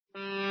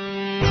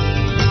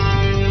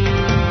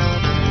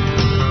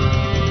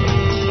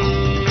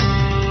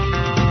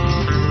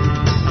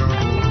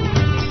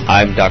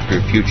I'm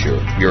Dr.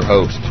 Future, your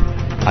host.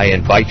 I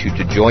invite you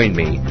to join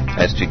me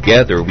as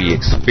together we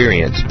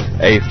experience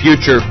a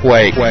future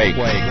quake.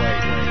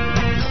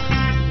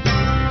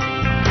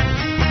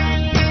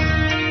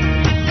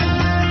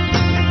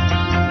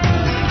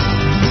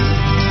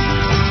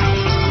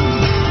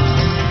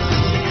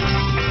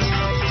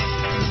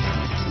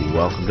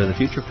 Welcome to the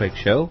Future Quake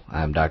Show.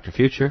 I'm Dr.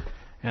 Future.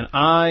 And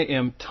I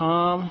am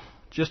Tom,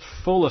 just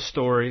full of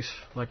stories,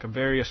 like a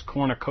various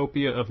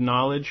cornucopia of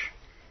knowledge,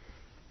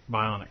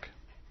 bionic.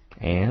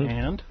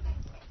 And?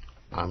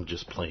 I'm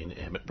just plain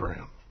Emmett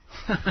Brown.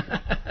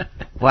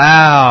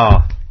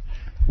 Wow.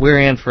 We're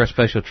in for a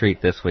special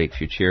treat this week,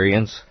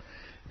 Futurians.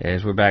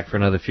 As we're back for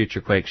another Future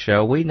Quake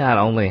Show, we not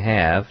only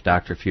have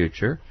Dr.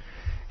 Future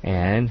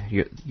and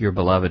your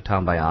beloved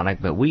Tom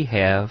Bionic, but we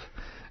have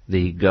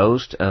the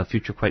ghost of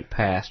Future Quake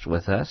Past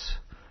with us,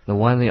 the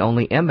one and the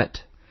only Emmitt.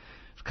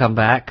 Come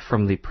back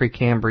from the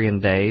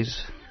Precambrian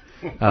days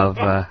of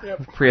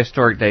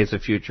prehistoric days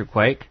of Future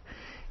Quake.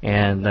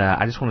 And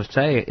I just want to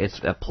say it's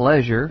a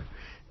pleasure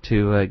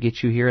to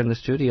get you here in the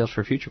studios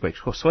for Future Quake.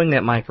 Swing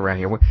that mic around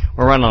here. We're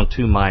running on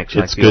two mics.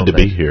 It's good to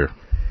be here.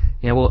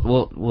 Yeah,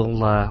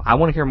 we'll I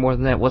want to hear more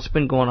than that. What's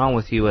been going on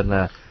with you in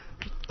the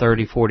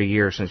 30, 40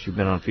 years since you've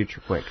been on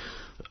Future Quake?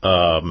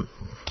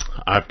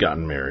 I've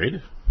gotten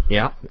married.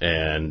 Yeah.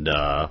 And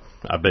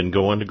I've been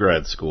going to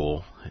grad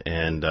school,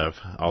 and I've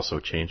also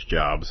changed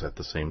jobs at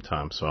the same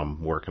time, so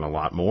I'm working a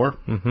lot more.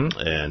 Mm-hmm.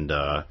 And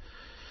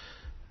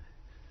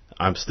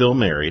I'm still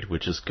married,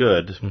 which is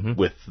good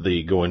with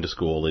the going to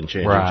school and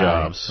changing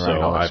jobs.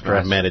 So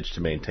I've managed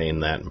to maintain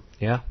that.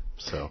 Yeah.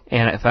 So.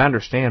 And if I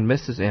understand,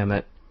 Mrs.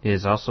 Emmitt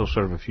is also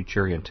sort of a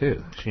Futurian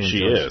too. She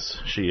is.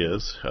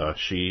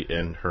 She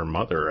and her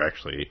mother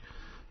actually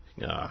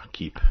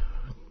keep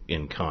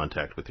in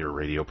contact with your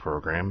radio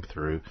program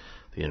through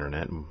the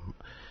internet.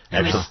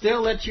 And they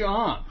still let you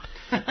on.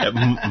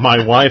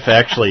 My wife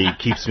actually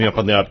keeps me up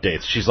on the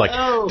updates. She's like,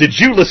 "Did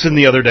you listen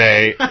the other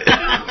day?"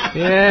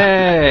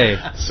 Yay!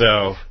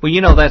 So,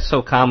 well, that's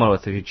so common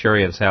with the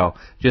Futurians, how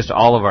just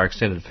all of our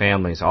extended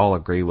families all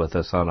agree with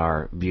us on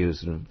our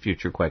views in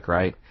Future Quake,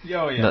 right?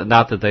 Oh, yeah.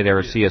 Not that they'd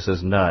ever see us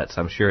as nuts.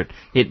 I'm sure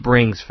it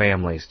brings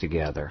families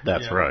together.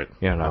 That's right.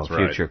 That's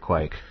Future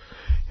Quake.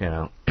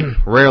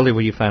 Rarely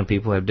will you find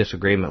people who have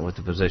disagreement with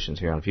the positions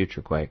here on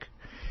Future Quake.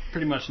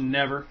 Pretty much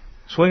never.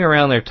 Swing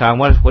around there, Tom.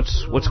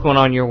 What's going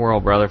on in your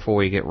world, brother, before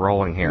we get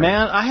rolling here?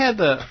 Man, I had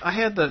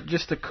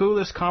the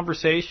coolest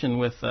conversation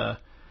with a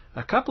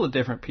couple of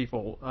different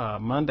people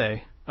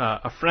Monday.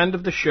 A friend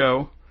of the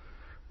show,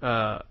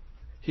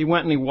 he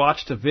went and he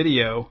watched a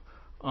video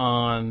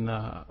on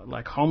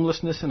like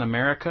homelessness in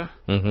America,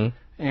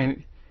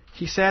 and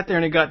he sat there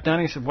and he got done.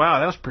 And he said, "Wow,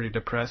 that was pretty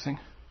depressing.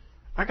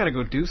 I got to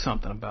go do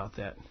something about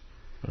that."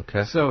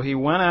 Okay. So he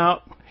went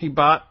out, he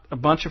bought a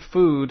bunch of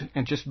food,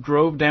 and just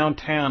drove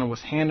downtown and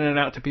was handing it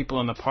out to people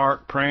in the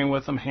park, praying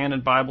with them,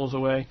 handed Bibles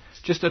away.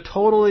 Just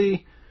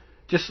didn't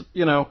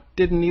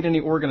need any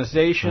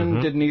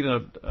organization, didn't need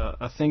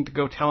a thing to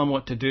go tell them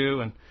what to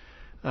do, and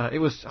it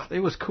was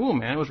cool,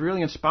 man. It was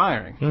really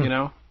inspiring,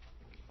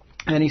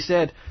 And he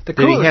said, Did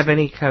he have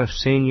any kind of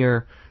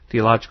senior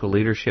theological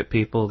leadership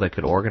people that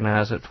could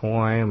organize it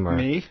for him? Or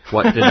me?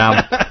 What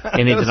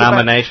any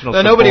denominational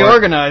support? Nobody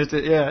organized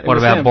it, yeah. What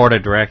about board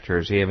of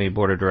directors? Do you have any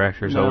board of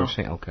directors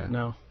overseeing? Okay.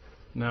 No.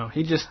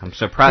 I'm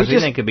surprised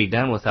anything could be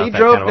done without that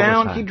kind of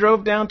oversight. He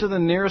drove down to the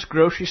nearest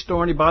grocery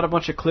store and he bought a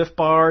bunch of Cliff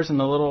Bars and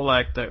the little,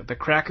 like, the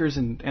crackers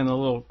and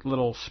the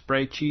little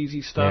spray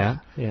cheesy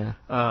stuff. Yeah.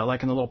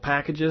 Like in the little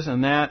packages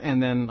and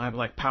then I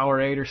like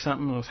Powerade or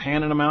something. I was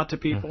handing them out to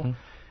people. Mm-hmm.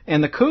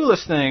 And the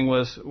coolest thing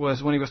was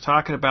when he was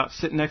talking about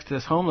sitting next to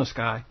this homeless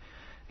guy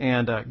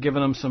and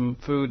giving him some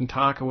food and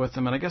talking with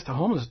him. And I guess the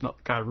homeless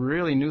guy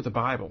really knew the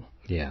Bible.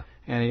 Yeah.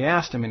 And he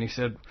asked him, and he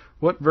said,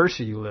 "What verse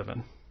are you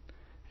living?"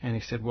 And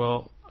he said,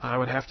 "Well, I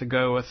would have to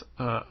go with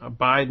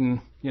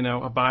abiding in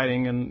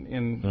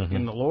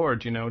the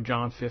Lord,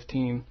 John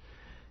 15.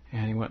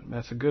 And he went,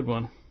 "That's a good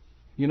one.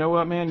 You know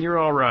what, man? You're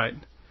all right.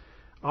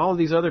 All of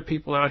these other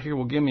people out here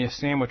will give me a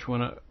sandwich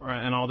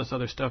and all this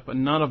other stuff, but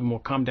none of them will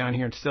come down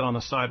here and sit on the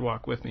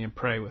sidewalk with me and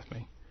pray with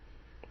me."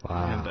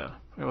 Wow.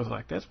 And I was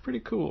like, that's pretty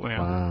cool, man.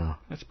 Wow.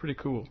 That's pretty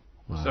cool.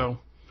 Wow. So,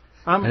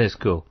 that is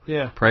cool.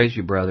 Yeah. Praise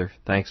you, brother.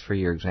 Thanks for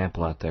your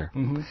example out there.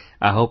 Mm-hmm.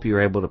 I hope you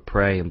were able to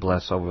pray and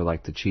bless over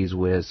like the Cheese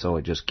Whiz so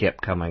it just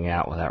kept coming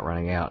out without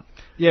running out.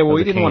 Yeah, well,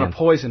 he didn't want to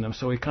poison them,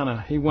 so he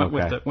went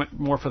went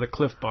more for the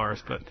Cliff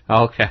Bars, but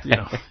okay.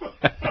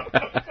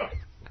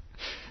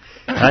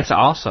 That's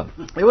awesome.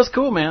 It was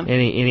cool, man.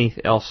 Any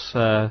else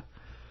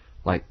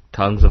like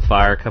tongues of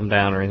fire come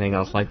down or anything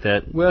else like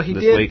that? Well,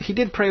 he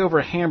did pray over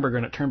a hamburger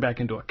and it turned back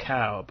into a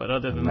cow, but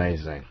other than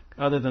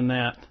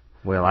that.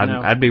 Well,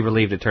 I'd be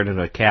relieved it turned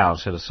into a cow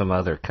instead of some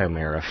other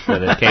chimera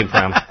that it came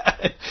from.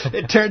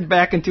 It turned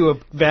back into a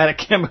vat of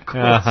chemicals.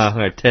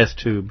 A test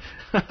tube.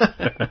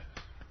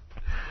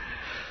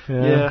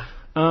 Yeah.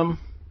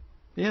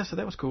 So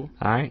that was cool.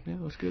 All right. Yeah,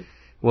 it was good.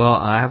 Well,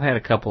 I've had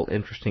a couple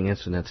interesting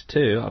incidents,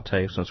 too. I'll tell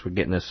you, since we're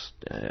getting this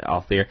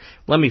off the air.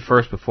 Let me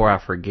first, before I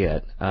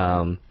forget,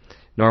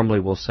 normally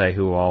we'll say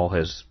who all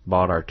has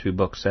bought our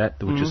 2-book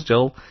set, which is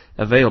still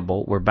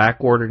available. We're back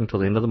ordered until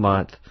the end of the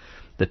month.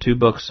 The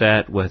 2-book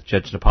set with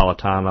Judge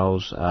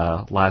Napolitano's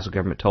Lies the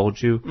Government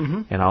Told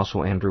You, and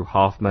also Andrew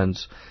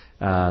Hoffman's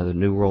The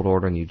New World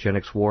Order and the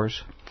Eugenics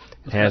Wars.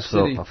 It has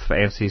a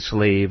fancy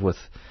sleeve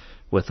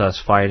with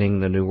us fighting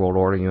the New World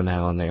Order, you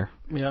know, on there.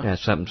 Yeah. And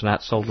something's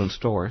not sold in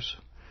stores,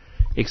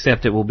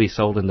 except it will be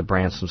sold in the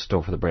Branson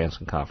store for the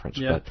Branson conference.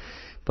 Yeah.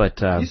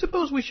 But you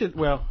suppose we should?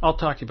 Well, I'll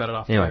talk to you about it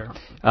off anyway,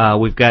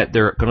 there.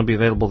 They're going to be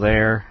available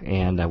there,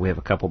 and we have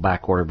a couple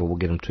back ordered, but we'll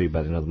get them to you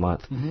by the end of the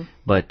month.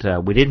 But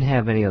we didn't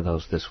have any of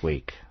those this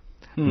week,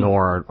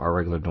 nor our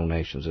regular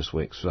donations this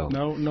week. So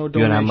no donations.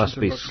 You and I must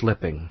be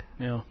slipping.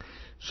 Yeah.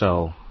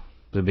 So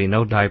there'll be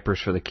no diapers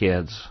for the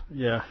kids.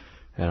 Yeah.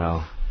 You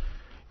know,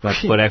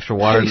 let's put extra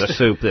water in the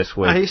soup this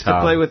week. I used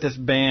to play with this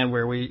band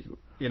where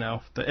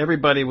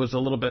everybody was a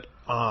little bit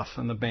off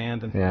in the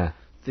band, and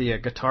the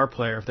guitar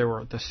player, if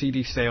the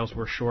CD sales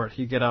were short,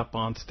 he'd get up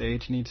on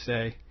stage and he'd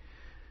say,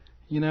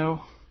 I'm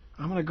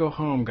going to go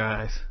home,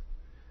 guys.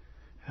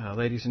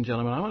 Ladies and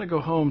gentlemen, I'm going to go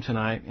home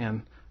tonight,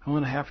 and I'm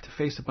going to have to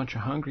face a bunch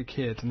of hungry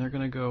kids, and they're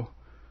going to go,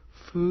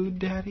 "Food,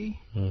 Daddy?"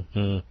 And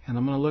I'm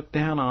going to look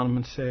down on them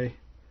and say,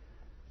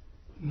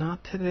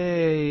 "Not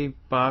today,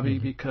 Bobby,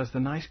 because the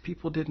nice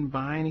people didn't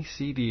buy any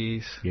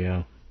CDs."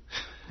 Yeah.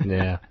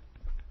 Yeah.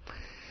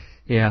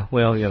 Yeah,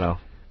 well,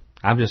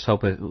 I'm just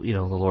hoping, the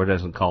Lord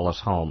doesn't call us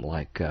home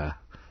like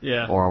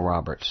Oral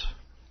Roberts,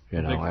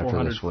 big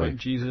after this week.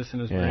 Jesus in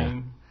his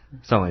brain.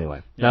 So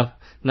anyway,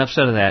 enough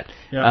said of that.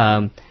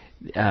 Yeah.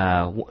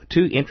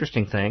 2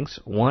 interesting things.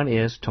 One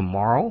is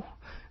tomorrow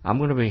I'm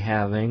going to be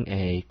having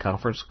a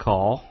conference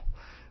call,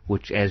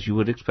 which, as you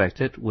would expect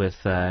it, with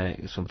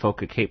some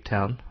folk at Cape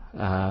Town.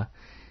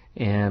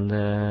 And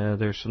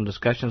there's some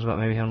discussions about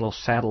maybe having a little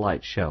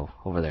satellite show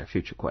over there,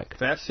 Future Quake.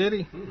 Fat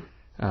City.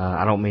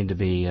 I don't mean to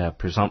be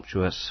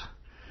presumptuous.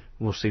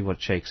 We'll see what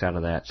shakes out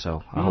of that,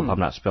 so I hope I'm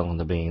not spilling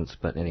the beans.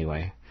 But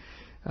anyway,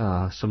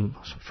 some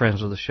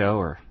friends of the show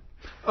are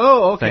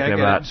thinking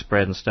about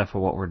spreading stuff for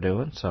what we're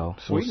doing, so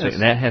we'll see.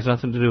 And that has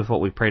nothing to do with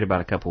what we prayed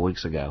about a couple of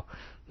weeks ago.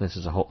 This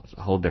is a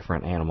whole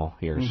different animal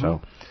here.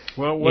 So,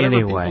 well, whatever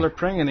people are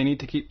praying, they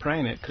need to keep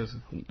praying it, because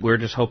we're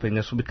just hoping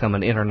this will become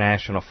an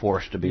international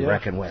force to be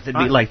reckoned with. It'd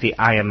be like the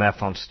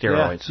IMF on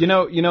steroids.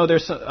 Yeah.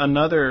 There's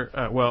another.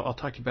 I'll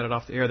talk to you about it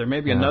off the air. There may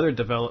be another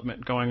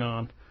development going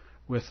on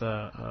with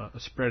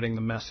spreading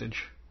the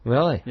message.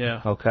 Really?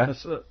 Yeah. Okay.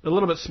 It's a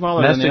little bit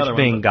smaller than the other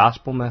one. Message being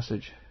gospel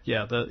message.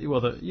 Yeah.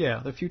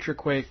 The Future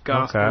Quake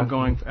gospel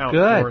going out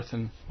forth,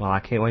 and well,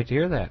 I can't wait to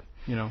hear that.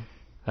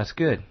 That's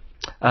good.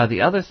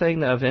 The other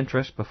thing of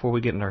interest, before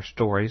we get into our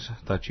stories,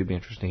 I thought you'd be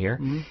interested to hear,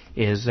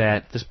 is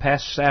that this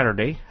past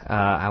Saturday,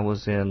 I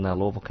was in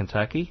Louisville,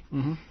 Kentucky,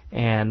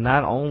 and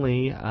not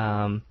only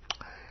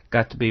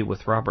got to be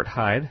with Robert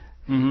Hyde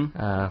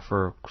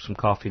for some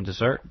coffee and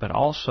dessert, but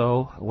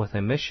also with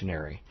a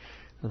missionary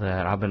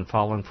that I've been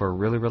following for a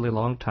really, really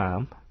long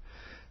time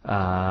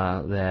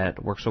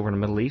that works over in the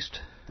Middle East.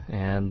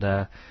 And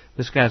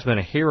this guy's been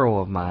a hero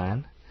of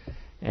mine.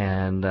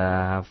 And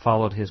I've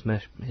followed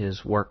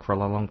his work for a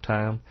long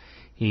time.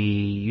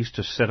 He used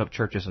to set up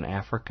churches in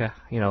Africa.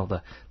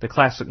 The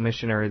classic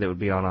missionary that would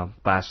be on a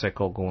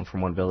bicycle going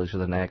from one village to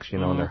the next, in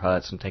their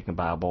huts and taking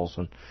Bibles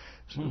and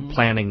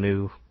planting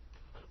new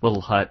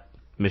little hut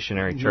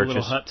missionary churches.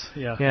 Little huts,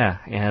 yeah. Yeah,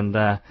 and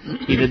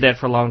he did that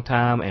for a long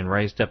time and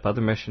raised up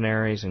other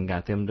missionaries and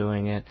got them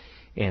doing it.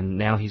 And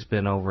now he's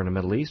been over in the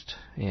Middle East,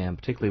 and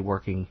particularly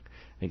working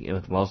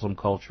with Muslim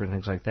culture and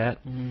things like that,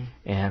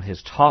 and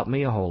has taught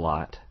me a whole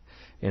lot.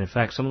 And in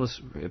fact, some of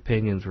the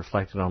opinions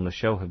reflected on the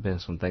show have been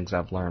some things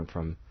I've learned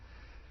from,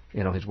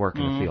 his work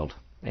in the field.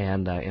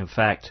 And in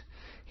fact,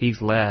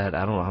 he's led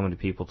I don't know how many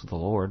people to the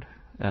Lord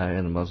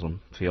in the Muslim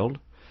field,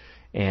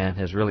 and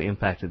has really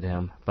impacted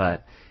them.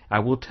 But I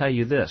will tell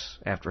you this,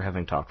 after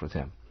having talked with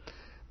him,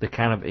 the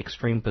kind of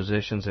extreme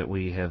positions that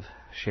we have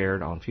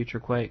shared on Future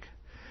Quake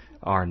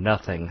are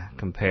nothing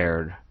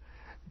compared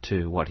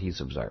to what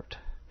he's observed.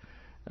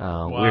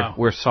 Wow.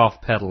 We're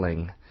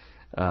soft-pedaling,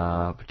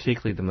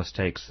 particularly the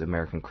mistakes the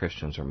American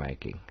Christians are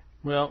making.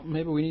 Well,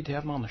 maybe we need to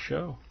have him on the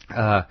show.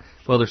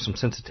 Well, there's some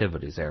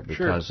sensitivities there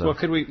because of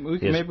could we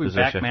maybe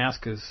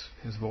backmask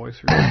his voice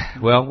or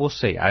something? Well, we'll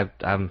see.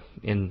 I'm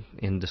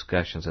in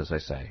discussions, as I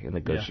say, in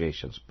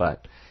negotiations. Yeah.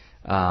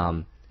 But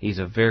he's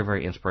a very,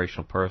 very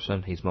inspirational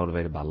person. He's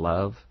motivated by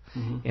love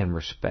and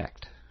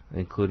respect,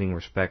 including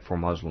respect for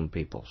Muslim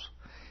peoples.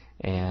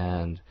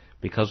 And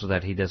because of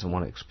that, he doesn't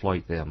want to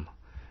exploit them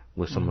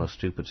with some of the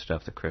stupid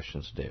stuff that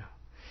Christians do.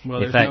 Well,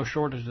 there's no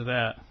shortage of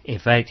that. In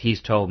fact, he's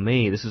told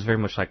me, this is very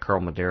much like Carl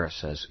Madera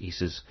says, he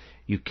says,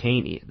 you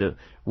can't eat,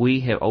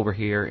 we have over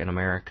here in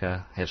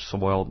America have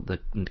soiled the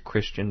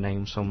Christian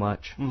name so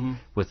much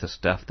with the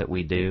stuff that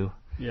we do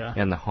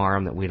and the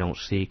harm that we don't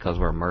see because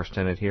we're immersed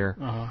in it here,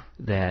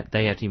 that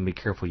they have to even be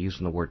careful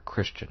using the word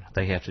Christian.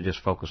 They have to just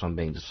focus on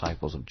being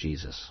disciples of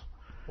Jesus.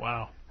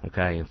 Wow.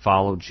 Okay, and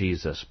follow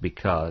Jesus,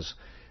 because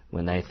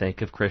when they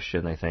think of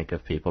Christian, they think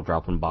of people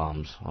dropping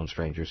bombs on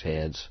strangers'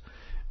 heads,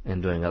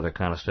 and doing other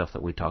kind of stuff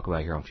that we talk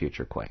about here on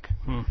Future Quake.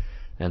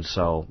 And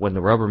so when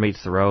the rubber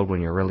meets the road,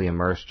 when you're really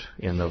immersed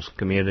in those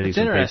communities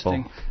and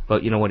people.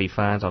 But you know what he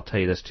finds, I'll tell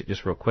you this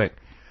just real quick,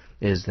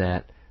 is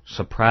that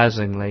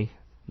surprisingly,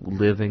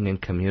 living in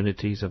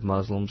communities of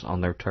Muslims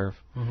on their turf,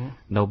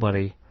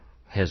 nobody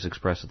has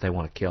expressed that they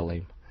want to kill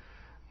him.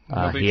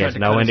 He has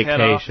no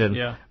indication.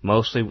 Yeah.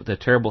 Mostly the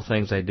terrible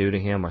things they do to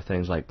him are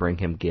things like bring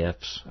him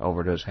gifts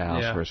over to his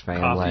house for his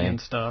family. Coffee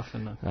and stuff.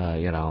 And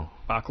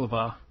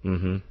baklava.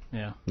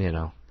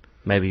 Yeah.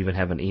 Maybe even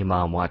have an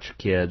imam watch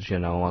kids,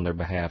 on their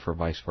behalf or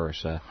vice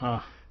versa.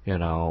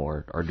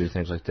 Or do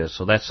things like this.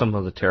 So that's some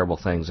of the terrible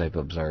things they've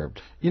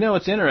observed.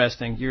 It's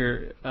interesting.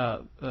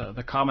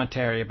 The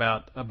commentary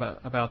about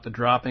the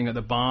dropping of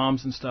the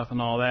bombs and stuff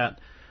and all that.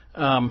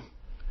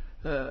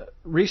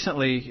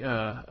 Recently,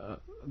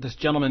 this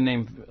gentleman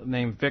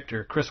named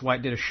Victor, Chris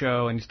White, did a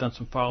show, and he's done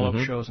some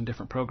follow-up shows and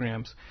different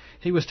programs.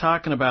 He was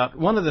talking about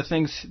one of the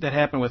things that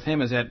happened with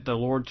him is that the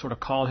Lord sort of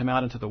called him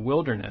out into the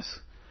wilderness,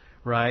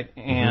 right?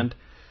 And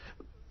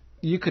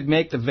you could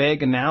make the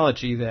vague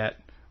analogy that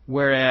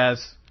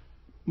whereas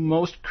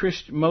most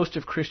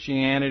of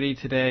Christianity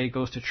today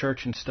goes to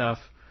church and stuff,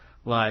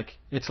 like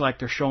it's like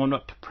they're showing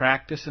up to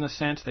practice in a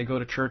sense. They go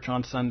to church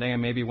on Sunday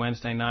and maybe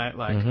Wednesday night,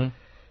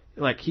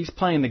 like he's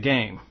playing the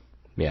game.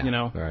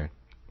 Yeah, right.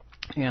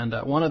 And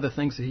one of the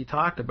things that he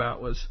talked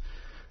about was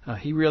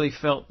he really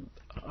felt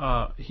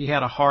he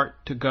had a heart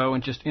to go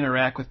and just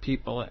interact with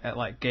people at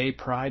like gay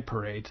pride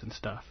parades and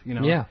stuff,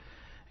 Yeah.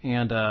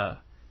 And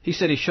he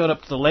said he showed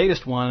up to the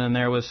latest one, and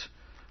there was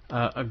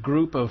a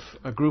group of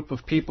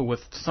people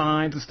with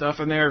signs and stuff,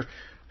 and they're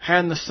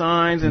had the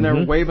signs and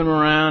they're waving them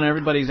around.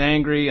 Everybody's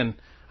angry, and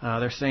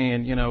they're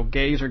saying,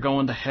 gays are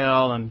going to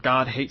hell and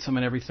God hates them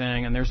and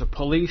everything. And there's a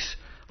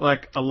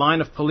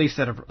line of police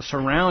that have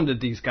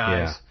surrounded these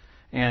guys. Yeah.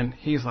 And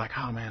he's like,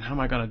 oh, man, how am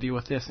I going to deal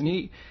with this? And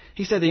he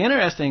said the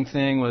interesting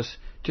thing was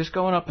just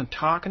going up and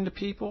talking to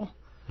people,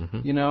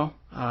 he'd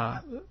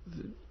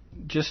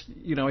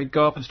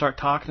go up and start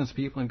talking to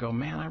people and go,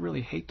 man, I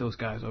really hate those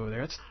guys over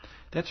there.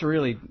 That's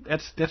really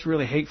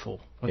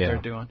hateful what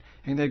they're doing.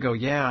 And they'd go,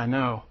 yeah, I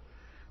know.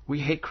 We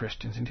hate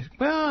Christians. And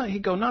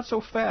he'd go, not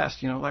so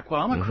fast, well,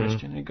 I'm a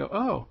Christian. And he'd go,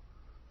 oh,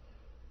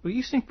 well,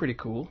 you seem pretty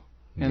cool.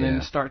 And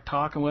then start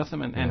talking with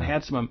him, and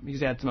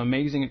he's had some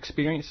amazing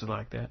experiences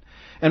like that.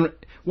 And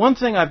one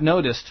thing I've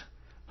noticed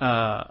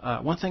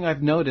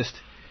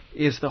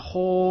is the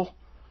whole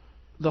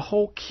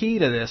key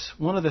to this.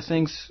 One of the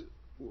things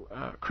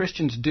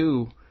Christians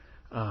do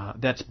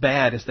that's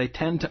bad is they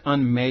tend to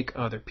unmake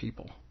other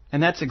people,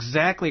 and that's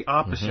exactly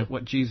opposite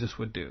what Jesus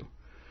would do.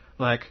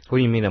 Like, what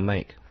do you mean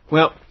unmake?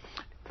 Well,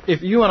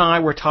 if you and I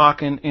were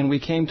talking and we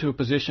came to a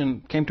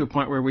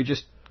point where we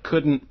just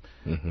couldn't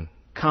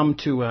come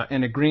to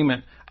an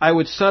agreement, I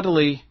would start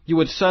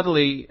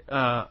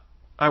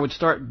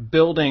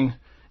building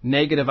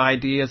negative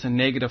ideas and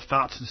negative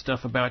thoughts and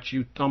stuff about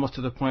you, almost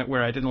to the point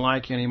where I didn't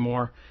like you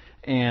anymore,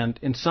 and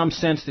in some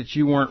sense that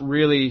you weren't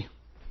really.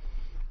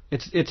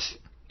 It's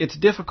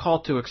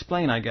difficult to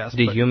explain, I guess.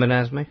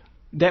 Dehumanize me?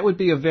 That would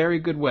be a very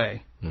good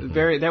way.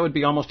 That would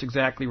be almost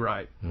exactly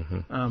right.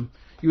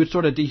 You would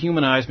sort of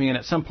dehumanize me, and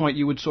at some point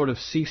you would sort of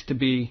cease to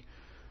be,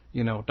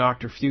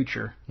 Dr.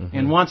 Future.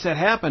 And once that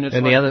happened, it's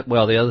the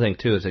other thing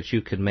too is that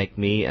you could make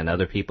me and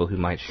other people who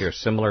might share a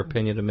similar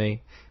opinion to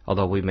me,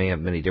 although we may have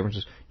many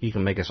differences, you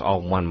can make us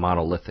all one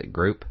monolithic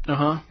group.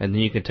 And then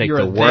you can take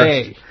the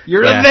worst.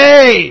 You're a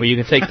they. Well, you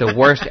can take the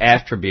worst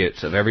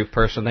attributes of every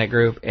person in that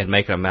group and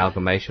make an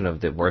amalgamation of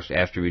the worst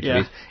attributes of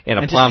these and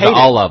apply them to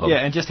all of them.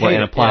 Yeah, and just hate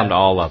and apply them to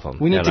all of them.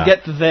 We need to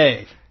get the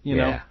they.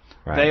 Yeah.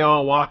 Right. They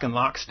all walk in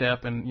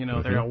lockstep, and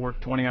they all work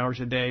 20 hours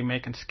a day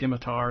making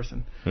scimitars,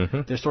 and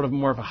they're sort of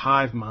more of a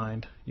hive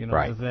mind,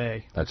 right. the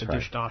they, that's the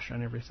right. dishdash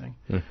and everything.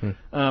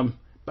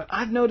 But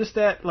I've noticed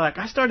that,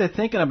 I started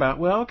thinking about,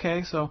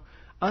 so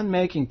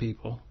unmaking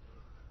people,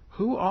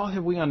 who all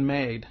have we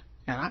unmade?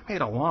 And I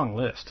made a long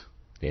list.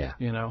 Yeah.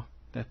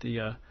 That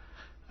the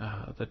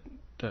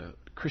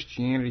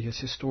Christianity has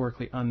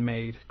historically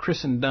unmade.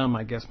 Christendom,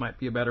 I guess, might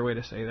be a better way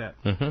to say that.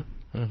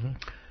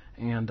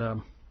 And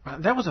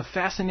that was a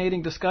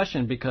fascinating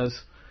discussion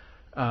because.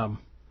 How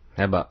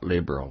about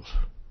liberals?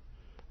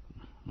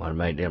 What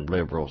made them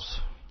liberals?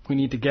 We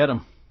need to get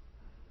them.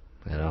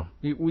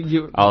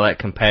 All that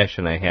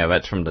compassion they have,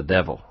 that's from the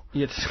devil.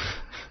 It's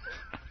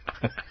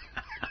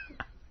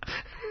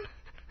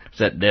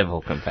that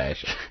devil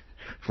compassion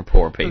for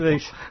poor people.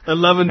 They're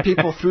loving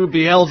people through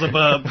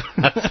Beelzebub.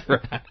 That's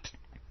right.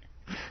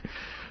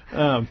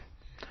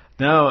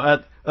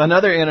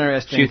 Another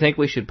interesting... Do you think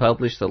we should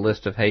publish the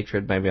list of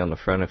hatred maybe on the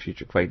front of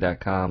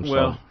FutureQuake.com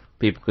so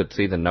people could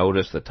see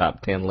the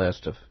top 10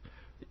 list of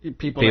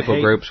people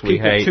groups we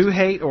hate? People to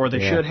hate or they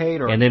should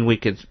hate? And then we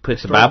could put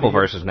some Bible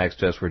verses next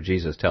to us where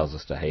Jesus tells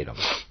us to hate them.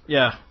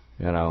 Yeah.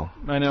 I know.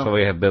 So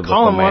we have biblical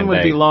Column mandate. 1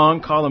 would be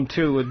long, column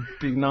 2 would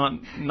be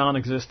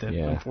non-existent,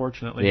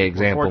 unfortunately. The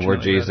example where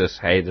Jesus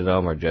hated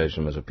them or judged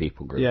them as a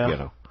people group,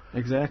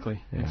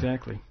 Exactly.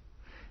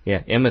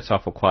 Yeah, Emmett's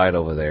awful quiet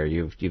over there.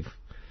 You've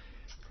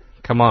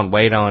come on,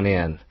 wait on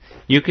in.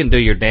 You can do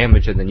your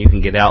damage, and then you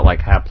can get out like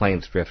High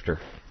Plains Drifter.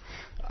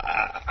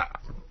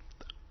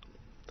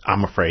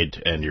 I'm afraid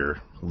to end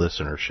your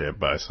listenership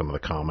by some of the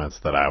comments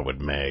that I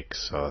would make,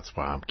 so that's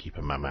why I'm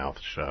keeping my mouth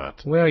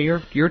shut. Well,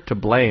 you're to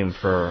blame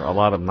for a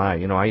lot of my.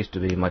 I used to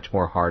be much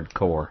more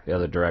hardcore the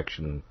other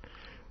direction.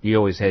 You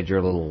always had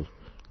your little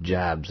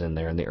jabs in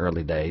there in the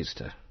early days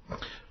to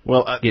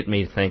get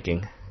me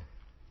thinking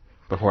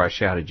before I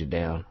shouted you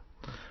down.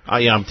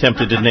 I'm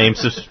tempted to name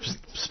some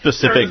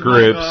specific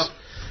groups,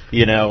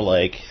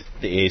 like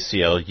the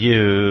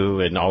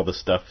ACLU and all the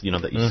stuff,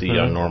 that you see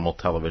on normal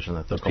television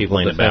that they'll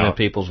complain about. People defending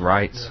people's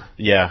rights.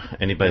 Yeah,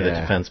 anybody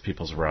that defends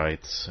people's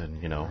rights,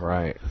 and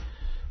Right.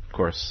 Of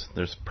course,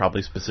 there's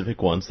probably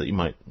specific ones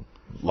that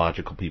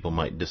logical people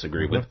might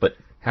disagree with, but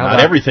not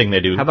everything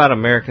they do. How about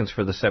Americans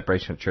for the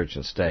Separation of Church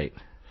and State?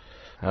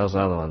 Those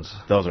other ones.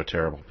 Those are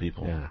terrible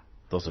people. Yeah.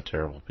 Those are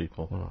terrible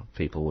people. Well,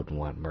 people wouldn't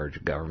want to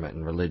merge government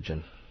and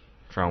religion.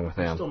 What's wrong with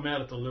them? I'm still mad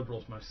at the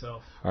liberals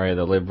myself. Are you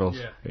the liberals?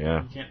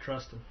 Yeah. You can't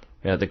trust them.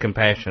 Yeah, the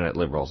compassionate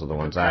liberals are the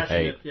ones I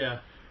hate. Yeah.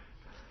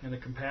 And the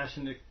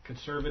compassionate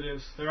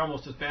conservatives, they're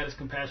almost as bad as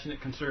compassionate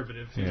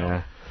conservatives. You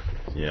know?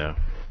 Yeah.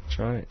 That's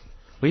right.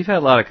 We've had a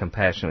lot of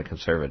compassionate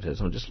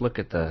conservatism. Just look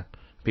at the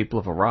people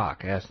of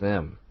Iraq. Ask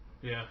them.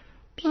 Yeah.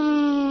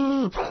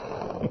 Well,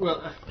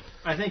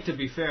 I think to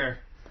be fair,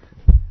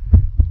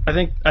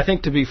 there's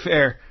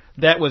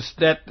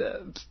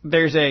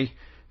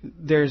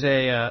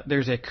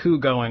a coup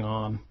going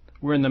on.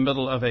 We're in the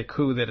middle of a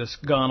coup that has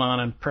gone on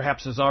and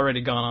perhaps has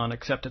already gone on,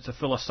 except it's a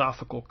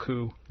philosophical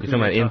coup. You're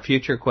talking about in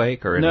future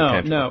Quake or in the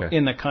country? No,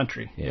 in the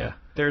country. Yeah.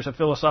 There's a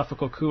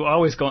philosophical coup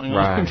always going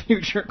on in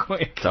future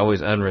Quake. It's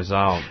always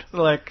unresolved.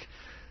 Like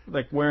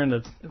wearing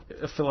a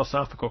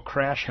philosophical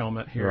crash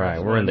helmet here. Right,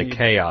 we're in the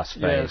chaos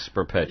phase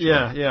perpetually.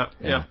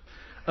 Yeah.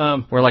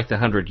 We're like the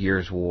 100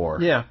 Years'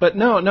 War. Yeah, but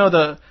no,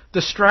 the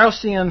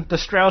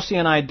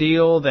Straussian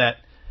ideal that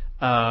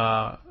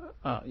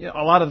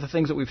a lot of the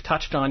things that we've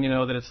touched on,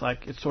 that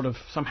it's sort of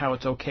somehow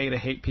it's okay to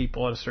hate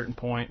people at a certain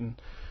point, and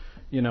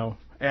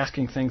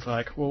asking things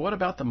like, well, what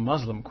about the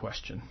Muslim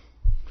question,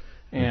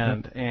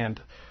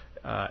 and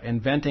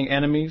inventing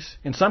enemies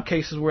in some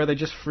cases where they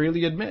just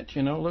freely admit,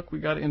 look, we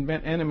got to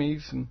invent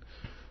enemies, and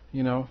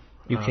you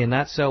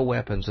cannot sell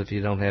weapons if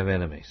you don't have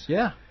enemies.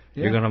 Yeah.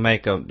 You're going to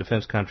make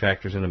defense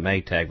contractors into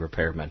Maytag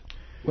repairmen.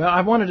 Well,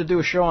 I wanted to do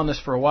a show on this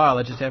for a while.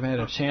 I just haven't had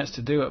a chance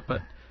to do it,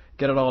 but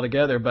get it all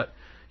together. But,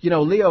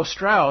 Leo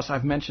Strauss,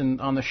 I've mentioned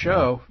on the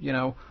show,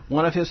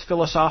 one of his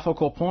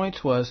philosophical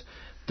points was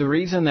the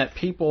reason that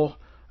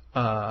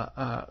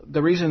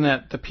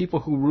the people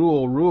who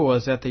rule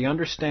is that they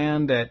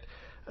understand that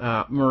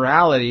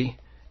morality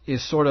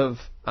is sort of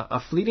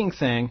a fleeting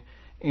thing,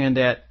 and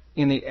that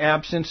in the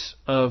absence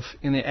of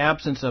an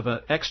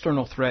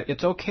external threat,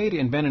 it's okay to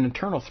invent an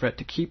internal threat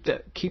to keep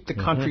the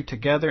country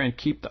together and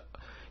keep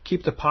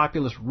the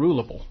populace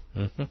rulable.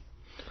 Mm-hmm.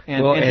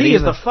 And he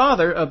is the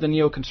father of the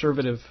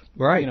neoconservative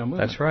movement.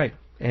 That's right.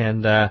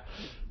 And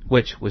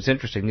which was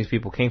interesting. These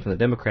people came from the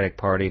Democratic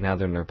Party. Now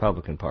they're in the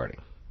Republican Party.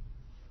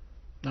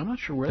 I'm not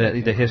sure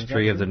where the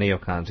history of the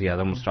neocons. Yeah,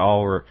 almost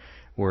all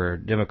were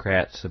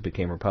Democrats that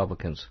became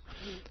Republicans.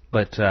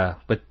 But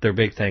their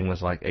big thing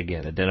was,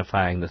 again,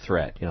 identifying the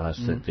threat. That's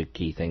the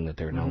key thing that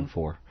they're known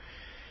for.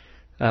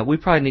 We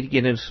probably need to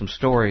get into some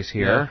stories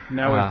here.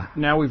 Yeah.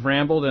 Now we've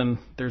rambled, and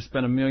there's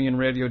been 1 million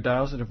radio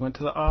dials that have went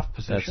to the off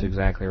position. That's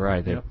exactly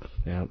right. Yep.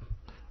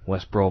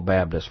 Westboro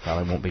Baptist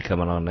probably won't be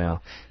coming on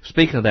now.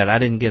 Speaking of that, I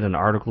didn't get an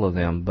article of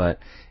them, but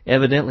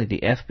evidently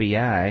the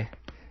FBI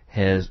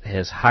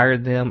has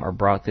hired them or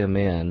brought them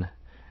in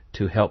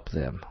to help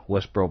them.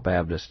 Westboro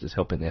Baptist is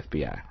helping the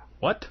FBI.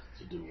 What?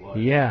 To do what?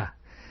 Yeah.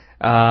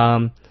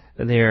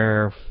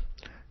 They're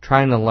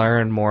trying to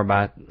learn more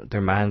about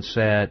their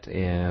mindset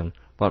and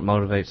what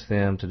motivates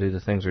them to do the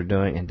things they're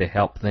doing and to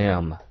help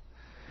them.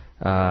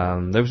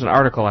 There was an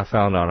article I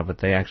found on it, but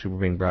they actually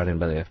were being brought in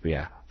by the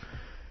FBI.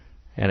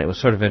 And it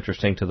was sort of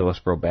interesting to the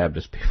Westboro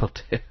Baptist people,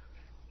 too.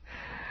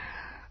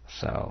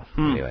 So,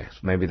 anyway,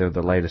 maybe they're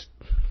the latest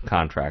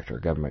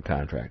government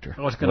contractor.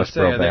 I was going to say,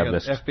 are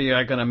the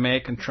FBI going to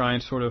make and try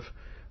and sort of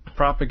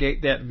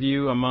propagate that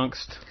view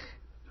amongst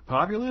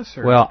populace?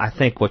 Or? Well, I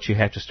think what you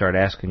have to start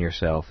asking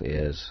yourself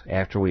is,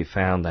 after we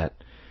found that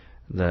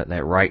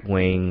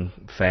right-wing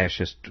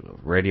fascist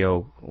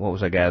radio, what was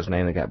that guy's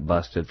name that got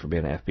busted for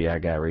being an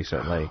FBI guy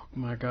recently? Oh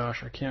my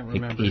gosh, I can't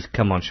remember. He's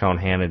come on Sean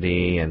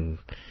Hannity, and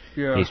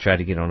he's tried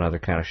to get on other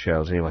kind of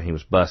shows. Anyway, he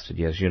was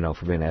busted, as you know,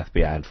 for being an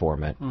FBI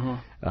informant.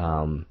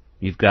 Mm-hmm.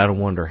 You've got to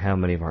wonder how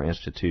many of our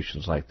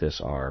institutions like this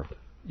are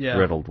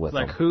riddled with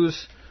them.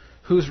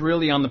 Who's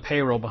really on the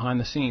payroll behind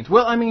the scenes?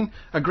 Well, I mean,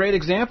 a great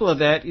example of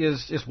that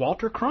is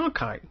Walter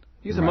Cronkite.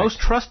 He's the most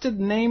trusted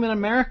name in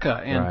America,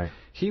 and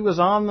he was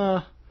on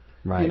the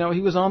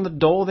he was on the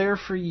dole there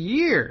for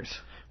years.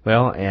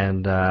 Well,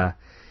 and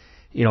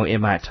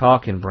in my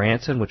talk in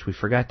Branson, which we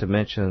forgot to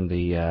mention,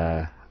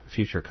 the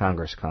Future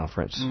Congress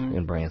Conference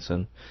in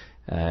Branson,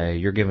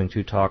 you're giving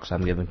 2 talks.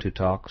 I'm giving 2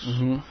 talks.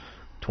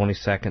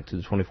 22nd to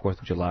the 24th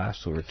of July,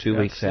 so we're 2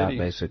 weeks out,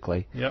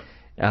 basically. Yep.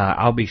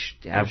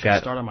 I've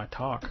got start on my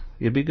talk.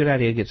 It'd be a good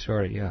idea to get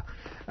started. Yeah,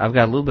 I've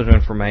got a little bit of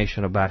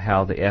information about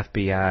how the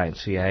FBI and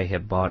CIA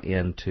have bought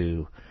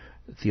into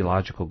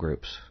theological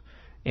groups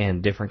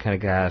and different kind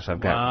of guys.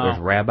 There's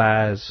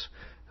rabbis,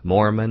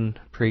 Mormon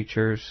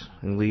preachers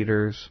and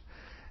leaders,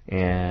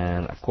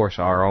 and of course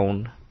our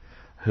own,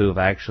 who have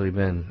actually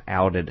been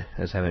outed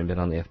as having been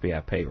on the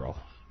FBI payroll.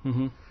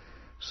 Mm-hmm.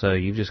 So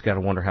you've just got to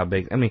wonder how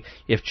big. I mean,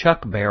 if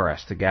Chuck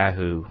Barris, the guy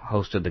who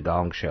hosted the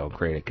Gong Show and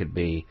created, could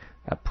be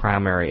a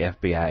primary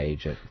FBI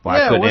agent,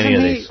 why couldn't any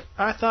of these?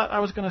 I thought I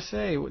was going to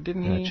say,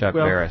 didn't he? Chuck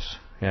Barris.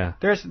 Yeah.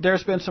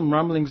 There's been some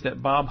rumblings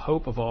that Bob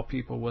Hope, of all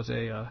people, was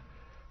an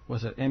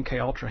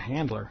MK Ultra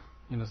handler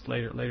in his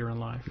later in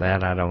life.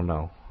 That I don't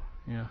know.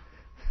 Yeah.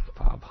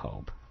 Bob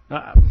Hope.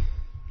 I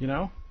don't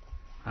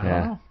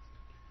know.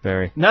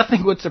 Very.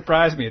 Nothing would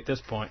surprise me at this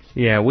point.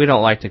 Yeah, we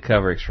don't like to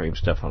cover extreme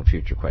stuff on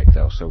Future Quake,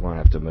 though, so we're going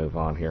to have to move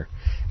on here.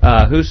 You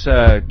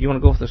want to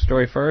go with the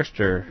story first,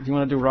 or? Do you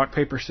want to do rock,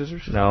 paper,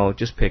 scissors? No,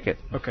 just pick it.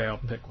 Okay, I'll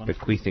pick one.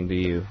 Bequeathing to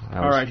you.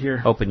 All right, here.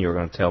 Hoping you were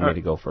going to tell me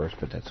to go first,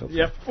 but that's okay.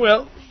 Yep,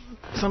 well,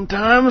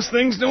 sometimes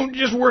things don't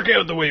just work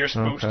out the way you're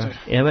supposed to.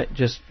 Emmett,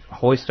 just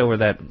hoist over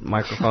that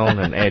microphone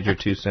and add your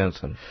 2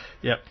 cents.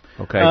 Yep.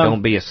 Okay,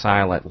 don't be a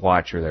silent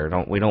watcher there.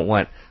 We don't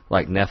want,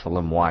 like,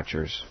 Nephilim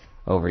watchers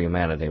over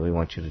humanity. We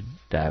want you to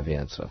dive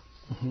in. So,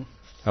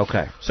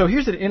 Okay. So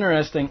here's an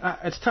interesting.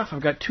 It's tough.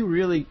 I've got two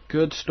really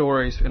good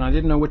stories, and I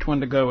didn't know which one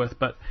to go with.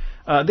 But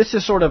this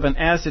is sort of an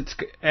as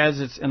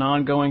it's an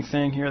ongoing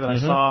thing here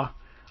that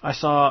I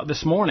saw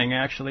this morning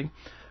actually,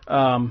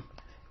 and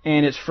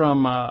it's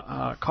from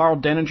Carl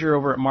Denninger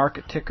over at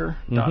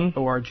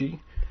MarketTicker.org,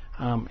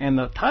 and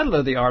the title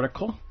of the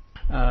article,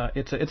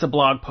 it's a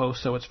blog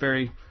post, so it's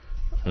very,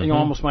 you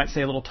almost might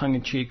say a little tongue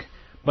in cheek.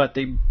 But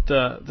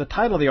the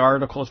title of the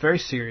article is very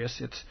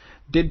serious. It's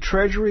Did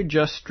Treasury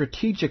Just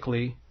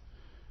Strategically,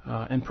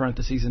 in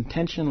parentheses,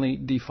 intentionally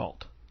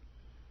default?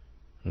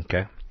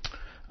 Okay.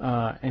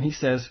 And he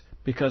says,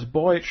 because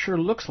boy, it sure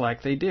looks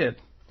like they did.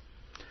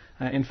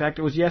 In fact,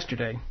 it was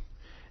yesterday.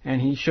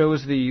 And he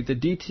shows the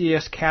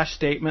DTS cash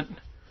statement,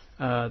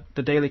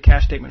 the daily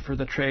cash statement for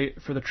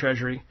the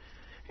Treasury.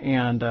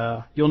 And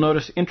you'll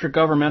notice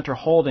intergovernmental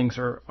holdings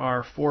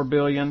are $4.6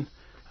 billion.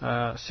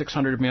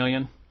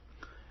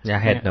 Yeah, I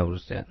had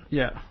noticed that.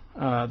 Yeah.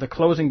 The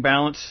closing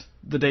balance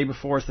the day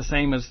before is the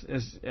same as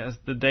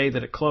the day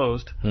that it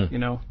closed,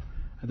 the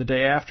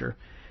day after.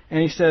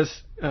 And he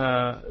says,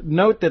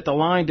 note that the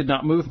line did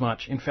not move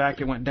much. In fact,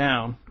 it went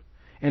down.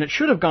 And it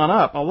should have gone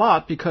up a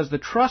lot because the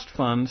trust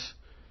funds,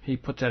 he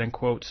puts that in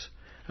quotes,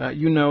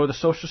 the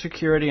Social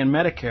Security and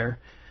Medicare,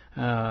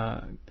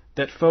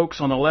 that folks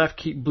on the left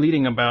keep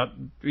bleating about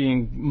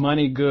being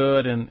money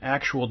good and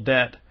actual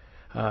debt,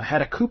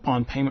 had a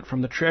coupon payment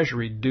from the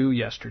Treasury due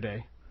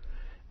yesterday.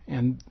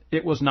 And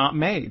it was not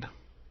made.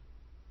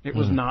 It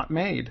was not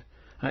made.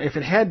 If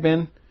it had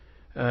been,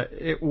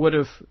 it would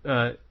have.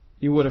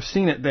 You would have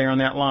seen it there on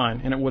that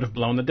line, and it would have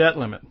blown the debt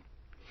limit.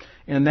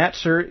 And that,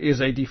 sir, is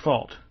a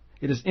default.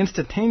 It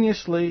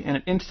instantaneously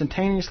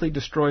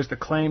destroys the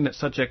claim that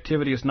such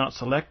activity is not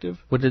selective.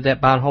 Well, did that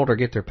bondholder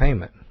get their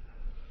payment?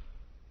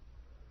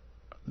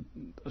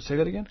 Say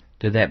that again?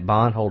 Did that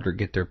bondholder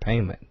get their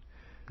payment?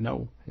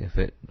 No.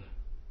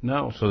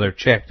 No. So their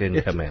check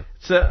didn't come in.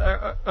 So,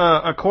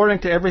 according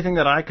to everything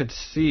that I could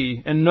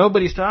see, and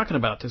nobody's talking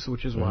about this,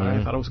 which is why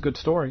I thought it was a good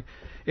story,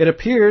 it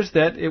appears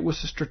that it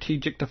was a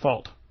strategic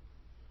default.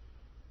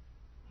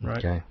 Right?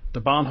 Okay.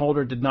 The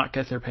bondholder did not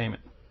get their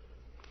payment.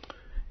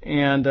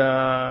 And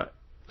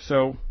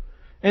so,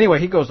 anyway,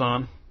 he goes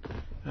on.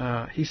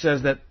 He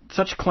says that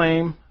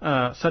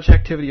such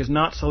activity is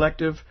not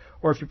selective,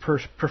 or if you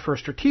prefer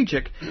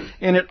strategic,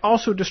 and it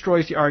also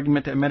destroys the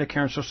argument that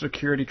Medicare and Social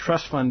Security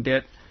trust fund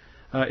debt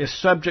is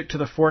subject to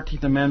the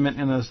 14th Amendment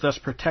and is thus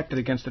protected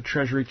against the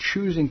Treasury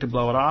choosing to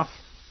blow it off.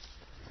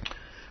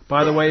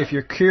 By the way, if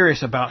you're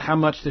curious about how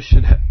much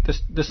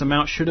this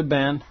amount should have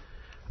been,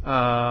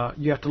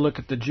 you have to look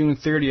at the June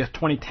 30th,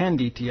 2010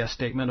 DTS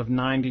statement of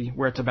 90,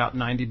 where it's about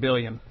 $90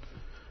 billion.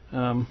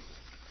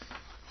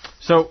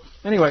 So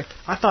anyway,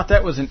 I thought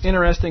that was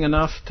interesting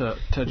enough to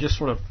just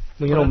sort of.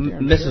 Well,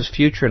 Mrs.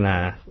 Future and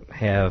I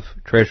have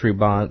Treasury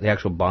bonds, the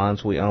actual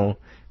bonds we own,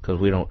 because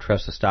we don't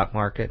trust the stock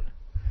market.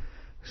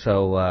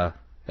 So,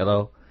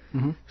 hello?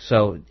 Mm-hmm.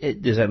 So,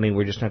 does that mean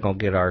we're just not going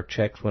to get our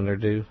checks when they're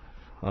due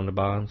on the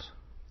bonds?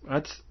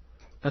 That's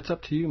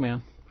up to you,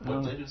 man.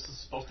 What date is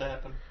this supposed to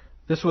happen?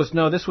 This was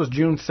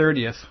June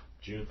 30th.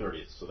 June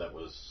 30th, so that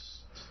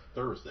was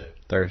Thursday.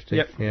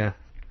 Yep. Yeah.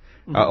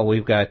 Mm-hmm.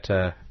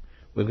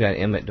 We've got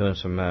Emmitt doing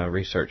some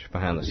research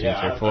behind the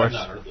scenes here for us.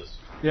 I've not heard this.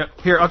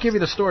 Yep. Here, I'll give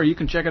you the story. You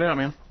can check it out,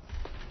 man.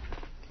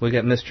 We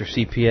got Mr.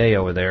 CPA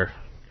over there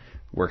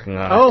working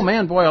on it. Oh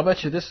man, boy, I'll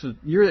bet you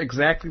you're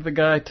exactly the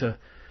guy to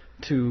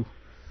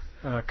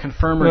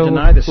confirm or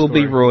deny this story.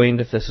 We'll be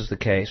ruined if this is the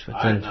case,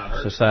 but then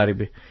society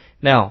be.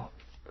 Now,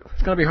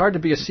 It's going to be hard to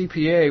be a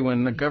CPA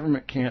when the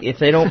government can't. If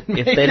they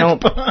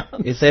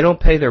don't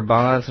pay their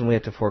bonds and we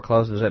have to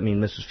foreclose, does that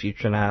mean Mrs.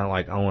 Future and I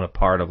like own a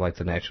part of like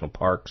the national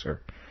parks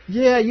or?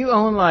 Yeah, you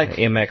own like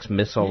MX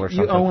Missile or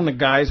something. You own the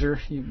geyser,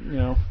 you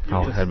know.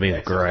 Oh, that'd be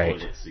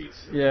great.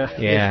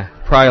 Yeah.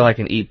 Probably like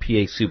an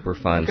EPA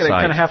Superfund site.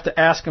 Kind of have to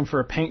ask them for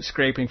a paint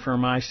scraping for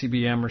my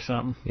ICBM or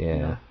something. Yeah. You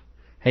know?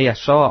 Hey, I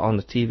saw on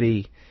the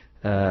TV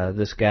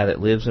this guy that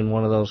lives in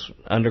one of those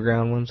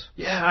underground ones.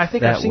 Yeah, I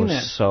think I've seen that. That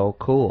was so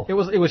cool. It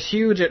was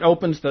huge. It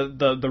opens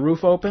the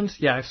roof opens.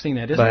 Yeah, I've seen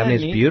that. Isn't that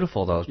it's neat?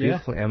 beautiful though. It's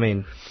beautiful. I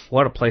mean,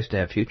 what a place to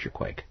have future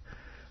Quake.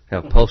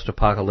 A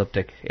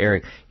post-apocalyptic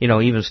area. You know,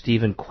 even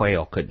Stephen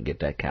Quayle couldn't get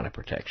that kind of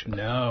protection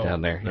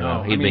down there. You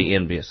know, he'd be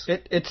envious.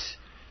 It's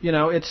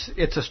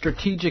a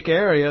strategic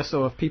area,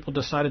 so if people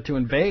decided to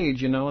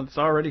invade, you know, it's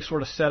already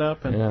sort of set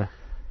up and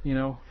you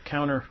know,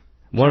 counter.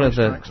 One of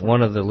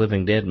the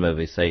Living Dead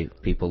movies,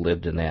 people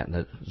lived in that, and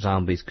the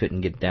zombies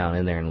couldn't get down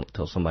in there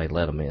until somebody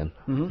let them in.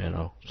 Mm-hmm. You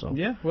know, so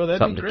well, that'd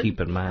something be great. to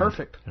keep in mind.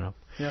 Perfect. You know.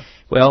 Yeah.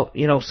 Well,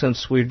 you know,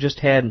 since we've just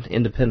had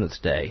Independence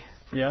Day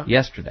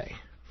yesterday,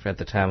 at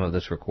the time of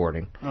this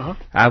recording,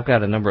 I've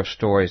got a number of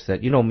stories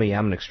that, you know me,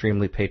 I'm an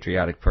extremely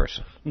patriotic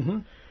person. Mm-hmm.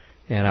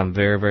 And I'm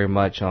very, very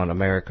much on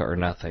America or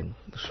nothing.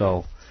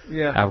 So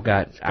I've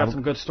got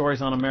some good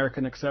stories on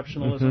American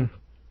exceptionalism.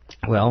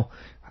 Mm-hmm. Well,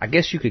 I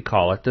guess you could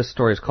call it. This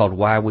story is called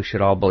Why We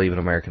Should All Believe in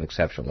American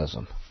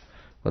Exceptionalism.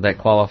 Would that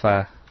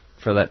qualify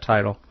for that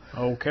title?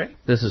 Okay.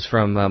 This is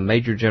from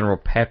Major General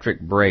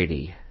Patrick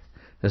Brady.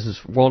 This is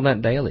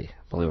WorldNet Daily,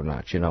 believe it or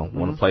not. You know,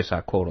 one place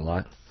I quote a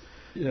lot.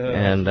 Yeah,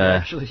 and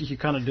actually, you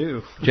kind of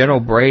do. General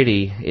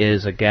Brady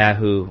is a guy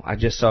who I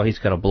just saw. He's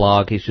got a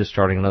blog. He's just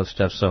starting another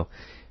stuff, so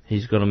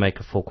he's going to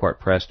make a full court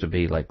press to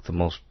be like the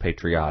most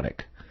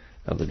patriotic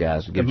of the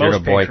guys. The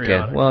most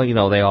patriotic. Well, you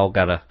know, they all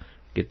got to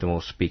get the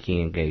most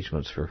speaking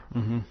engagements for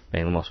being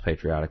the most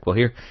patriotic. Well,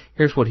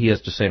 here's what he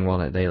has to say in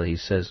WorldNet Daily. He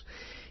says,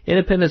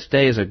 Independence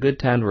Day is a good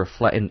time to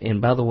reflect.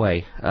 And by the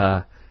way,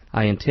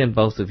 I intend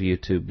both of you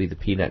to be the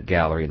peanut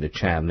gallery and to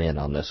chime in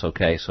on this,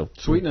 okay? So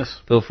sweetness.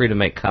 Feel free to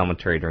make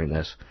commentary during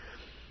this.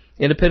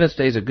 Independence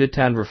Day is a good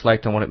time to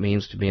reflect on what it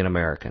means to be an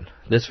American.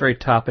 This very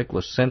topic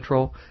was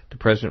central to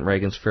President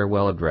Reagan's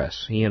farewell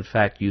address. He, in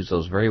fact, used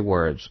those very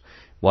words,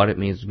 what it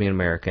means to be an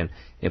American,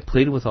 and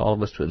pleaded with all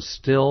of us to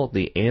instill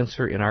the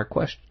answer in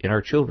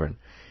our children.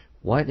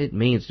 What it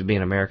means to be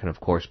an American,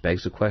 of course,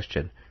 begs the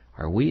question,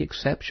 are we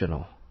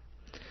exceptional?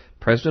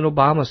 President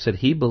Obama said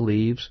he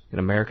believes in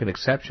American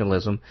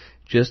exceptionalism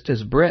just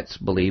as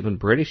Brits believe in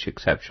British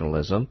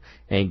exceptionalism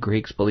and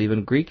Greeks believe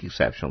in Greek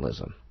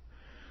exceptionalism.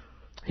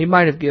 He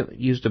might have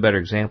used a better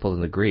example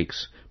than the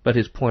Greeks, but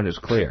his point is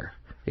clear.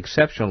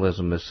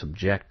 Exceptionalism is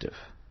subjective.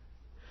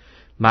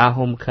 My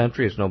home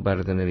country is no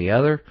better than any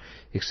other.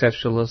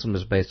 Exceptionalism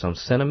is based on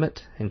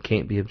sentiment and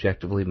can't be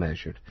objectively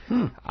measured.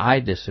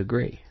 I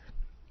disagree.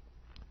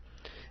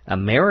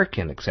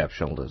 American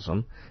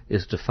exceptionalism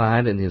is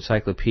defined in the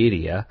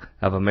Encyclopedia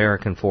of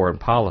American Foreign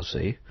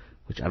Policy,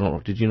 which I don't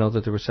know. Did you know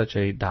that there was such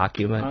a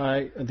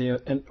document?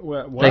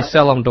 They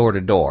sell them door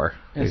to door.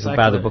 You can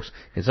buy the books.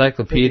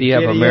 Encyclopedia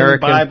of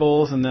American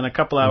Bibles, and then a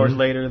couple hours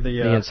later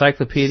the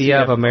Encyclopedia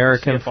of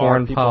American CFR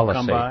Foreign people Policy.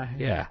 Come by.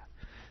 Yeah.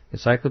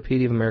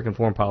 Encyclopedia of American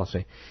Foreign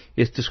Policy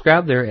is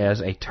described there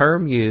as a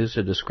term used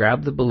to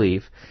describe the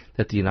belief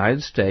that the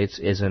United States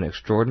is an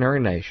extraordinary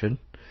nation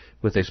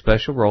with a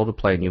special role to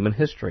play in human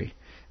history,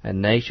 a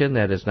nation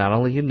that is not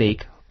only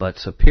unique, but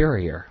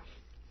superior.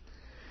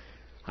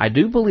 I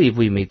do believe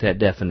we meet that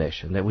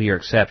definition, that we are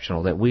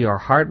exceptional, that we are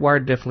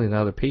hardwired differently than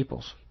other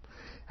peoples.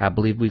 I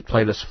believe we've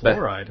played a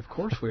fluoride, of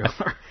course we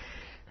are.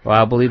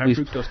 Well, I believe we've...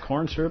 fructose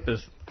corn syrup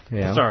is...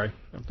 Yeah. Sorry.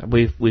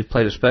 We've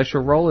played a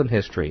special role in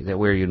history, that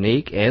we're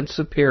unique and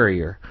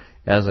superior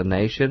as a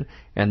nation,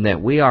 and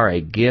that we are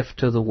a gift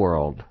to the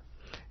world.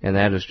 And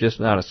that is just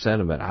not a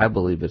sentiment. I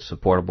believe it's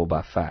supportable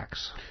by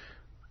facts.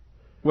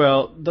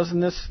 Well, doesn't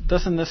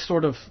this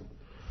sort of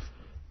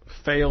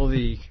fail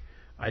the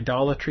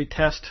idolatry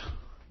test?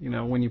 You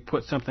know, when you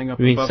put something up.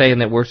 You mean saying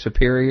that we're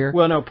superior?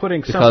 Well, no,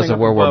 putting because something of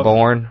where we're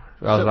born,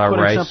 because of our race.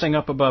 Putting something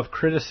up above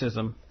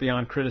criticism,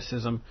 beyond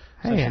criticism.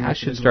 Hey, I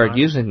should start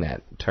using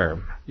that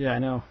term. Yeah, I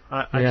know.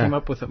 I came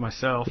up with it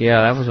myself.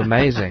 Yeah, that was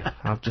amazing.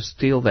 I'll just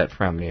steal that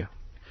from you.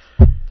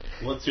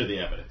 Let's hear the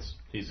evidence.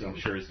 I'm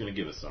sure he's going to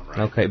give us some, right?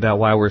 Okay, about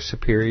why we're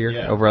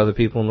superior over other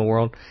people in the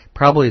world?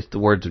 Probably it's the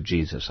words of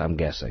Jesus, I'm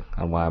guessing,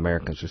 on why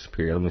Americans are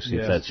superior. Let me see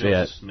if that's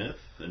Joseph Smith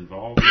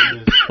involved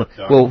in this?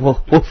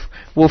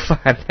 We'll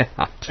find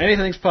out.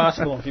 Anything's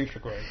possible in future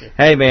Quake.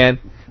 Hey, man,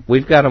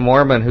 we've got a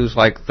Mormon who's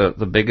like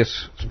the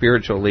biggest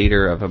spiritual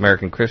leader of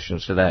American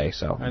Christians today,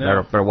 so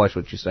better watch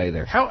what you say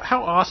there. How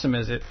awesome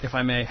is it, if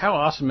I may, how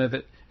awesome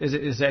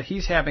is that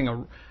he's having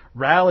a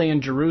rally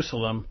in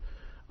Jerusalem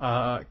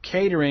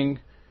catering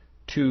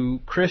to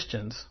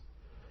Christians,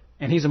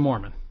 and he's a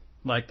Mormon.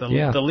 Like the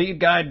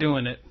lead guy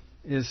doing it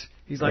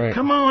he's like,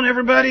 come on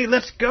everybody,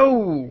 let's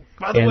go.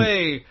 By the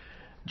way,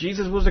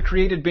 Jesus was a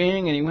created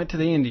being and he went to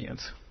the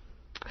Indians.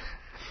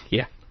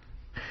 Yeah.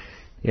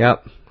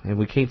 Yep. And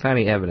we can't find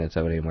any evidence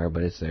of it anywhere,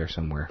 but it's there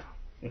somewhere.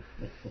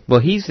 Well,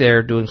 he's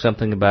there doing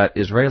something about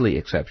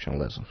Israeli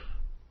exceptionalism.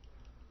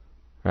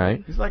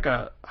 Right? He's like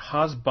a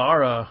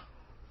Hasbara.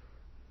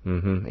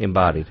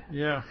 Embodied.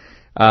 Yeah.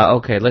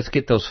 Okay, let's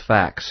get those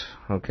facts.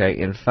 Okay,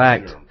 in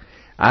fact,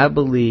 I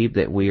believe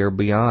that we are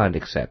beyond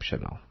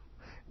exceptional.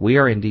 We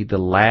are indeed the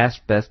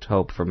last best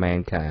hope for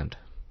mankind.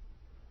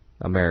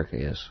 America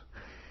is.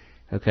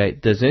 Okay,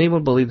 does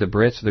anyone believe the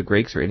Brits or the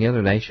Greeks or any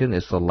other nation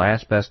is the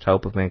last best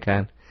hope of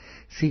mankind?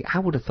 See, I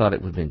would have thought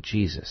it would have been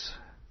Jesus.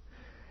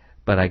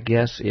 But I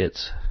guess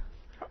it's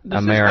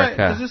America.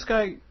 Does this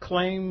guy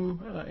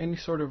claim any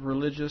sort of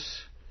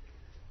religious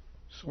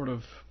sort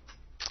of...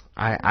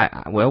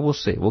 Well, we'll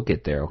see. We'll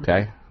get there,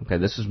 okay? Okay,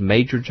 this is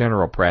Major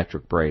General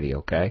Patrick Brady,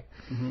 okay?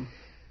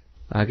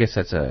 I guess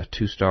that's a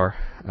 2-star.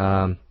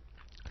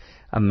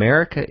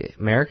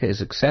 America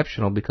is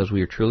exceptional because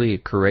we are truly a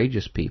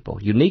courageous people,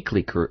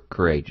 uniquely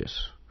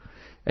courageous,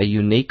 a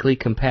uniquely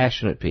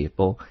compassionate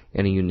people,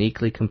 and a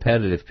uniquely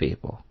competitive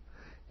people.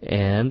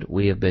 And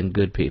we have been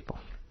good people.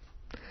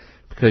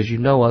 Because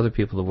other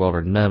people in the world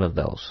are none of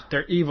those.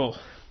 They're evil.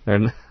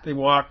 They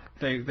work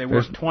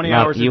 20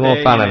 hours a day. You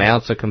won't find an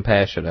ounce of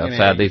compassion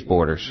outside these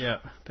borders. Yeah,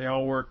 they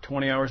all work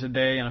 20 hours a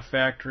day in a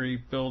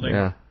factory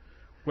building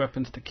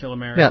weapons to kill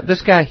America. Yeah,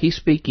 this guy, he's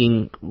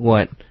speaking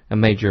what a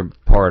major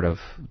part of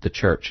the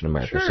church in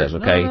America says,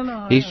 okay?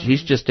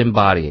 He's just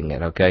embodying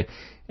it, okay?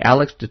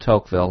 Alex de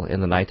Tocqueville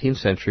in the 19th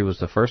century was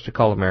the first to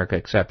call America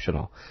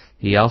exceptional.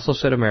 He also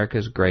said America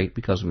is great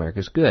because America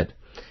is good.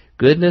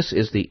 Goodness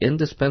is the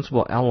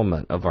indispensable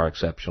element of our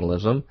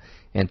exceptionalism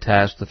and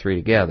ties the three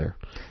together.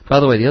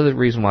 By the way, the other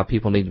reason why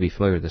people need to be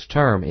familiar with this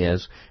term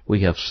is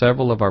we have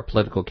several of our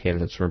political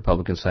candidates on the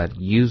Republican side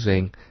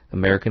using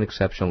American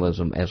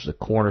exceptionalism as the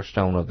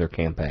cornerstone of their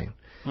campaign.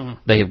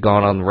 They have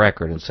gone on the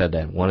record and said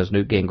that. One is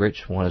Newt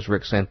Gingrich, one is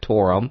Rick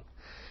Santorum,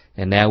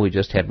 and now we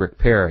just had Rick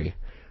Perry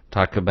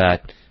talk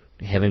about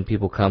having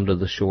people come to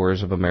the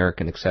shores of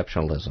American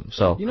exceptionalism.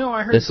 So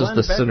I heard this Glenn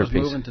is the Beck centerpiece.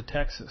 was moving to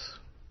Texas.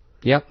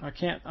 Yep.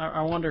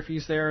 I wonder if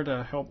he's there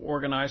to help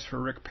organize for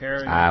Rick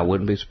Perry. I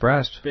wouldn't be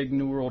surprised. Big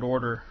New World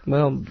Order.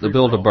 Well, the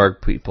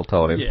Bilderberg people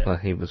told him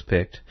he was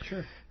picked.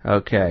 Sure.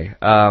 Okay.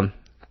 A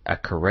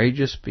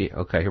courageous...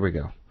 Okay, here we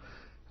go.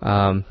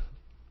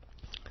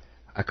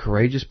 A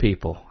courageous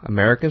people.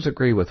 Americans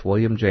agree with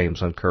William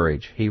James on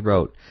courage. He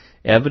wrote,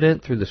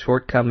 "Evident through the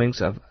shortcomings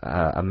of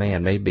a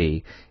man may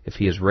be, if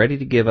he is ready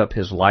to give up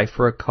his life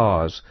for a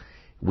cause,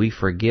 we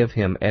forgive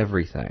him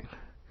everything.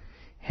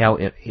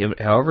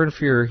 However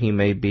inferior he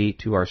may be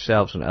to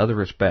ourselves in other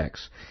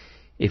respects,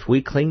 if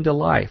we cling to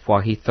life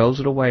while he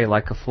throws it away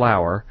like a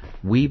flower,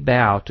 we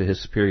bow to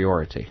his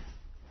superiority."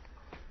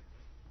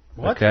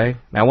 What? Okay?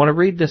 Now I want to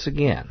read this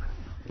again.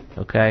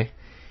 Okay?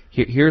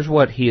 Here's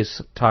what he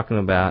is talking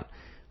about.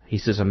 He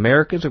says,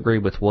 Americans agree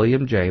with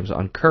William James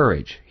on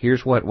courage.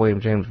 Here's what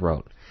William James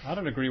wrote. I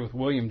don't agree with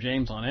William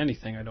James on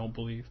anything, I don't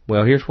believe.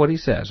 Well, here's what he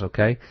says,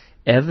 okay?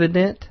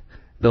 Evident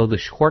though the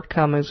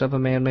shortcomings of a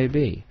man may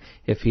be,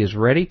 if he is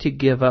ready to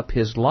give up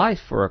his life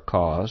for a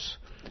cause,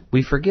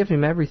 we forgive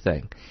him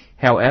everything.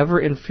 However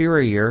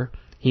inferior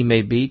he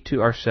may be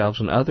to ourselves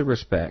in other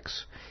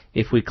respects,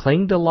 if we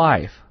cling to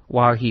life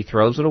while he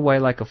throws it away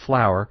like a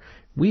flower,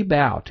 we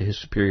bow to his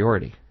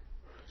superiority.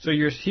 So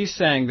he's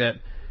saying that,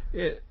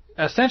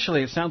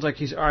 essentially it sounds like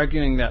he's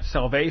arguing that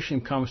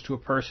salvation comes to a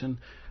person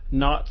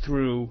not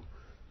through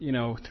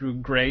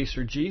grace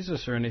or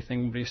Jesus or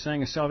anything, but he's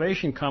saying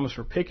salvation comes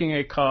for picking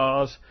a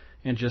cause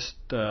and just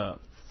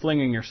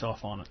flinging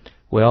yourself on it.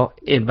 Well,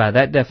 and by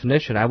that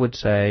definition, I would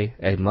say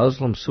a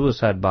Muslim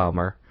suicide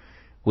bomber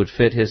would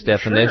fit his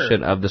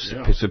definition of the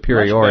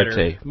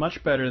superiority.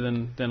 Much better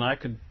than I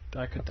could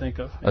think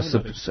of. A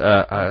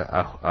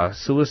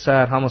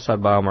suicide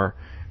homicide bomber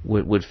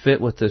would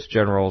fit with this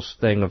general's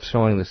thing of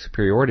showing the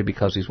superiority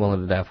because he's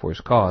willing to die for his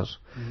cause.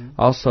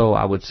 Also,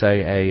 I would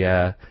say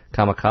a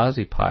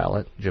kamikaze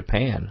pilot,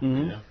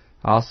 Japan,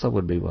 also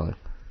would be willing.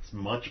 It's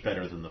much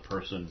better than the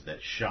person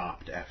that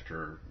shopped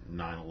after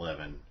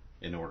 9/11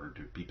 in order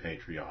to be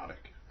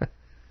patriotic.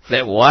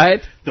 That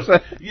what?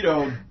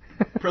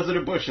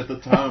 President Bush at the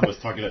time was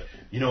talking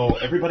to,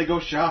 everybody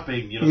go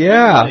shopping,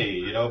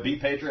 be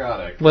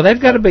patriotic. Well,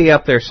 they've got to be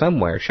up there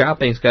somewhere.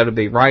 Shopping's got to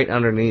be right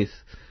underneath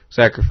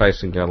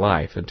sacrificing your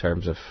life in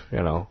terms of,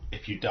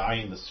 If you die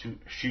in the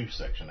shoe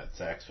section at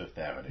Saks Fifth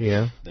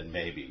Avenue, then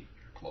maybe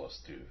you're close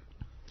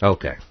to.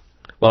 Okay.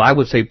 Well, I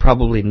would say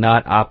probably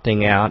not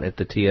opting out at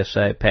the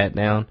TSA pat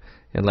down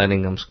and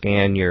letting them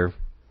scan your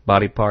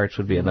body parts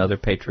would be another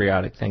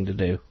patriotic thing to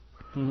do.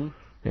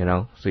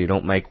 So you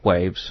don't make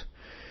waves.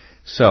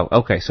 So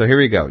here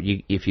we go.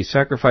 If you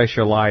sacrifice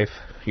your life,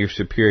 you're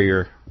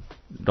superior.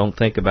 Don't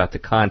think about the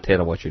content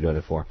of what you're doing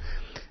it for.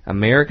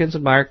 Americans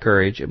admire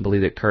courage and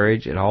believe that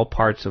courage in all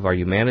parts of our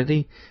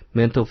humanity,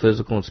 mental,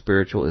 physical, and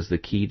spiritual, is the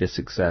key to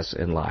success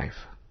in life.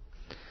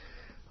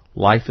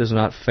 Life is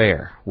not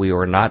fair. We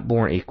are not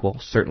born equal,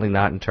 certainly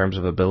not in terms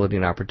of ability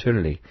and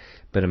opportunity.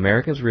 But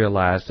Americans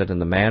realize that in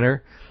the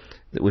manner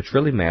which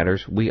really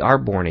matters, we are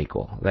born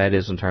equal. That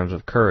is, in terms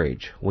of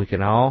courage. We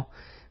can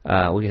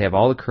have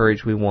all the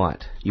courage we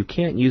want. You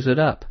can't use it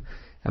up.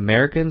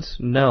 Americans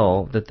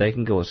know that they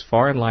can go as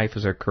far in life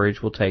as their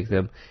courage will take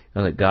them,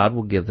 and that God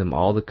will give them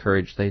all the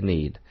courage they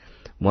need.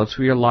 Once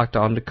we are locked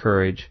on to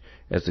courage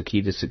as the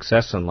key to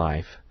success in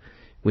life,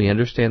 we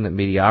understand that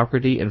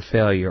mediocrity and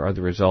failure are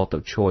the result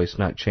of choice,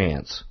 not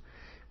chance.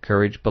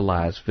 Courage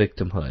belies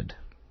victimhood.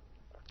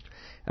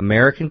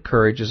 American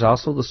courage is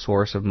also the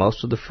source of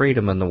most of the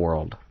freedom in the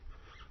world.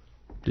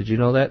 Did you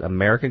know that?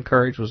 American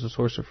courage was the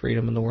source of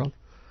freedom in the world?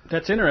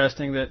 That's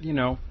interesting that,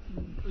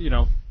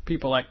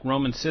 people like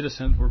Roman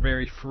citizens were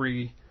very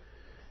free,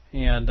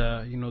 and,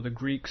 the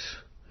Greeks,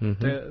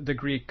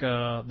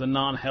 the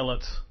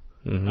non-Helots,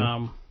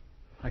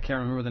 I can't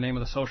remember the name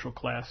of the social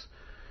class,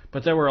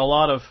 but there were a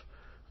lot of,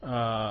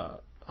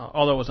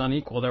 although it was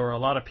unequal, there were a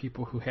lot of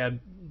people who had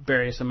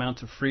various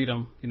amounts of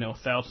freedom,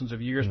 thousands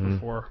of years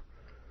before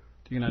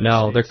the United States.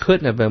 No, there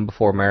couldn't have been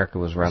before America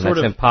was around. That's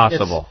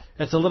impossible.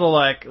 It's a little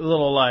like.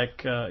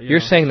 You're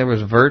saying there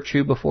was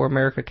virtue before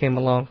America came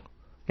along,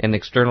 and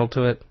external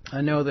to it.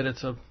 I know that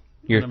it's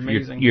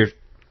amazing. You're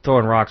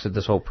throwing rocks at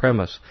this whole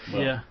premise.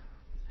 Well, yeah.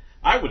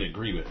 I would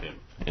agree with him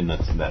in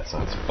that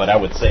sense, but I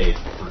would say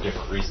for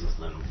different reasons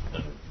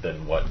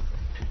than what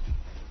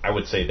I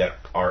would say that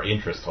our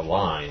interests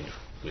aligned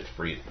with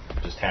freedom.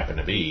 It just happened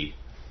to be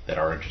that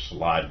our interests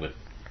aligned with,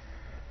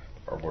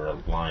 or were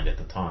aligned at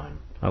the time.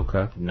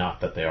 Okay.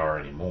 Not that they are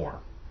anymore.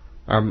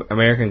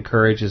 American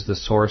courage is the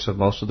source of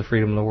most of the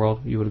freedom in the world.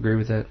 You would agree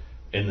with that?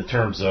 In the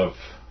terms of,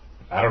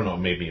 I don't know,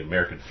 maybe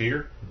American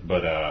fear,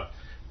 but in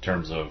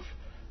terms of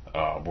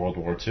World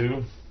War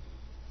II,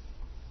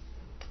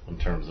 in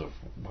terms of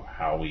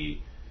how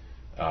we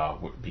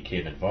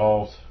became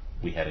involved,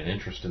 we had an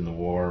interest in the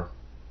war,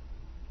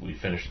 we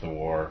finished the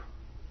war.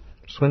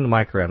 Swing the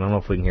mic around. I don't know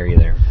if we can hear you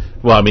there.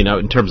 Well, I mean,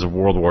 in terms of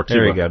World War II,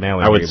 there we go. Now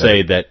I would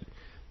say that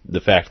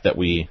the fact that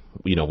we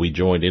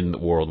joined in the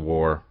World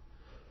War,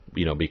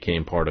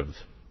 became part of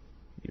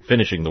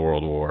finishing the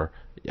World War.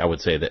 I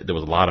would say that there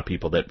was a lot of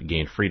people that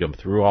gained freedom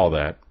through all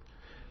that,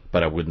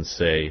 but I wouldn't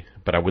say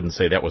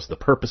that was the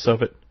purpose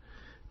of it.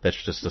 That's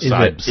just a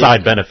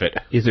side benefit.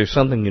 Is there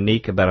something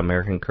unique about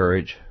American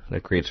courage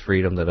that creates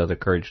freedom that other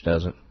courage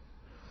doesn't?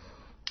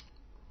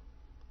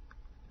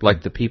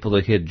 Like the people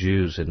that hid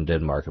Jews in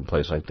Denmark and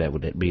places like that,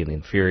 would it be an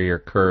inferior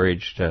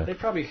courage to they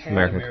probably had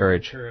American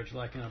courage,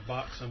 like in a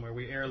box somewhere.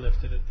 We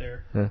airlifted it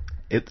there. Yeah.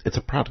 It's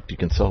a product you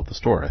can sell at the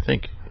store, I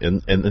think,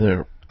 and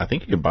I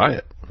think you can buy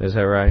it. Is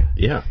that right?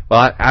 Yeah.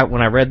 Well, I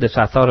when I read this,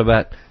 I thought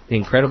about the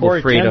incredible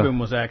Corey freedom. Ten Boom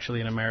was actually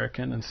an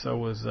American, and so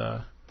was,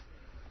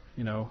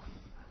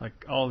 like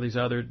all these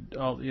other,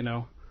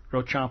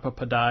 Rochampa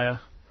Padaya.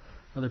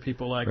 Other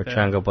people like that.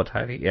 Rochango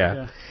Botati,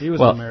 yeah. He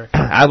was an American.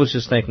 I was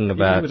just thinking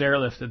about... He was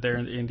airlifted there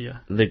in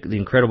India. The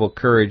incredible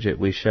courage that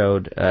we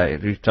showed,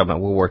 you're talking about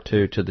World War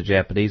II, to the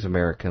Japanese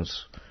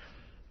Americans,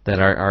 that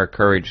our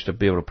courage to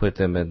be able to put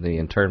them in the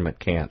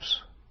internment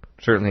camps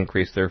certainly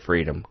increased their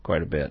freedom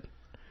quite a bit,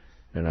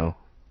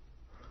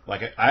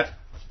 Like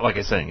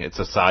I saying, it's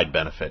a side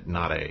benefit,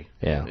 not a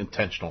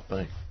intentional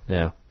thing.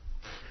 Yeah.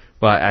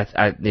 Well,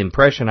 the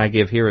impression I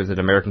give here is that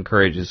American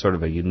courage is sort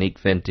of a unique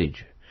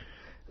vintage.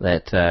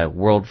 That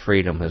world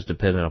freedom has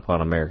depended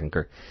upon American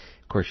courage.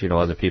 Of course,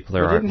 other people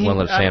there aren't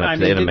willing to stand up to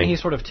the enemy. Didn't he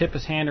sort of tip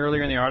his hand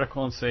earlier in the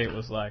article and say it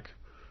was like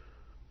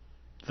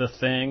the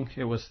thing?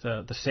 It was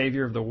the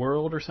savior of the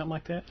world or something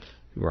like that?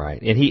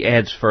 Right. And he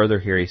adds further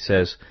here, he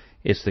says,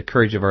 it's the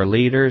courage of our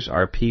leaders,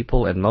 our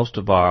people, and most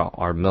of all,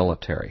 our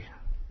military.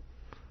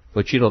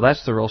 But,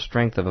 that's the real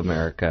strength of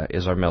America,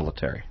 is our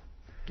military.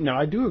 No,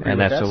 I do agree with that. And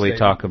that's what we statement.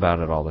 talk about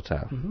it all the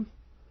time. Mm-hmm.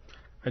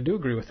 I do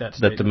agree with that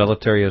statement. That the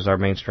military is our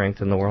main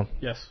strength in the world?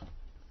 Yes.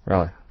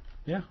 Really?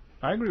 Yeah,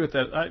 I agree with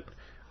that.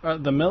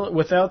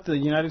 Without the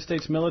United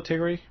States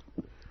military,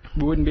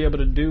 we wouldn't be able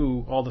to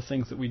do all the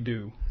things that we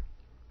do.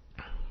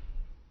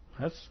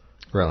 That's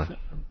really.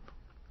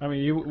 I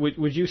mean,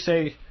 would you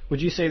say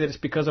that it's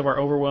because of our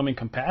overwhelming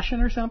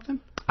compassion or something?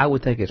 I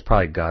would think it's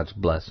probably God's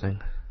blessing.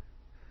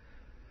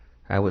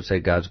 I would say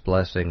God's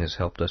blessing has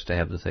helped us to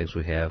have the things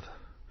we have.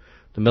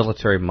 The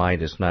military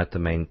might is not the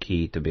main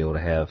key to be able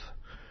to have.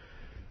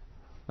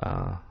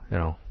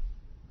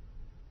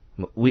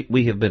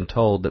 We have been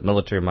told that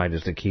military might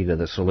is the key to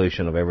the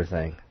solution of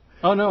everything.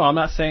 Oh, no, I'm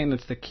not saying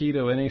it's the key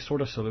to any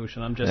sort of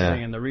solution. I'm just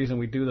saying the reason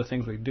we do the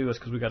things we do is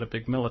because we got a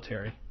big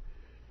military.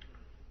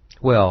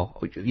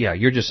 Well, yeah,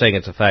 you're just saying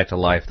it's a fact of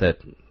life that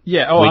we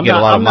get a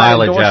lot of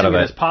mileage out of it.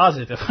 I'm not endorsing it as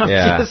positive.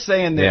 I'm just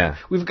saying that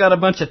we've got a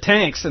bunch of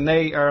tanks and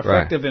they are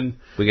effective in...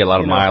 We get a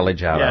lot of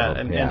mileage out of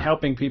them. And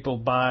helping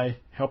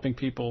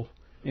people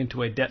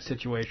into a debt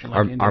situation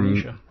like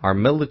Indonesia. Our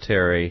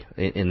military,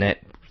 in that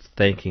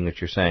thinking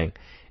that you're saying,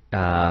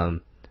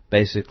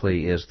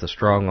 basically is the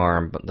strong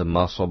arm, the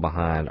muscle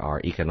behind our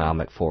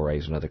economic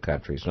forays in other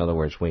countries. In other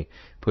words, we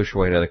push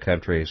away to other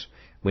countries.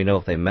 We know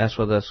if they mess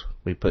with us,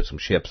 we put some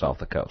ships off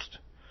the coast.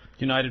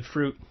 United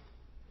Fruit.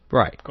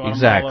 Right,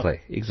 Guatemala,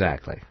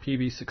 exactly.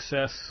 PB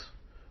Success,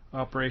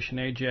 Operation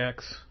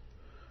Ajax,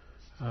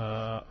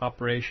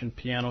 Operation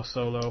Piano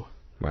Solo.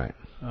 Right.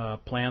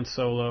 Plan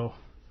Solo.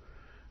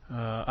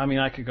 I mean,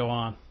 I could go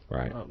on.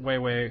 Right.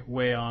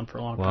 Way on for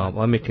a long time.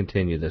 Well, let me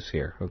continue this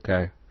here,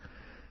 okay?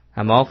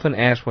 I'm often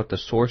asked what the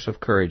source of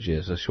courage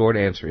is. The short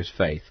answer is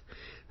faith.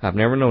 I've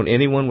never known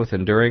anyone with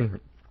enduring,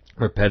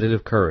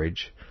 repetitive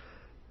courage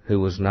who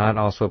was not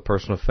also a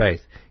person of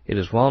faith. It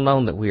is well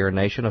known that we are a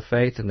nation of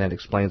faith, and that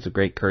explains the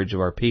great courage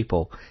of our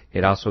people.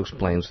 It also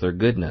explains their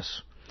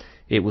goodness.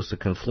 It was the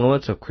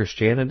confluence of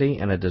Christianity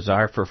and a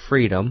desire for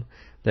freedom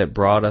that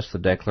brought us the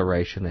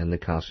Declaration and the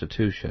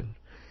Constitution.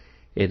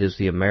 It is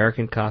the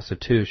American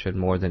Constitution,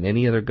 more than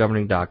any other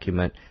governing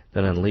document,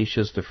 that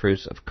unleashes the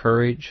fruits of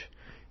courage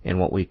and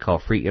what we call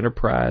free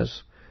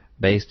enterprise,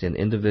 based in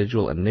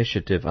individual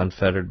initiative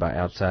unfettered by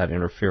outside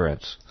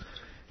interference,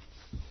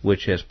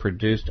 which has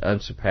produced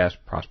unsurpassed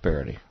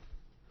prosperity.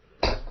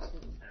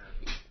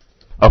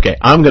 Okay,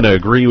 I'm going to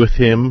agree with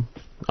him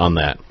on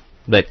that.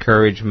 That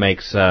courage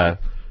makes our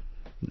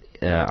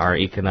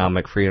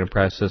economic free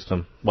enterprise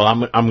system. Well,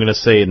 I'm going to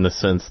say in the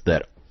sense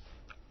that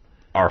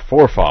our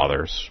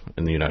forefathers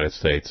in the United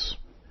States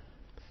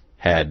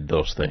had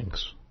those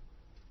things.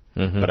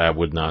 Mm-hmm. But I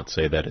would not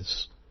say that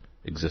it's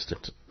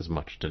existent as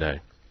much today.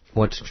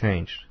 What's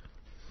changed?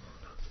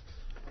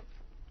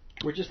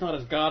 We're just not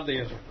as godly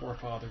as our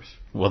forefathers.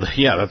 Well,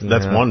 yeah,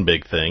 that's one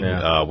big thing.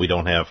 Yeah. We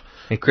don't have...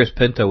 And Chris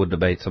Pinto would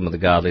debate some of the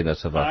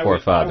godliness of our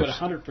forefathers.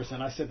 I would 100%.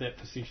 I said that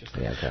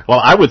facetiously. Yeah, okay.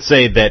 Well, I would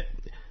say that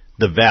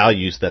the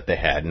values that they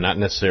had, not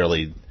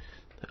necessarily...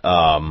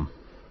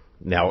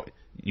 now,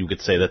 you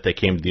could say that they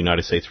came to the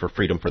United States for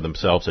freedom for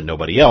themselves and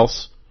nobody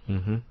else,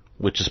 mm-hmm.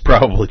 which is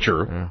probably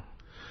true. Yeah.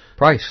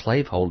 Probably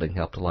slaveholding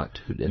helped a lot,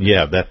 too, didn't it?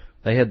 Yeah,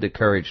 They had the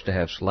courage to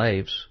have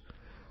slaves,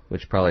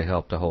 which probably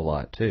helped a whole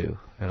lot, too,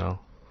 you know.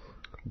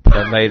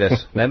 That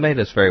made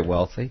us very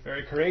wealthy.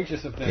 Very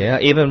courageous of them. Yeah,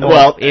 even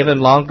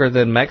longer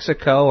than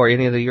Mexico or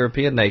any of the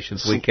European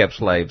nations, we kept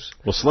slaves.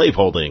 Well,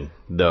 slaveholding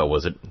though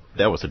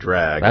that was a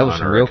drag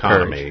on our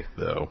economy,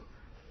 though.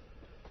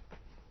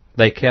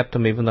 They kept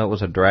them even though it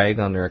was a drag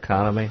on their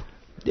economy.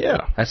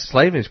 Yeah,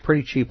 slavery is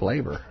pretty cheap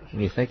labor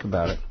when you think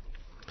about it.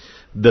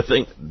 The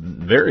thing,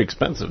 very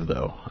expensive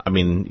though. I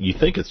mean, you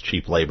think it's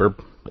cheap labor?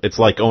 It's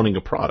like owning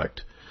a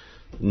product.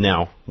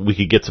 Now, we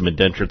could get some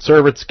indentured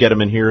servants, get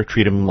them in here,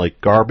 treat them like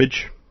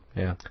garbage,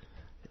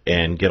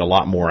 and get a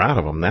lot more out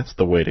of them. That's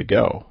the way to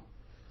go.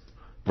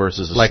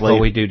 Versus a slave. Like what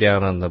we do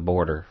down on the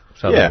border,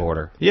 southern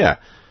border. Yeah.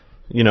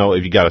 You know,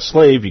 if you got a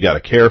slave, you got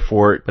to care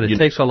for it. But it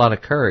takes a lot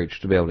of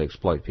courage to be able to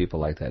exploit people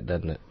like that,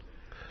 doesn't it?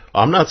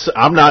 I'm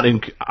not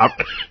in...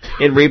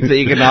 It reaps the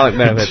economic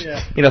benefits.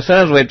 Yeah. You know,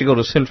 sometimes we have to go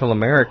to Central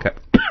America,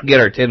 get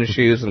our tennis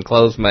shoes and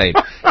clothes made.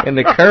 And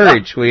the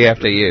courage we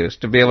have to use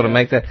to be able to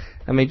make that...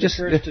 I mean, just...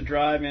 courage to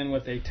drive in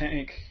with a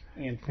tank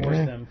and force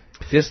them.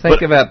 Just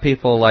think about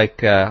people like,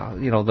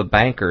 the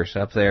bankers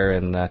up there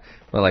in,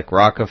 like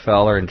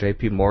Rockefeller and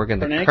J.P. Morgan.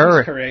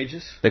 Bernanke's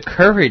courageous. The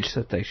courage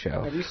that they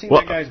show. Have you seen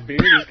that guy's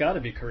beard? He's got to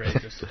be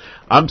courageous.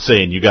 I'm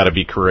saying you got to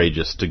be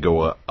courageous to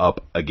go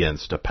up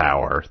against a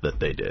power that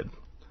they did.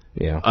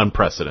 Yeah,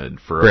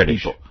 unprecedented for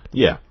British people.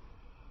 Yeah,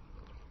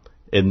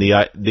 and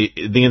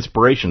the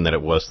inspiration that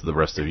it was to the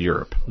rest of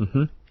Europe.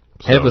 Mm-hmm.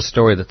 So. I have a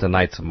story that the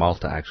Knights of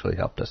Malta actually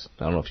helped us.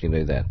 I don't know if you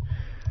knew that.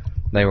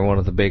 They were one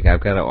of the big.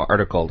 I've got an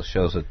article that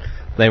shows that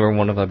they were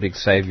one of the big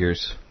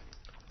saviors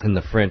in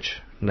the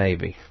French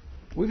Navy.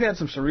 We've had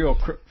some surreal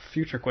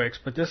future quakes,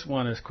 but this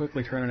one is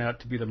quickly turning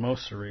out to be the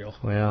most surreal.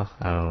 Well,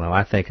 I don't know.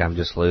 I think I'm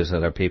just losing.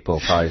 Other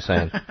people probably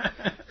saying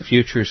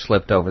future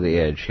slipped over the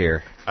edge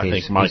here. I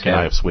think Mike and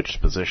I have switched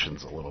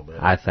positions a little bit.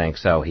 I think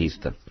so. He's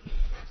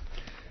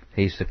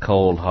the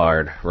cold,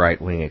 hard,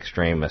 right-wing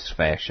extremist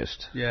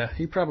fascist. Yeah,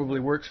 he probably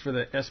works for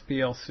the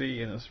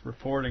SPLC and is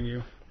reporting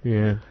you.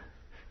 Yeah.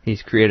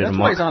 He's created That's a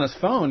why he's on his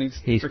phone.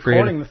 He's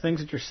recording the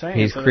things that you're saying.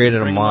 He's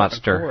created a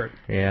monster.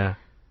 Yeah.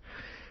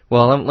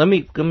 Well, let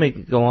me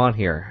go on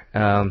here.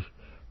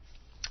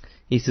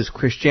 He says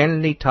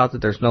Christianity taught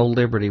that there's no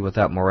liberty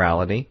without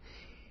morality,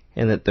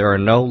 and that there are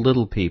no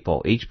little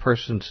people. Each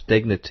person's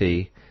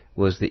dignity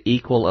was the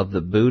equal of the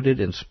booted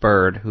and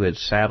spurred who had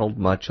saddled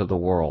much of the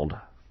world.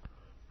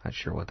 Not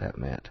sure what that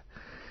meant.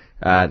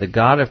 The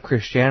God of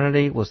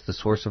Christianity was the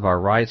source of our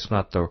rights,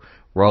 not the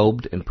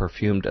robed and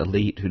perfumed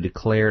elite who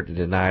declared and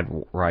denied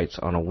rights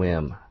on a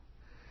whim.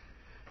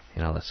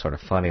 You know, that's sort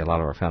of funny. A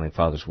lot of our founding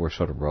fathers were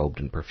sort of robed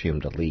and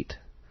perfumed elite.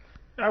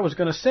 I was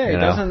going to say,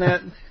 doesn't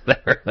that...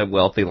 They're the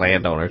wealthy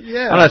landowners.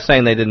 Yeah. I'm not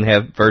saying they didn't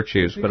have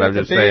virtues, but I'm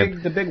just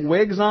saying... The big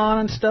wigs on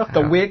and stuff,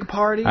 the wig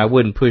party. I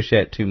wouldn't push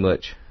that too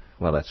much.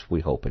 Well,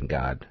 we hope in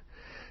God.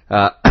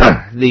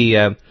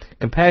 The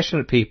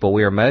compassionate people,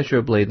 we are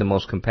measurably the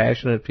most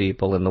compassionate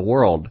people in the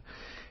world.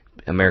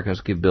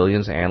 Americans give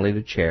billions annually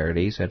to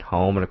charities at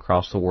home and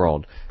across the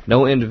world.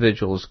 No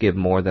individuals give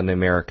more than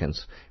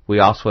Americans. We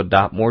also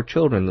adopt more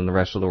children than the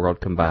rest of the world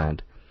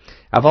combined.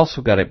 I've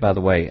also got it, by the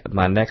way,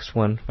 my next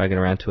one, if I get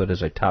around to it,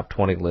 is a top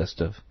 20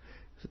 list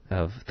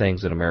of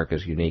things that America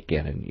is unique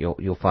in, and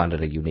you'll find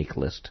it a unique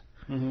list.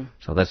 Mm-hmm.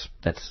 So that's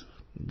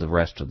the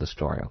rest of the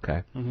story,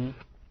 okay?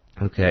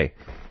 Mm-hmm. Okay.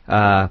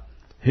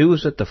 Who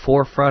is at the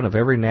forefront of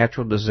every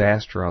natural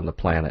disaster on the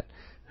planet?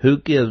 Who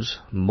gives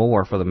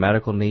more for the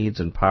medical needs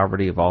and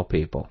poverty of all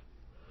people?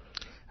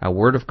 A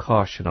word of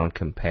caution on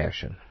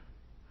compassion.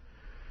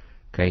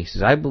 Okay, he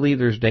says, I believe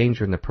there's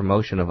danger in the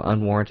promotion of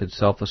unwarranted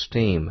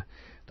self-esteem,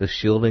 the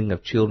shielding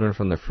of children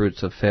from the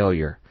fruits of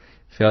failure.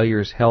 Failure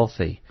is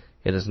healthy.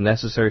 It is a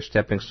necessary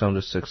stepping stone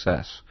to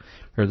success.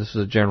 Here, this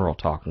is a general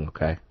talking,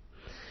 okay?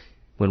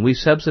 When we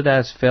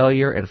subsidize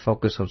failure and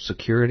focus on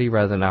security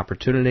rather than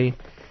opportunity,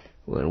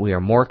 when we are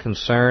more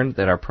concerned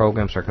that our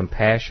programs are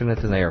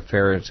compassionate than they are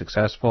fair and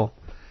successful,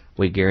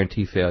 we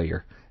guarantee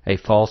failure. A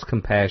false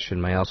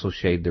compassion may also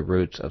shade the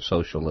roots of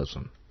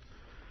socialism,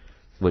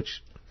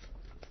 which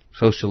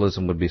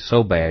socialism would be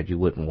so bad you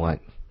wouldn't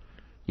want.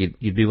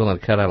 You'd be willing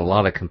to cut out a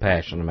lot of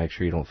compassion to make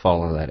sure you don't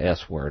fall into that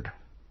S word.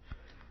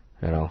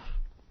 You know,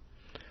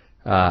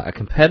 a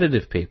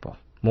competitive people,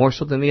 more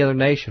so than the other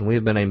nation, we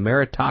have been a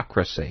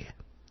meritocracy,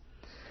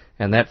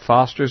 and that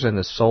fosters and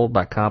is sold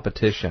by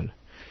competition.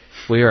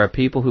 We are a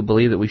people who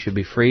believe that we should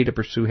be free to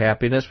pursue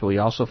happiness, but we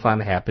also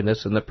find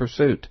happiness in the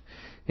pursuit,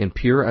 in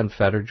pure,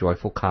 unfettered,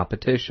 joyful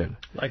competition.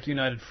 Like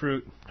United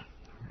Fruit.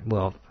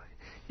 Well,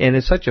 and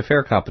it's such a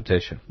fair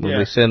competition. When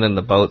we send in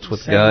the boats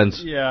with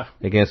guns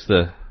against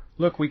the...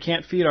 Look, we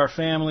can't feed our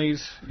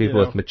families.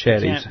 People with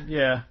machetes.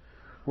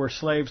 We're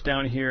slaves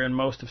down here in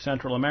most of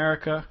Central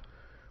America.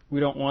 We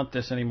don't want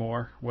this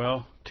anymore.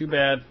 Well, too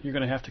bad. You're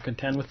going to have to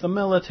contend with the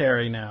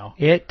military now.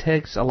 It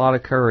takes a lot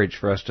of courage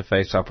for us to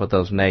face off with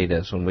those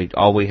natives when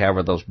all we have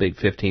are those big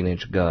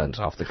 15-inch guns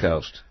off the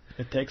coast.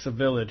 It takes a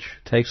village.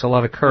 It takes a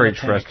lot of courage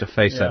for us to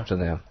face up to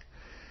them.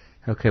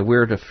 Okay,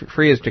 we're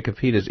free as to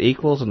compete as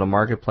equals in the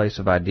marketplace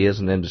of ideas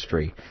and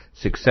industry.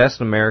 Success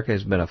in America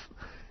has been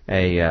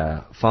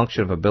a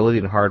function of ability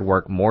and hard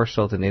work more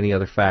so than any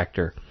other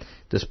factor.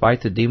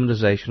 Despite the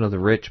demonization of the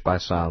rich by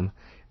some,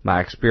 my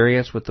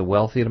experience with the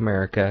wealthy in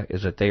America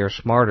is that they are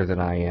smarter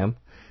than I am,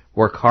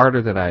 work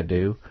harder than I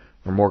do,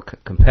 are more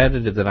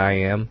competitive than I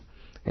am,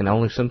 and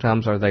only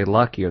sometimes are they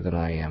luckier than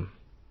I am.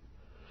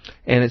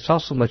 And it's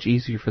also much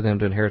easier for them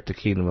to inherit the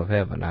kingdom of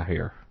heaven, I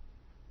hear.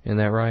 Isn't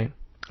that right?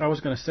 I was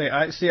going to say,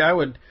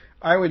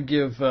 I would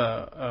give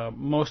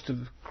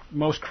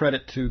most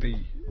credit to the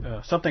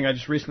something I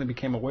just recently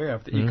became aware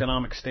of, the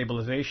Economic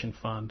Stabilization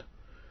Fund,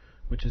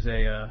 which is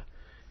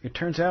it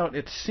turns out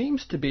it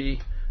seems to be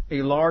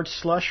a large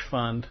slush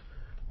fund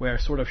where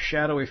sort of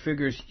shadowy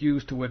figures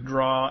used to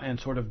withdraw and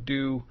sort of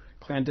do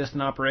clandestine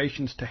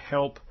operations to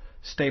help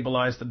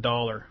stabilize the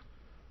dollar.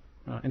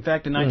 In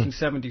fact, in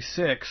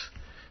 1976,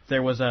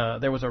 there was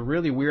a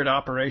really weird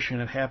operation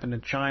that happened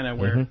in China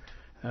where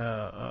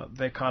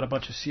they caught a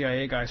bunch of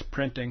CIA guys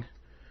printing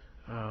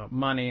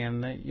money,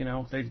 and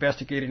they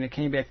investigated, and it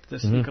came back to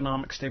this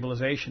Economic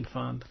Stabilization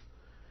Fund.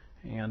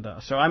 And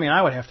so, I mean,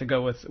 I would have to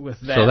go with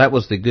that. So that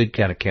was the good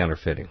kind of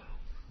counterfeiting.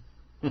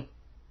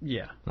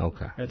 Yeah.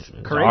 Okay. It's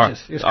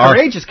courageous. It's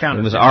courageous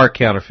counterfeiting. It was our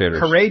counterfeiters.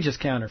 Courageous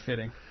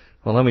counterfeiting.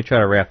 Well, let me try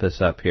to wrap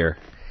this up here.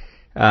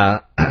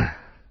 It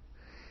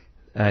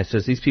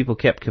says, these people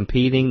kept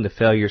competing, the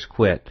failures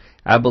quit.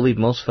 I believe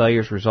most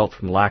failures result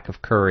from lack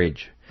of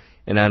courage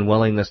and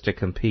unwillingness to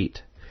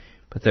compete.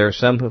 But there are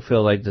some who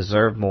feel they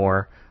deserve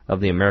more of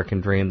the American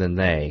dream than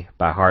they,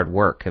 by hard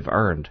work, have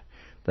earned.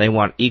 They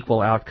want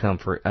equal outcome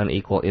for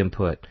unequal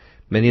input.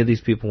 Many of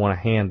these people want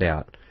a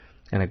handout.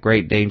 And a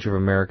great danger of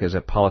America is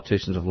that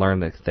politicians have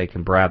learned that they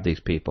can bribe these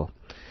people.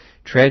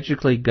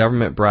 Tragically,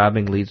 government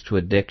bribing leads to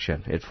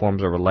addiction. It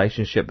forms a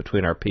relationship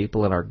between our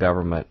people and our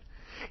government.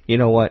 You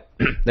know what?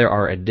 There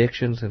are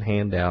addictions and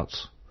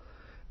handouts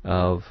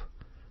of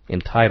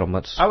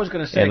entitlements. I was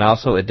going to say, and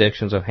also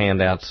addictions of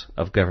handouts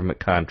of government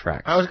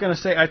contracts. I was going to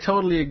say, I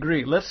totally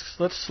agree. Let's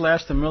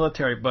slash the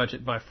military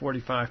budget by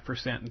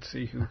 45% and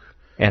see who.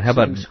 And how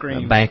about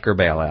banker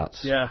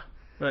bailouts? Yeah,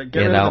 and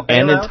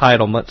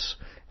entitlements.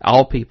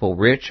 All people,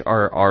 rich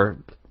or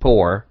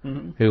poor,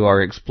 who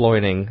are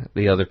exploiting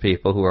the other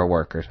people who are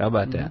workers. How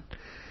about that?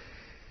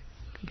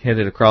 Hit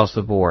it across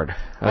the board.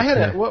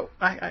 Okay.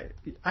 I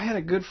had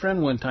a good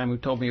friend one time who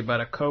told me about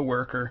a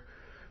coworker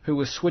who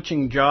was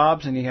switching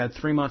jobs, and he had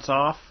 3 months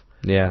off.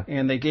 Yeah.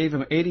 And they gave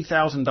him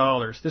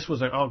 $80,000. This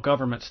was all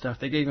government stuff.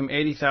 They gave him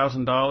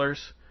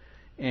 $80,000,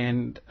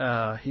 and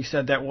he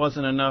said that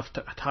wasn't enough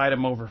to tide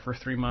him over for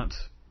 3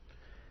 months.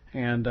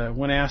 And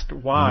when asked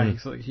why,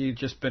 he'd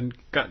just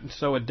gotten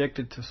so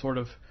addicted to sort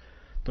of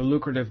the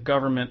lucrative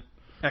government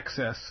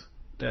excess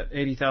that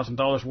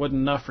 $80,000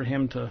 wasn't enough for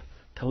him to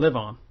live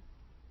on.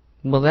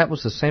 Well, that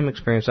was the same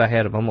experience I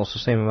had of almost the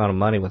same amount of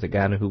money with a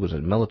guy who was a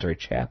military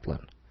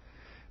chaplain.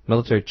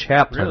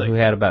 Really? Who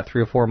had about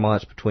 3 or 4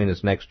 months between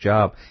his next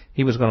job.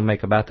 He was going to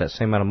make about that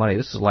same amount of money.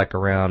 This is like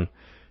around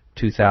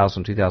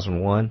 2000,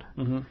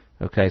 2001.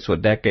 Okay, so a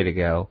decade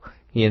ago,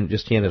 he and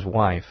his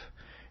wife,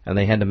 and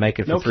they had to make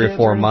it for 3 or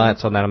 4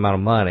 months on that amount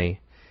of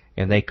money,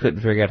 and they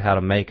couldn't figure out how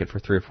to make it for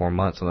 3 or 4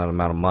 months on that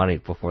amount of money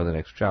before the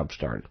next job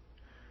started.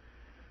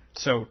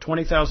 So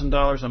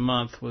 $20,000 a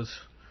month was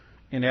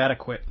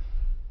inadequate.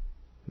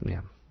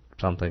 Yeah,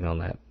 something on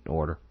that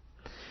order.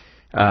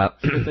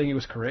 Good thing he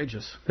was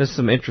courageous. There's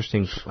some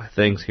interesting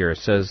things here. It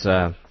says,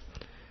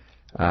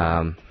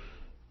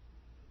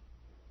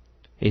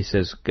 He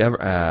says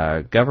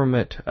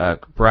government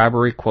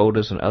bribery,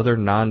 quotas, and other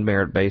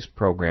non-merit-based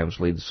programs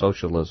lead to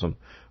socialism,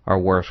 or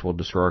worse, will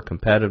destroy our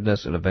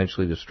competitiveness and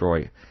eventually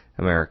destroy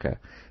America.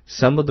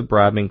 Some of the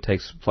bribing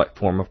takes the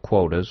form of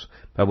quotas,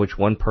 by which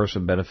one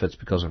person benefits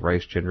because of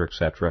race, gender,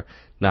 etc.,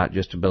 not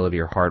just ability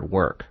or hard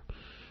work.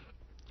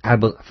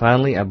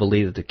 Finally, I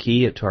believe that the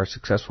key to our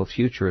successful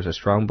future is a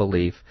strong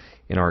belief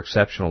in our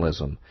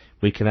exceptionalism.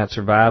 We cannot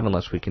survive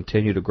unless we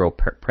continue to grow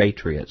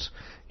patriots,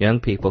 young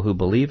people who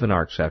believe in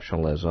our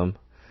exceptionalism,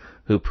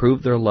 who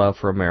prove their love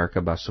for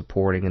America by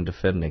supporting and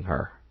defending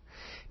her.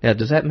 Now,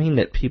 does that mean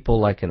that people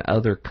like in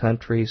other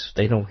countries,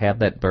 they don't have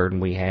that burden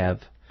we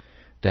have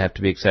to have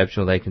to be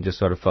exceptional? They can just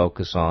sort of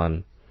focus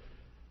on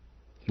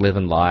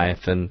living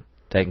life and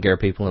taking care of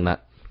people and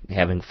not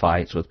having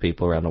fights with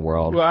people around the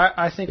world. Well,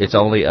 I think it's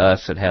only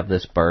us that have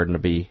this burden to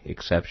be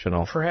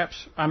exceptional.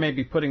 Perhaps I may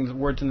be putting the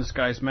words in this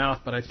guy's mouth,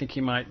 but I think he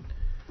might,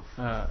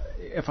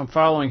 if I'm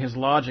following his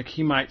logic,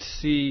 he might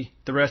see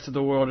the rest of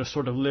the world as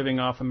sort of living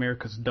off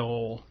America's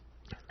dole.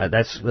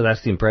 That's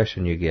the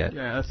impression you get.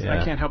 Yeah,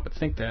 I can't help but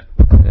think that.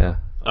 Yeah.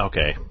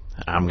 Okay,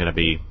 I'm going to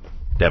be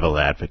devil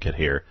advocate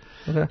here.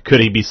 Okay.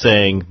 Could he be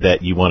saying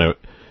that you want to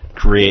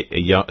create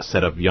a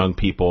set of young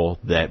people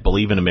that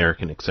believe in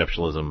American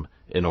exceptionalism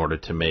in order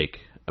to make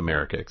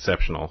America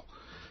exceptional,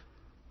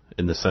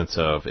 in the sense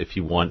of if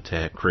you want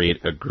to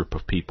create a group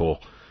of people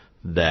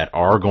that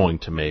are going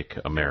to make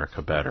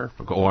America better,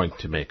 going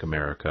to make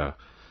America...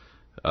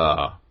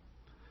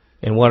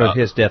 and what are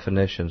his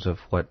definitions of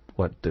what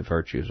the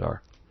virtues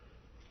are?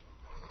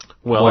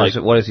 Well,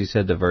 what has he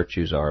said the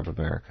virtues are of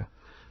America?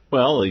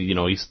 Well,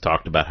 he's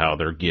talked about how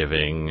they're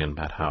giving and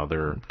about how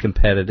they're...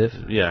 competitive.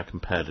 Yeah,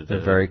 competitive.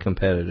 They're very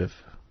competitive.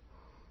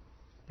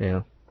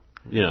 Yeah.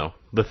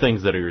 The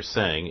things that you're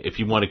saying. If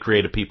you want to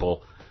create a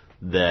people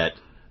that...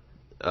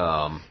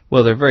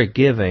 well, they're very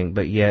giving,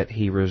 but yet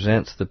he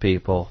resents the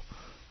people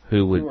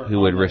who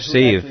would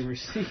receive... Who actually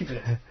receive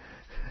it.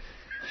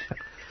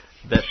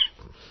 that...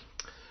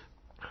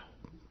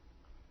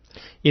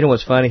 You know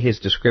what's funny? His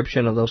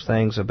description of those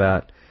things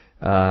about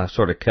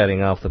sort of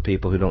cutting off the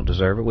people who don't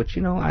deserve it, which,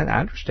 I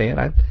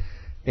understand.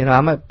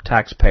 I'm a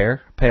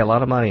taxpayer, pay a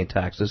lot of money in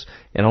taxes,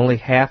 and only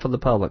half of the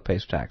public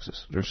pays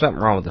taxes. There's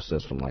something wrong with a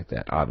system like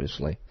that,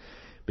 obviously,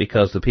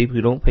 because the people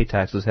who don't pay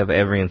taxes have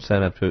every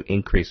incentive to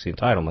increase the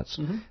entitlements.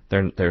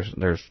 Mm-hmm.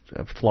 There's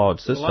a flawed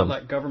system. A lot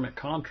like government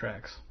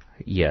contracts.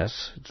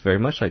 Yes, it's very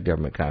much like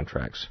government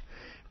contracts.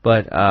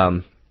 But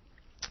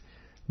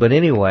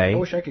anyway... I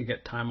wish I could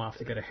get time off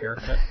to get a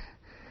haircut.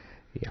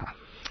 Yeah.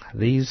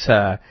 These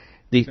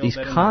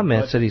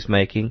comments that he's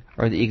making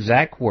are the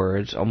exact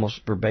words,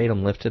 almost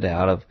verbatim lifted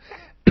out of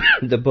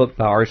the book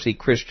by R.C.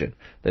 Christian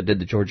that did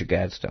the Georgia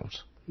Guidestones.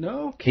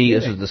 No kidding. He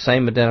uses the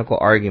same identical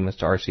arguments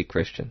to R.C.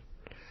 Christian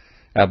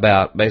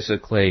about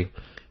basically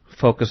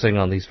focusing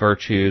on these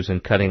virtues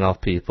and cutting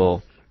off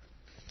people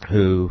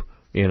who,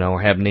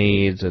 have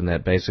needs, and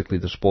that basically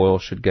the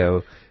spoils should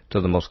go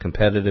to the most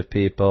competitive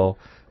people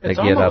that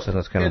get up and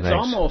those kind of things.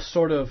 It's almost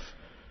sort of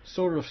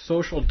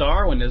social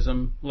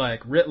Darwinism,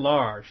 like writ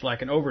large,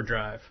 like an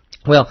overdrive.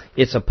 Well,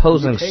 it's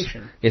opposing.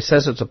 Mutation. It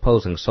says it's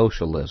opposing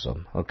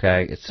socialism.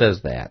 Okay, it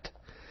says that,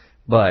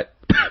 but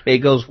it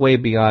goes way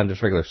beyond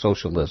just regular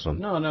socialism.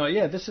 No,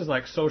 yeah, this is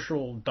like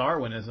social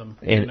Darwinism.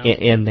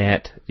 In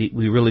that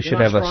we really should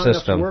have a system. You're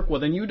not strong enough to work,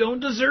 well, then you don't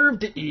deserve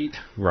to eat.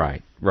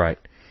 Right.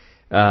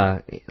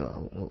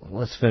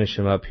 Let's finish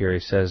him up here.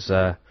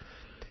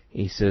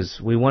 He says,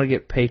 we want to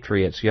get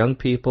patriots, young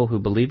people who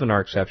believe in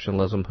our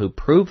exceptionalism, who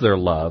prove their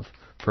love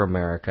for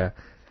America.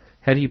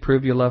 How do you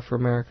prove your love for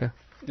America?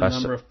 The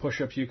number of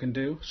push-ups you can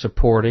do.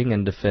 Supporting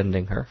and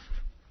defending her.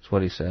 That's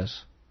what he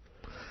says.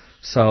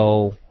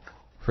 So,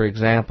 for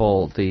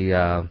example,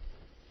 the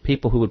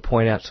people who would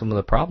point out some of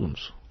the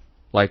problems,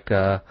 like,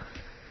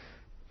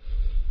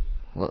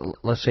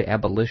 let's say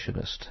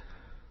abolitionists,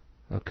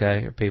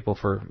 okay, or people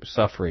for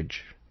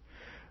suffrage,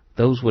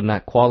 those would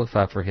not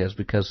qualify for his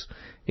because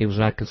he was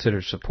not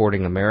considered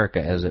supporting America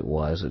as it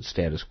was, its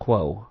status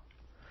quo.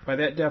 By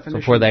that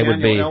definition, so they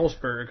Daniel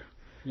Ellsberg,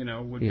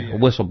 would be a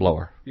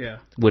whistleblower. Yeah.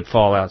 Would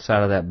fall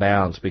outside of that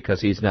bounds because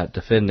he's not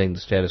defending the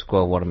status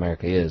quo of what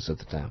America is at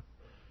the time.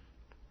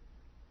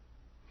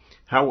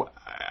 How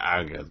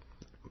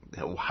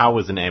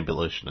is an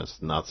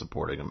abolitionist not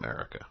supporting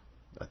America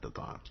at the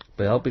time?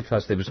 Well,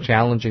 because they was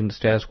challenging the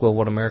status quo of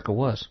what America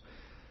was.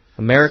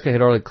 America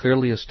had already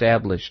clearly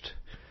established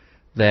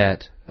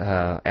that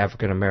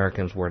African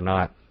Americans were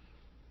not,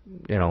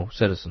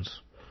 citizens.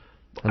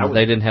 And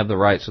they didn't have the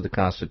rights of the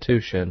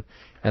Constitution,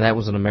 and that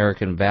was an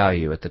American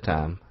value at the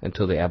time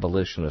until the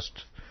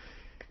abolitionists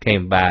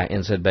came by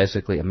and said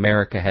basically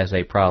America has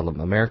a problem.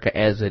 America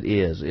as it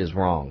is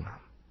wrong.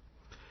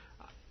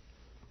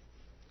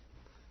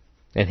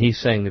 And he's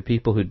saying the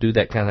people who do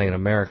that kind of thing in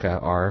America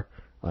are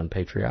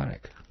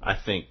unpatriotic. I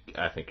think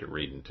you're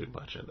reading too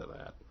much into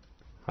that.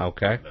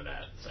 Okay. Into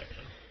that section.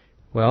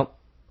 Well,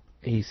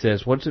 he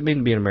says, what does it mean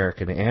to be an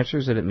American? The answer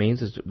is that it means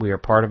that we are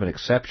part of an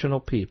exceptional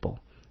people,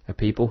 a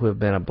people who have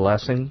been a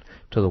blessing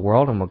to the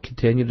world and will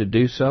continue to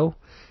do so,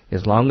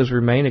 as long as we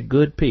remain a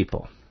good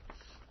people,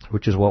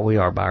 which is what we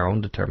are by our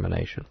own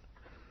determination.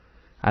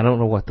 I don't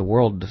know what the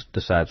world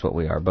decides what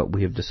we are, but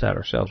we have decided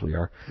ourselves we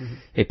are. Mm-hmm.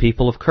 A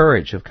people of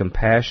courage, of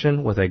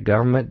compassion, with a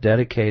government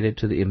dedicated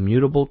to the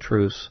immutable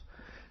truths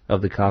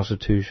of the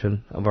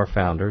Constitution of our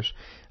founders,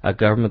 a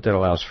government that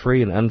allows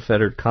free and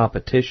unfettered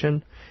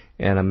competition,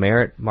 and a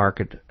merit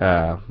market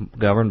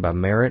governed by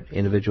merit,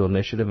 individual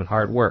initiative, and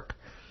hard work.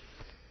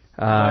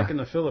 Like in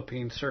the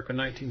Philippines, circa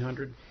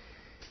 1900.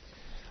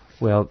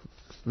 Well,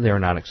 they're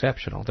not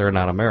exceptional. They're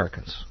not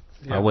Americans.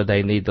 Yeah. Why would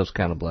they need those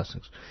kind of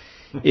blessings?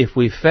 If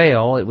we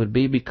fail, it would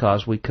be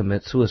because we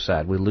commit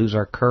suicide. We lose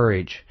our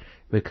courage,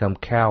 become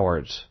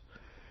cowards.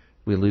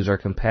 We lose our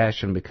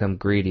compassion, become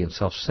greedy and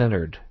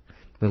self-centered.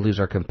 We lose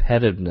our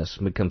competitiveness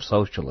and become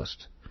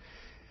socialist.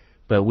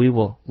 But we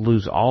will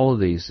lose all of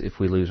these if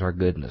we lose our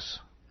goodness.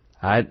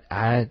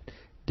 I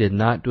did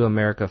not do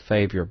America a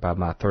favor by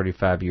my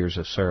 35 years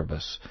of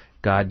service.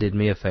 God did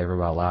me a favor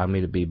by allowing me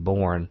to be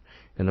born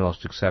in the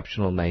most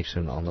exceptional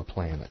nation on the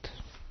planet.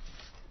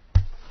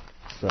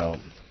 So,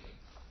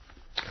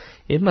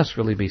 it must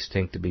really be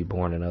stink to be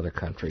born in other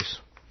countries.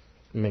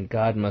 I mean,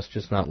 God must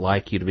just not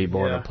like you to be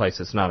born in a place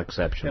that's not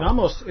exceptional.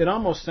 It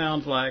almost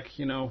sounds like,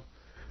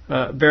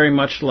 very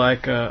much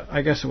like,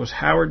 I guess it was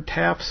Howard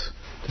Taft's,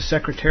 the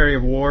Secretary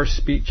of War's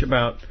speech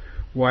about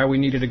why we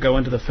needed to go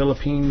into the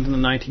Philippines in the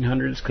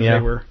 1900s, because they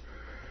were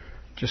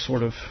just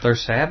sort of... They're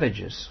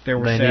savages. They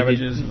were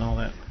savages and all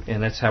that.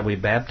 And that's how we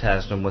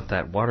baptized them with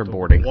that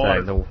waterboarding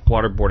thing, the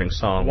waterboarding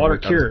song. Water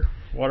cure.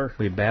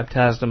 We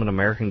baptized them in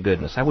American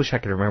goodness. I wish I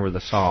could remember the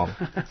song.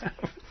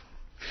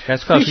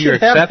 That's because you're exceptional. You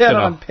should have that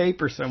on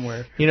paper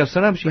somewhere.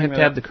 Sometimes you have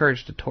to have the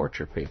courage to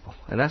torture people,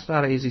 and that's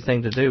not an easy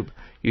thing to do.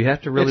 You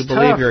have to really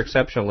believe your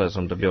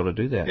exceptionalism to be able to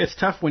do that. It's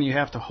tough when you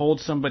have to hold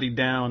somebody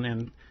down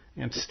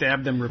and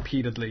stab them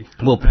repeatedly.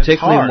 Well,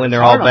 particularly when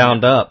they're all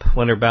bound up.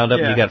 When they're bound up,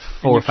 and you got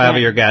 4 or 5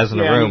 of your guys in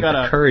the room.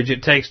 The courage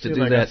it takes to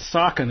do that. A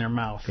sock in their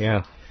mouth.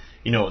 Yeah.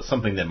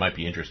 Something that might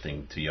be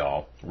interesting to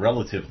y'all.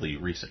 Relatively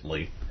recently,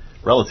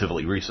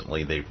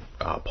 they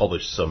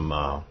published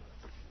some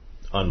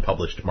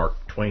unpublished Mark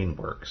Twain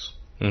works.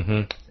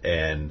 Mm-hmm.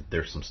 And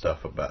there's some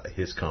stuff about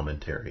his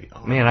commentary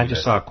on Man, I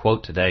just saw a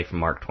quote today from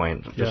Mark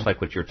Twain, just like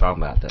what you were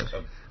talking about.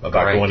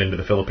 About going into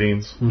the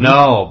Philippines? Mm-hmm.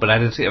 No, but I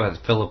didn't see it about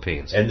the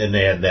Philippines. And then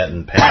they had that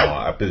in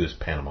Panama. I believe it was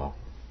Panama.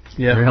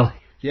 Yeah. Really?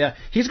 Yeah.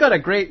 He's got a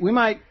great... We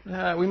might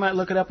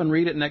look it up and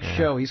read it next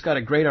show. He's got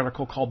a great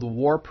article called The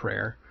War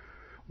Prayer,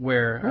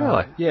 where...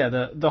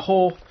 Really? The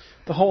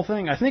whole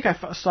thing. I think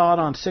I saw it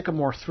on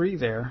Sycamore 3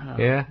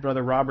 there.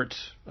 Brother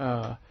Robert's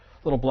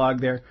little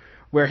blog there,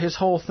 where his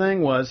whole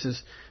thing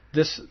is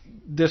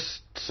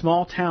this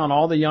small town,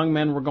 all the young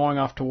men were going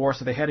off to war,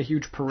 so they had a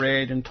huge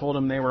parade and told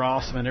them they were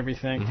awesome and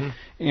everything. Mm-hmm.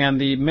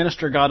 And the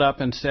minister got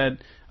up and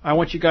said, I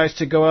want you guys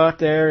to go out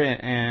there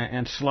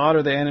and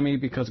slaughter the enemy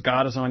because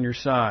God is on your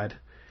side.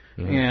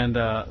 Mm-hmm.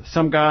 And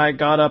some guy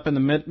got up in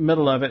the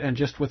middle of it and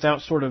just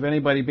without sort of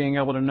anybody being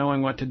able to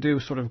knowing what to do,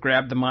 sort of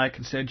grabbed the mic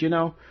and said,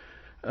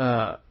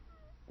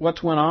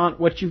 what went on,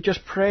 what you've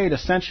just prayed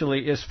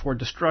essentially is for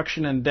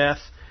destruction and death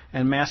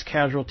and mass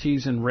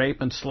casualties and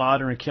rape and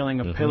slaughter and killing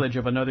and pillage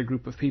of another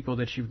group of people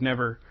that you've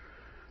never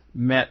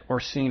met or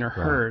seen or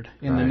heard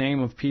in the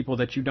name of people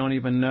that you don't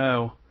even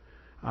know,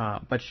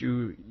 but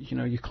you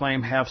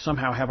claim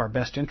somehow have our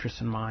best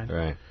interests in mind.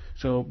 Right.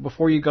 So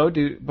before you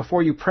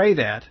pray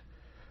that,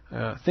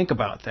 think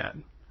about that.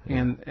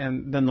 Yeah.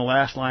 And then the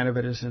last line of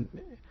it is,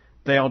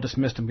 they all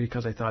dismissed him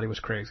because they thought he was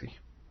crazy.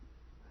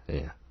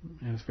 Yeah.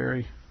 And it's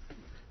very,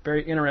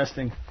 very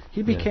interesting.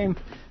 He became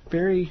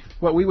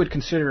what we would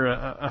consider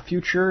a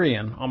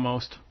futurian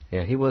almost.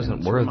 Yeah, he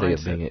wasn't worthy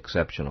of being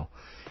exceptional.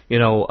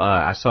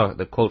 I saw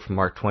the quote from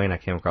Mark Twain I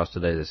came across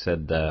today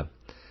that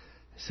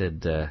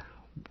said,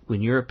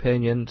 when your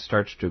opinion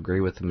starts to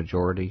agree with the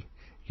majority,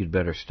 you'd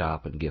better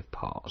stop and give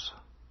pause.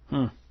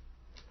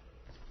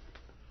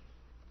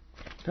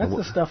 That's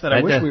the stuff that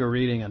I wish we were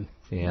reading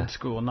in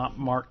school, not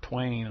Mark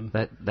Twain and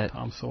that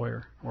Tom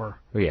Sawyer or...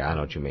 Yeah, I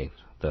know what you mean.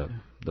 The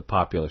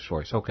popular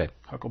stories. Okay.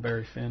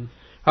 Huckleberry Finn.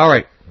 All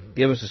right.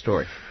 Give us a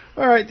story.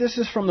 All right. This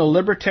is from the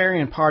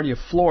Libertarian Party of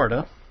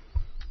Florida.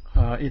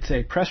 It's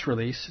a press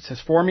release. It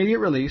says, for immediate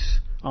release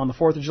on the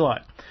 4th of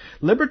July.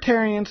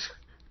 Libertarians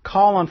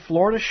call on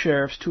Florida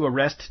sheriffs to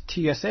arrest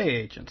TSA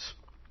agents.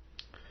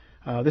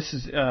 This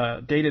is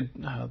dated,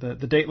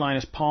 the date line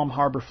is Palm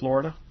Harbor,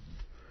 Florida.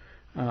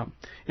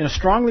 In a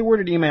strongly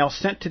worded email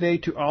sent today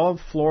to all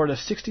of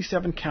Florida's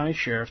 67 county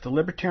sheriffs, the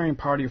Libertarian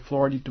Party of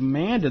Florida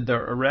demanded the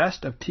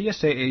arrest of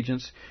TSA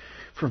agents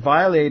for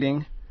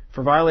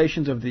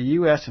violations of the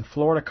U.S. and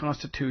Florida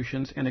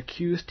constitutions and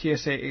accused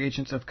TSA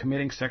agents of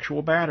committing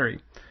sexual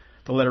battery.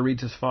 The letter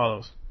reads as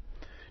follows.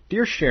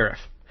 Dear Sheriff,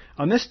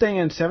 on this day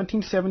in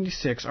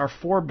 1776, our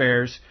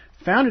forebears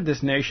founded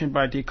this nation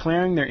by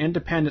declaring their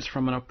independence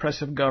from an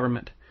oppressive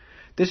government.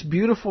 This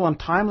beautiful and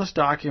timeless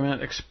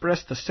document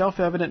expressed the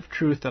self-evident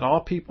truth that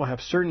all people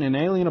have certain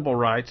inalienable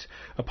rights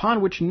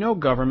upon which no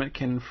government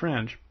can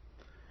infringe.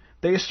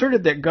 They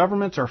asserted that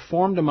governments are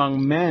formed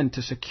among men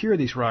to secure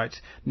these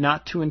rights,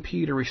 not to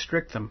impede or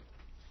restrict them.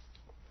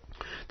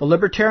 The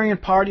Libertarian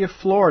Party of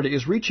Florida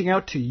is reaching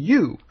out to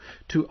you,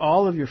 to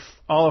all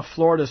of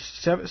Florida's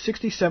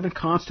 67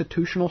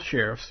 constitutional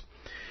sheriffs.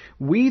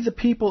 We, the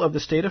people of the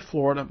state of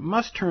Florida,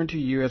 must turn to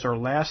you as our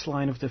last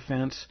line of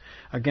defense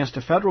against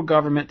a federal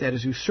government that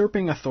is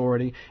usurping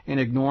authority and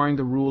ignoring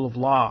the rule of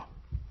law.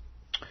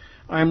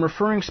 I am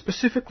referring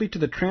specifically to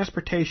the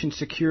Transportation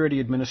Security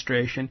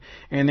Administration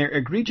and their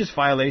egregious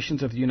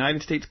violations of the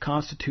United States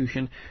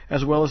Constitution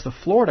as well as the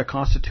Florida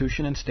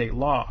Constitution and state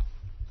law.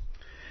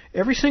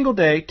 Every single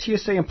day,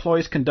 TSA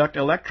employees conduct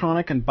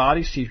electronic and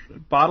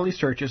bodily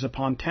searches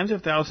upon tens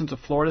of thousands of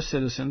Florida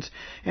citizens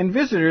and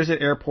visitors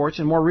at airports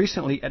and more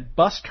recently at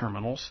bus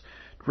terminals,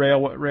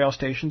 rail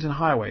stations, and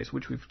highways,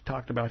 which we've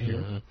talked about here.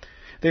 Mm-hmm.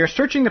 They are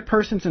searching the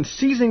persons and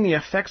seizing the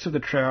effects of the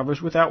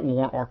travelers without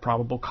warrant or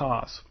probable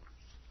cause.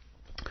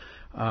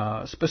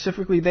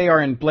 Specifically, they are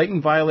in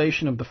blatant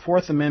violation of the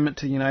Fourth Amendment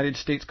to the United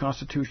States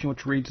Constitution,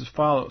 which reads as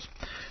follows.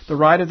 The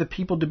right of the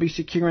people to be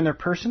secure in their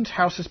persons,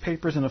 houses,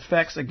 papers, and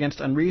effects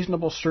against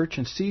unreasonable search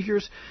and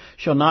seizures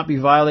shall not be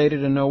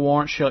violated, and no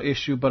warrant shall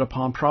issue but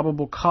upon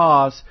probable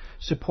cause,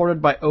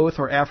 supported by oath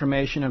or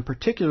affirmation, and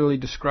particularly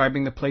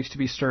describing the place to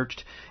be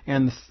searched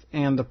and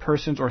the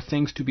persons or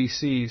things to be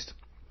seized.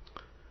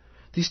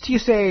 These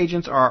TSA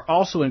agents are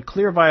also in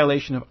clear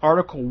violation of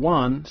Article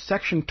 1,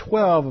 Section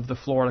 12 of the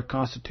Florida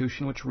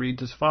Constitution, which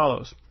reads as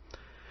follows.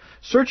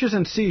 Searches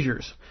and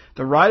seizures.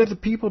 The right of the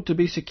people to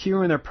be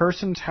secure in their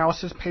persons,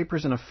 houses,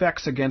 papers, and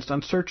effects against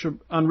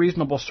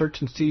unreasonable search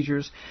and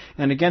seizures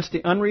and against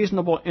the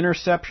unreasonable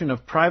interception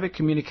of private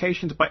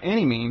communications by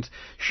any means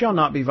shall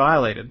not be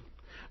violated.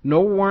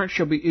 No warrant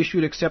shall be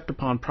issued except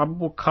upon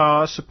probable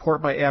cause,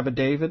 support by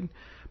affidavit,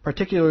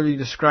 particularly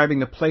describing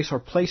the place or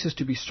places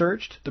to be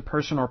searched, the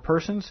person or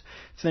persons,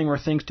 thing or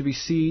things to be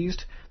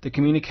seized, the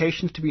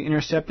communications to be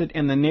intercepted,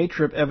 and the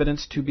nature of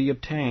evidence to be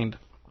obtained.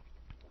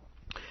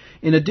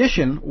 In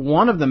addition,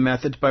 one of the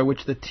methods by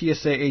which the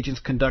TSA agents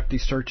conduct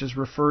these searches,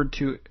 referred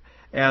to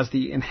as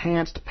the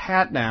enhanced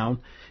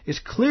pat-down, is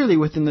clearly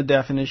within the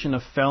definition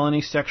of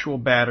felony sexual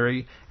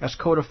battery as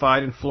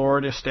codified in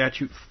Florida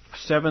Statute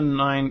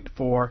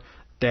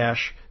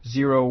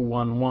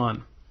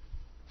 794-011.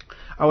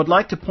 I would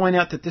like to point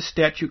out that this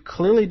statute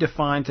clearly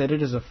defines that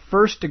it is a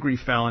first-degree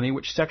felony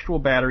which sexual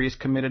battery is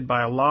committed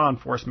by a law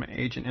enforcement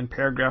agent in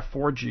paragraph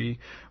 4G,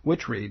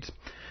 which reads,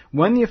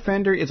 when the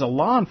offender is a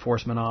law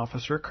enforcement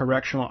officer,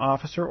 correctional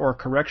officer, or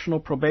correctional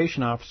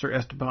probation officer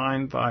as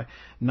defined by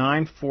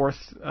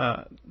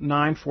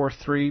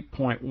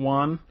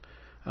 943.1,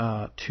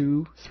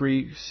 2,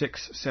 3,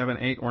 6, 7,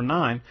 8, or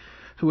 9,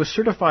 who is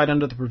certified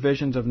under the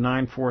provisions of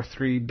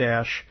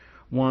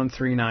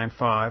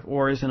 943-1395,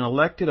 or is an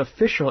elected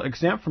official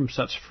exempt from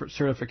such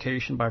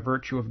certification by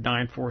virtue of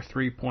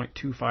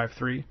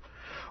 943.253,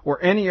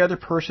 or any other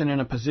person in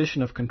a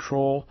position of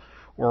control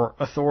or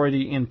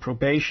authority in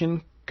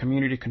probation,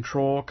 community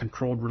control,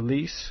 controlled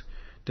release,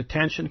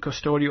 detention,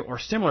 custodial, or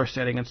similar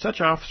setting, and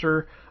such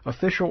officer,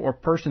 official, or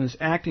person is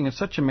acting in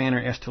such a manner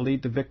as to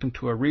lead the victim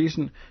to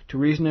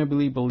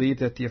reasonably believe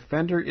that the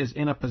offender is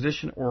in a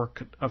position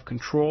of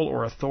control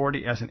or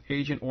authority as an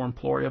agent or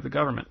employee of the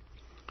government.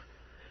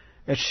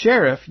 As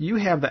sheriff, you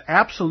have the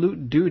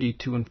absolute duty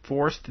to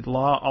enforce the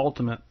law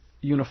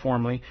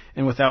uniformly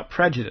and without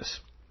prejudice.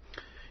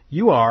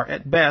 You are,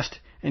 at best,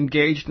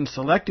 engaged in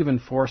selective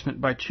enforcement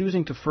by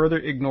choosing to further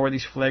ignore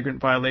these flagrant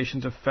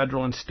violations of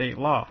federal and state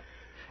law.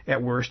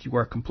 At worst, you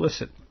are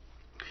complicit.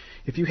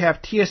 If you have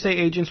TSA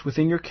agents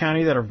within your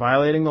county that are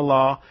violating the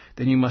law,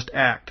 then you must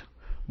act.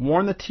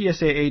 Warn the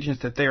TSA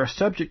agents that they are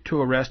subject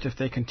to arrest if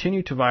they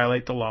continue to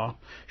violate the law.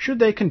 Should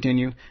they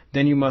continue,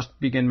 then you must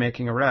begin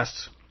making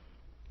arrests.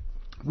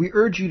 We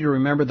urge you to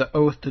remember the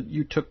oath that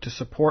you took to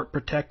support,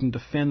 protect, and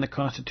defend the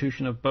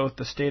Constitution of both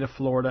the state of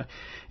Florida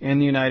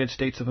and the United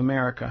States of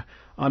America.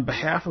 On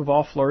behalf of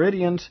all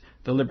Floridians,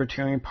 the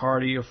Libertarian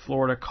Party of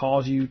Florida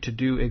calls you to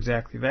do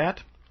exactly that.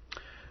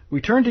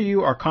 We turn to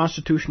you, our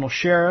constitutional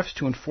sheriffs,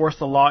 to enforce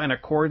the law in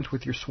accordance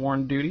with your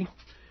sworn duty.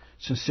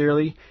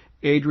 Sincerely,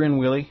 Adrian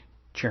Willie,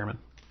 Chairman.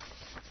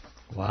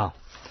 Wow.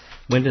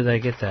 When did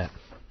they get that?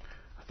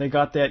 They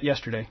got that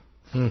yesterday.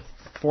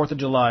 4th of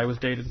July was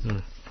dated.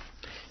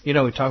 You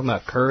know, we're talking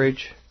about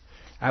courage.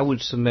 I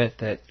would submit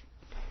that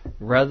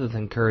rather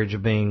than courage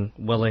of being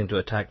willing to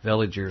attack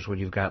villagers when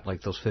you've got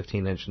like those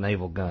 15-inch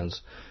naval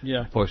guns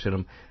pushing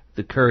them,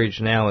 the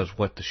courage now is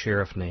what the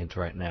sheriff needs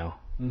right now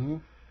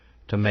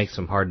to make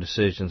some hard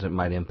decisions that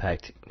might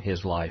impact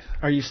his life.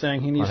 Are you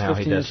saying he needs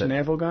 15-inch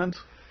naval guns?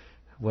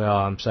 Well,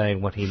 I'm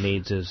saying what he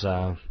needs is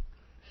the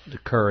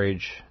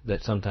courage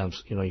that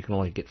sometimes, you can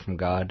only get from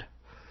God,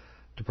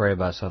 to pray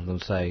about something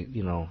and say,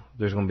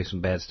 there's going to be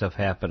some bad stuff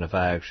happen if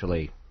I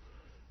actually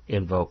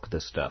invoke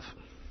this stuff.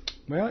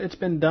 Well, it's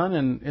been done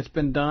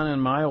in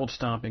my old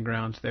stomping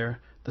grounds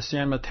there. The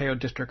San Mateo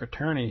District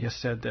Attorney has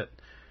said that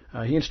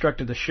he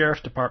instructed the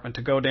Sheriff's Department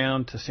to go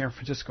down to San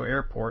Francisco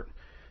Airport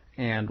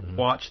and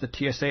watch the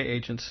TSA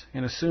agents,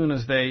 and as soon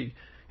as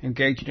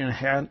engage in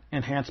an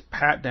enhanced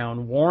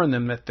pat-down, warn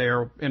them that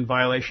they're in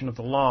violation of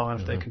the law,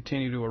 and if they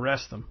continue to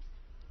arrest them.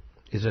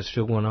 Is that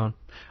still going on?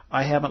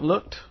 I haven't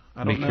looked.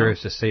 I don't know. Be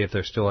curious to see if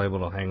they're still able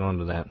to hang on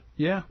to that.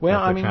 Yeah, well,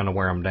 I mean, trying to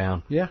wear them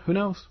down. Yeah, who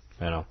knows?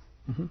 You know.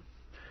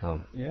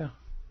 Yeah.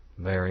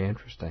 Very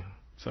interesting.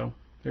 So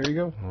there you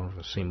go.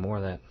 We'll see more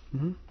of that.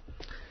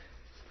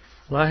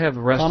 Well, I have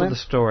the rest of the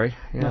story.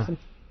 Yeah. Nothing?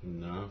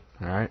 No.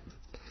 All right.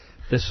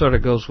 This sort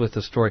of goes with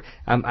the story.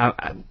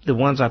 The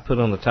ones I put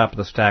on the top of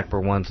the stack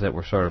were ones that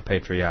were sort of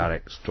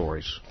patriotic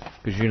stories.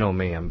 Because you know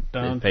me, I'm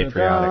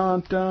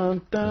patriotic.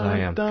 I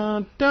am.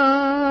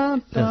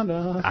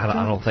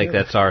 I don't think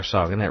that's our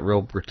song. Isn't that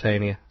Real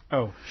Britannia?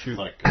 Oh, shoot.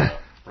 Like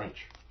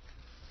French.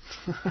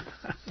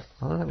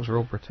 Oh, that was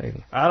Real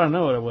Britannia. I don't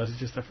know what it was. It's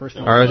just the first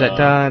one. Or is that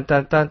dun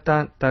dun dun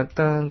dun dun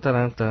dun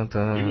dun dun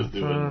dun? He was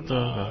doing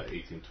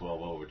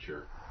 1812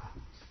 Overture.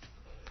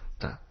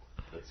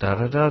 Da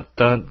da da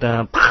da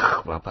da.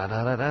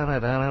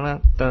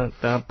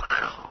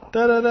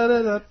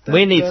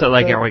 We need something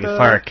like that where we can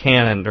fire a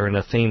cannon during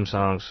the theme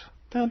songs.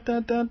 Yeah,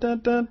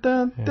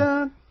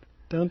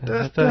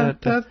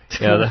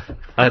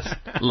 that's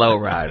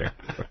Lowrider.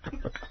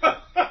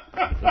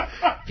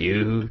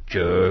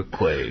 Future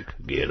Quake,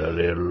 get a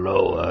little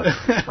lower.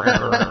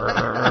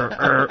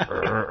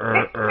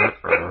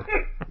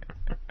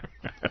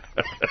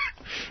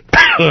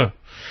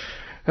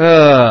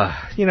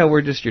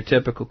 We're just your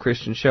typical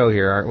Christian show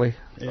here, aren't we?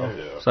 Yeah.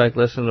 It's like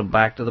listening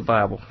back to the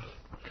Bible.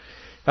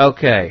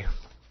 Okay.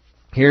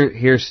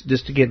 Here's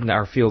just to get into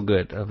our feel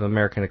good of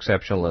American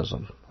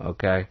exceptionalism,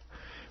 okay?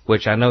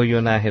 Which I know you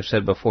and I have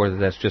said before that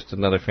that's just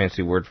another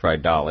fancy word for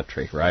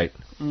idolatry, right?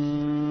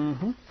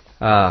 Mm-hmm.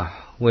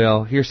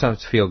 Well, here's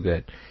something to feel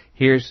good.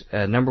 Here's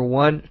number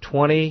 1,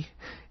 20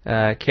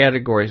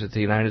 categories that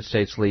the United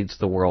States leads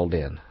the world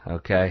in,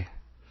 okay?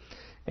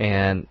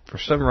 And for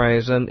some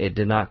reason, it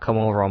did not come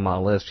over on my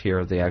list here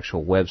of the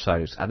actual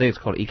website. I think it's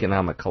called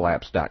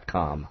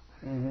economiccollapse.com.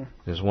 Mm-hmm.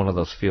 It's one of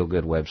those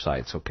feel-good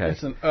websites, okay?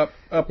 It's an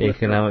uplifter.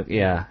 Economic,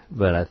 yeah,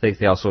 but I think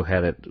they also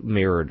had it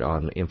mirrored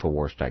on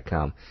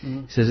Infowars.com.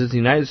 Mm-hmm. It says, it's the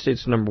United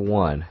States number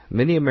 1.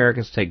 Many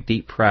Americans take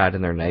deep pride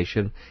in their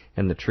nation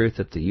and the truth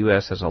that the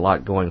U.S. has a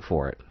lot going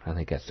for it. I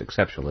think that's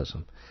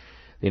exceptionalism.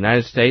 The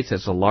United States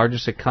has the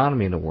largest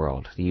economy in the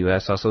world. The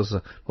U.S. also has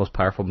the most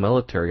powerful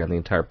military on the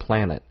entire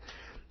planet.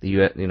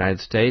 The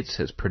United States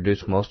has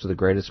produced most of the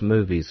greatest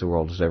movies the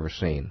world has ever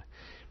seen.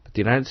 But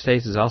the United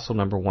States is also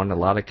number 1 in a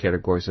lot of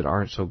categories that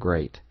aren't so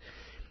great.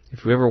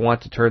 If we ever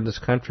want to turn this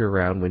country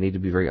around, we need to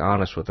be very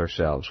honest with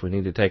ourselves. We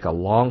need to take a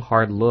long,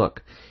 hard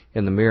look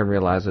in the mirror and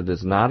realize that it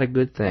is not a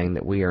good thing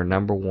that we are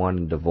number 1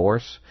 in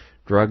divorce,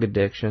 drug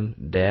addiction,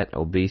 debt,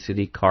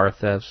 obesity, car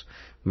thefts,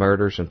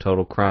 murders, and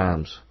total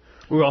crimes.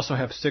 We also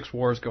have 6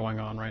 wars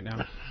going on right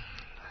now.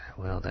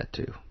 Well, that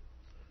too.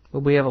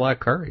 Well, we have a lot of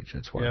courage,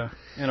 that's why. Yeah,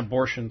 and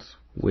abortions.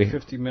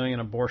 50 million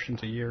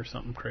abortions a year,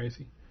 something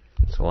crazy.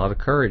 It's a lot of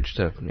courage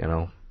to,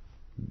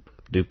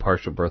 do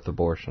partial birth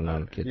abortion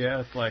on kids. Yeah,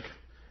 it's like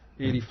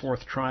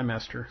 84th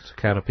trimester. It's the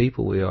kind of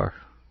people we are.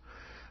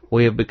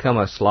 We have become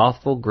a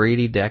slothful,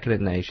 greedy,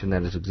 decadent nation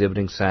that is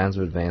exhibiting signs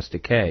of advanced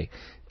decay.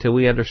 Till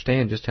we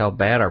understand just how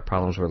bad our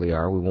problems really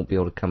are, we won't be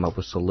able to come up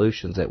with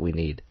solutions that we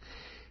need.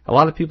 A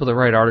lot of people that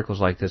write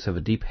articles like this have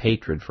a deep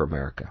hatred for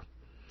America.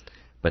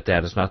 But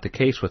that is not the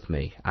case with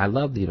me. I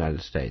love the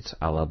United States.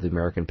 I love the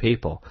American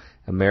people.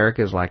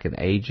 America is like an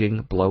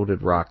aging,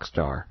 bloated rock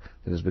star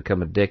that has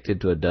become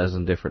addicted to a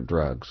dozen different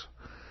drugs.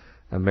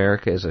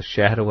 America is a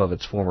shadow of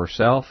its former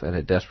self, and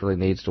it desperately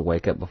needs to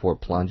wake up before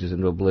it plunges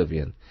into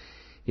oblivion.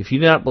 If you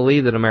do not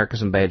believe that America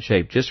is in bad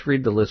shape, just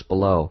read the list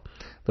below.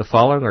 The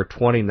following are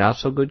 20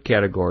 not-so-good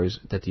categories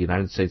that the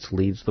United States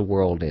leads the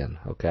world in.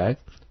 Okay?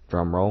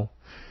 Drum roll.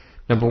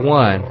 Number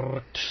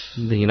 1,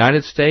 the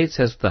United States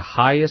has the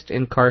highest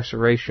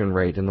incarceration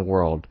rate in the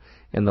world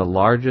and the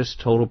largest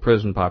total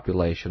prison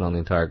population on the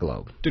entire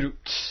globe.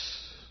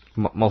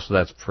 Most of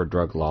that's for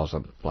drug laws,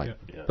 like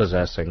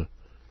possessing,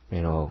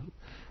 an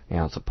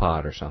ounce of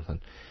pot or something.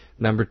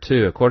 Number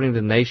 2, according to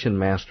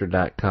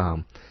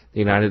NationMaster.com, the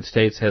United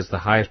States has the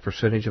highest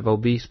percentage of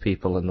obese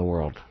people in the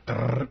world.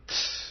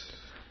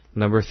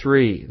 Number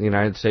 3, the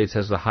United States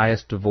has the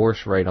highest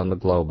divorce rate on the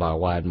globe by a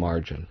wide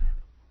margin.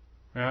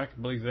 Yeah, I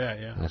can believe that,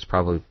 yeah. That's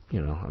probably,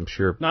 I'm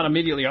sure... Not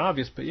immediately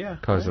obvious, but yeah.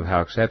 Because of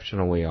how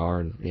exceptional we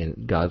are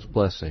and God's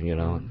blessing, it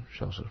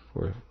shows us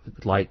we're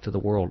light to the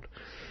world.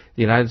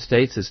 The United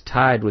States is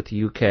tied with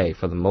the UK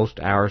for the most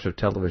hours of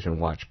television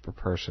watched per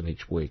person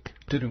each week.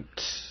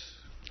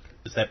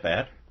 Is that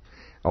bad?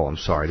 Oh, I'm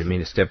sorry. I didn't mean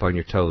to step on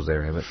your toes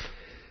there, Emmitt.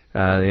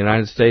 The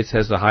United States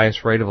has the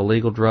highest rate of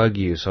illegal drug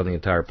use on the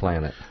entire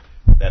planet.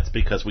 That's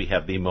because we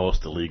have the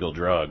most illegal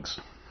drugs.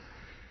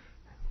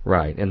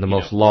 Right, and the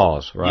most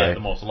laws, right? Yeah, the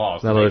most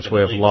laws. In other words,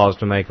 we have laws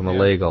to make them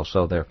illegal,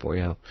 so therefore,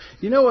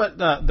 You know what,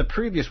 the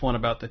previous one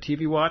about the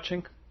TV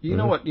watching, you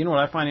know what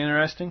I find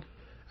interesting?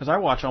 Because I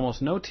watch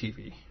almost no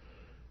TV.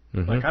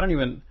 Like, I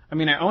own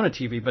a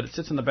TV, but it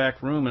sits in the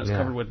back room and it's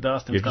covered with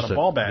dust and it's got a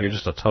ball bat. You're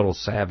just a total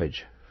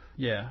savage.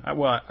 Yeah, I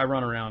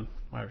run around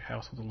my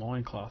house with a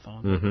loincloth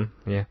on.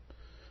 Yeah.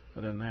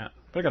 other than that.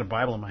 But I got a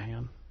Bible in my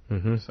hand.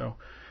 Mm-hmm. So,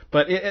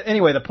 but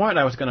anyway, the point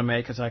I was going to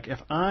make is like if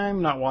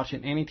I'm not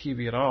watching any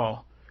TV at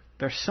all,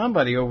 there's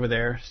somebody over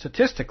there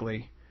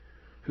statistically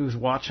who's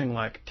watching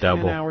like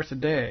 10 hours a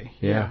day.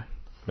 Yeah.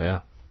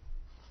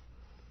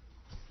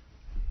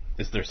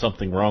 Is there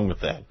something wrong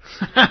with that?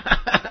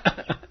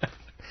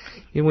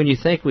 When you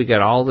think we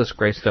got all this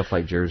great stuff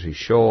like Jersey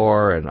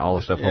Shore and all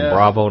the stuff on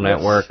Bravo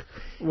Network.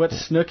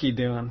 What's Snooki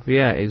doing?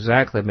 Yeah,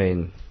 exactly. I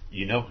mean,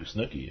 you know who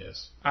Snooki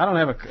is. I don't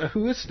have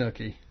who is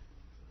Snooki?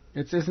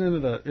 Isn't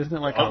it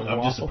like a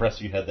I'm just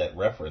impressed you had that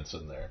reference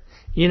in there.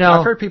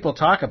 I've heard people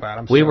talk about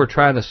him. We were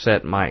trying to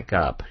set Mike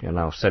up,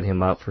 set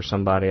him up for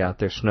somebody out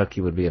there.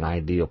 Snooki would be an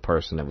ideal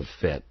person that would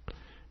fit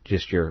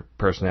just your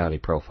personality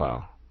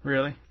profile.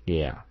 Really?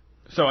 Yeah.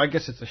 So I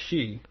guess it's a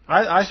she.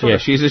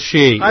 She's a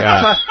she.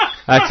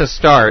 That's a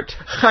start.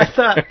 I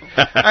thought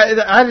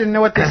I didn't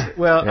know what this.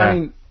 Well, I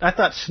mean, I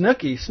thought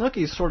Snooki.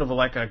 Snooki is sort of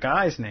like a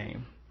guy's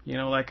name.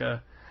 Like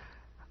a.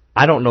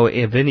 I don't know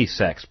of any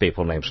sex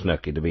people named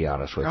Snooki, to be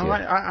honest with you.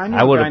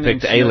 I would have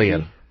picked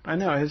Alien. I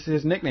know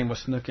his nickname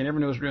was Snooki. I never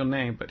knew his real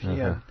name, but he had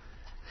a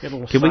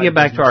little. Can we get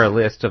back to our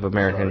list of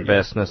American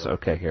bestness?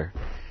 Okay, here.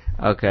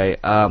 Okay,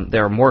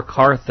 there are more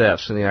car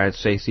thefts in the United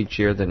States each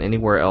year than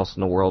anywhere else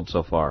in the world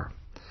so far.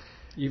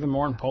 Even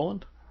more in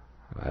Poland?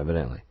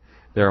 Evidently.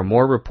 There are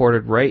more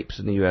reported rapes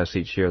in the U.S.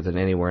 each year than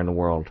anywhere in the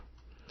world.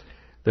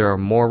 There are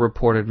more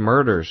reported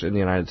murders in the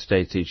United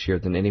States each year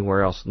than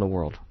anywhere else in the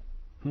world.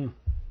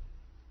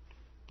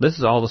 This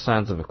is all the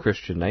signs of a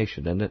Christian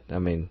nation, isn't it? I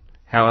mean,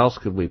 how else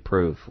could we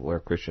prove we're a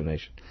Christian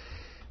nation?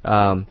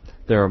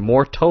 There are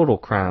more total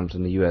crimes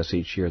in the U.S.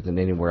 each year than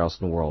anywhere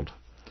else in the world.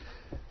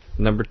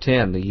 Number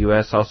 10, the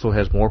U.S. also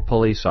has more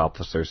police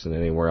officers than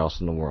anywhere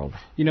else in the world.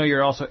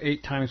 You're also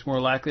 8 times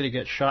more likely to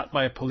get shot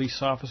by a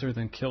police officer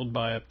than killed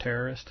by a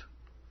terrorist.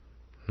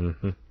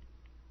 Mm-hmm.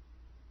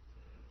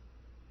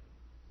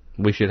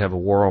 We should have a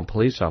war on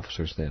police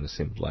officers then, it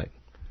seems like.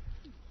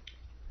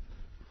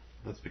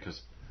 That's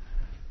because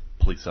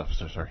police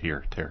officers are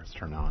here, terrorists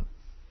are not.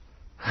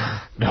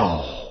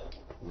 No.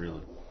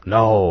 Really?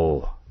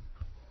 No.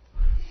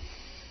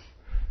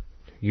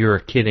 You're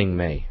kidding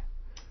me.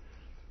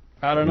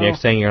 I don't know.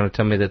 Next thing you're going to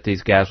tell me that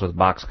these guys with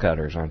box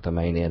cutters aren't the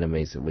main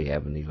enemies that we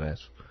have in the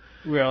U.S.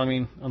 Well, I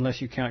mean,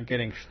 unless you count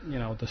getting,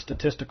 the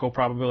statistical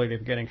probability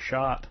of getting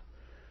shot,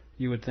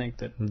 you would think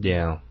that.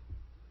 Yeah.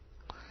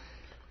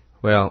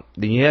 Well,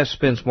 the U.S.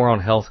 spends more on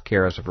health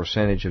care as a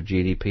percentage of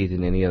GDP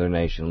than any other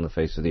nation on the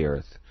face of the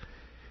earth.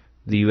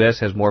 The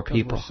U.S. has more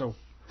people. We're so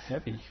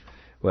heavy.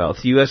 Well,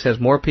 the U.S. has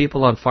more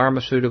people on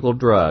pharmaceutical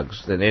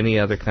drugs than any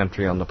other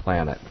country on the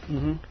planet.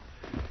 Mm-hmm.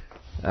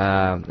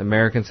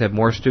 Americans have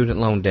more student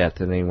loan debt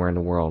than anywhere in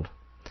the world.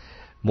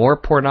 More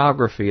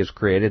pornography is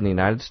created in the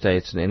United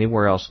States than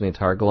anywhere else in the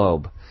entire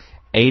globe.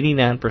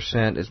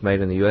 89% is made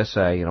in the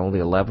USA and only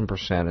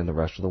 11% in the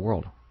rest of the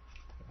world.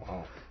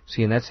 Wow.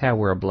 See, and that's how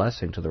we're a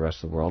blessing to the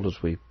rest of the world,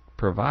 is we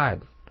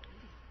provide.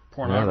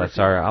 Pornography. That's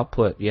our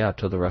output,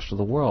 to the rest of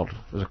the world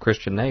as a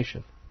Christian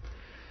nation.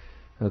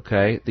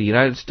 Okay, the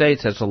United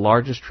States has the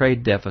largest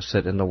trade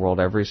deficit in the world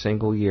every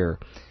single year.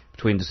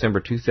 Between December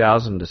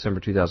 2000 and December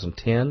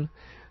 2010,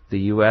 the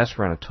U.S.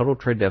 ran a total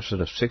trade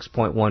deficit of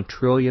 $6.1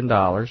 trillion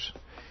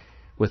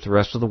with the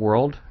rest of the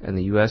world, and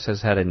the U.S.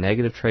 has had a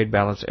negative trade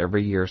balance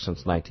every year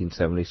since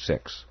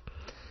 1976.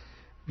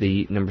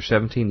 Number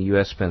 17, the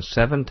U.S. spends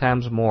 7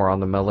 times more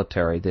on the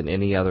military than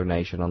any other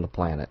nation on the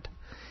planet.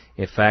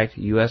 In fact,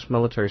 U.S.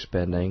 military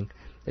spending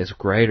is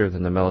greater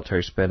than the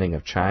military spending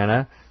of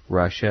China,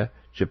 Russia,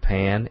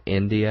 Japan,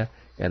 India,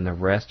 and the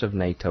rest of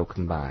NATO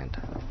combined.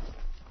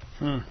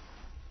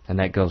 And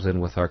that goes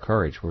in with our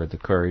courage. We had the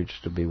courage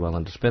to be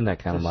willing to spend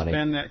that kind of money.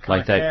 Spend that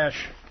kind of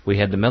cash. We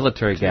had the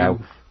military guy,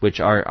 which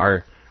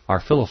our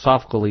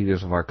philosophical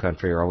leaders of our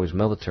country are always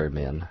military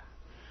men.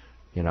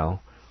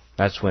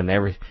 That's when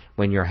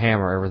you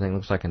hammer, everything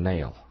looks like a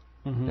nail.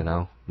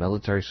 Mm-hmm.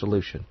 Military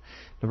solution.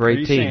 Number 18. Are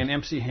you saying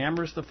MC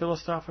Hammer's the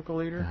philosophical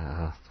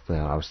leader?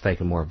 Well, I was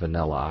thinking more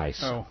Vanilla Ice.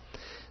 Oh.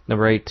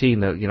 Number 18,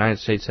 the United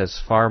States has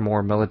far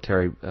more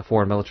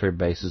foreign military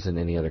bases than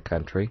any other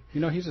country.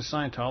 He's a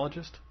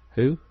Scientologist.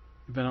 Who?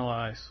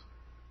 Vanilla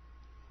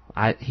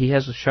Ice. He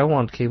has a show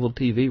on cable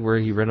TV where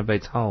he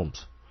renovates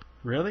homes.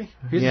 Really?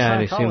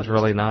 And he seems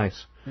really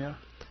nice. Yeah.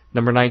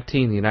 Number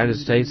 19, the United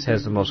States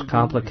has the most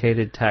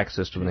complicated tax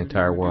system in the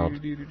entire world.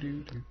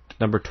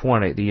 Number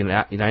 20, the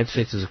United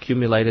States has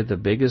accumulated the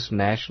biggest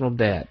national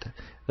debt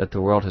that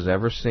the world has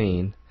ever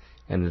seen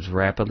and is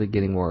rapidly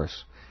getting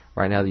worse.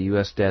 Right now, the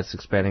U.S. debt is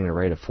expanding at a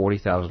rate of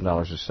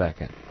 $40,000 a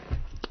second.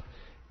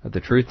 But the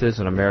truth is,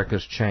 in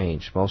America's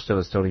changed. Most of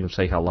us don't even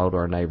say hello to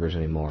our neighbors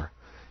anymore.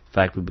 In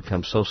fact, we've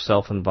become so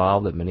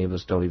self-involved that many of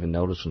us don't even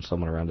notice when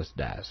someone around us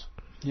dies.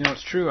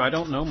 It's true. I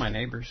don't know my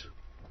neighbors.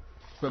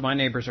 But my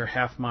neighbors are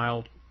half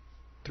mile,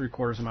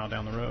 3/4 mile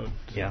down the road.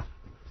 So. Yeah.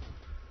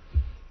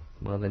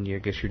 Well, then I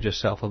guess you're just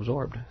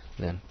self-absorbed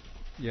then.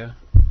 Yeah.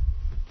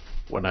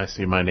 When I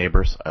see my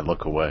neighbors, I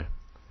look away.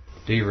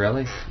 Do you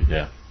really?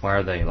 Yeah. Why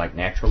are they, like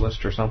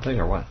naturalists or something,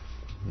 or what?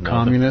 No,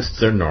 communists?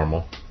 They're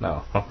normal.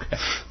 No, okay.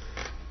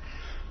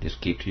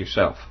 Just keep to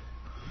yourself.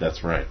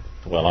 That's right.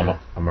 Well,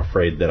 I'm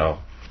afraid that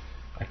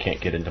I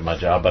can't get into my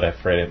job, but I'm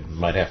afraid I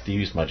might have to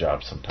use my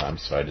job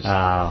sometimes, so I just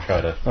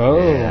try to...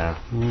 Oh. Yeah.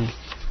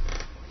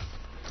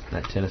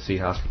 That Tennessee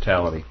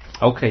hospitality.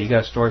 Okay, you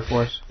got a story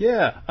for us?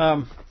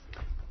 Yeah.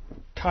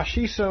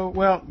 Tashiso,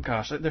 well,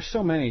 gosh, there's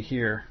so many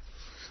here.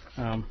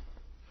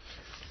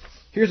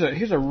 Here's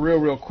a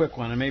real quick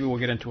one, and maybe we'll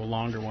get into a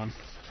longer one.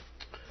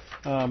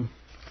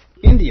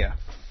 India.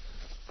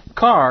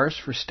 Cars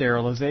for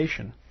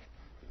sterilization.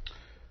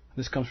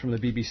 This comes from the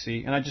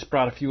BBC, and I just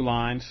brought a few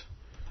lines.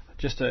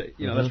 Just to,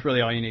 that's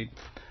really all you need.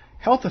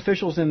 Health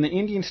officials in the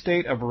Indian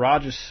state of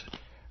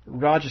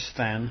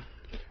Rajasthan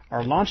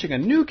are launching a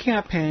new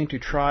campaign to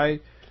try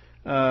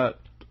to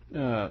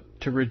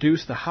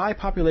reduce the high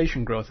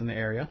population growth in the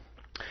area.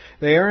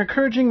 They are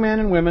encouraging men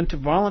and women to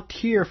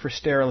volunteer for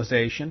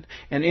sterilization,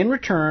 and in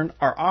return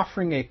are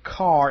offering a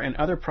car and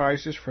other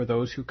prizes for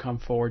those who come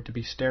forward to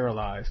be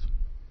sterilized.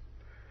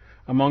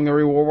 Among the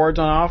rewards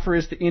on offer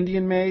is the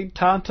Indian-made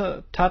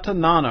Tata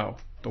Nano,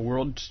 the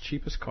world's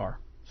cheapest car.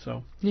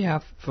 So yeah,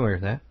 I'm familiar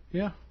with that.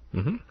 Yeah.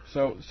 Mm-hmm.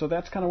 So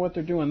that's kind of what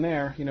they're doing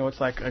there. It's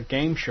like a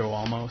game show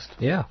almost.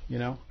 Yeah.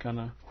 Kind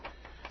of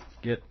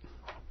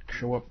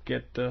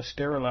get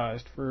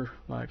sterilized for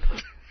like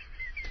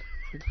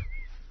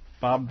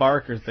Bob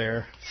Barker's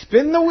there.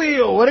 Spin the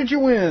wheel. What did you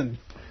win?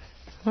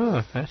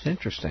 Oh, that's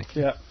interesting.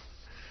 Yeah.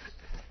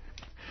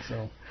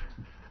 So.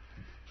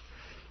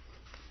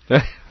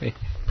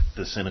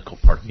 The cynical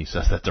part of me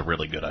says that's a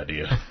really good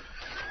idea.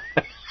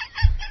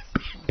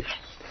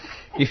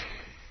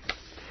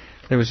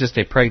 There was just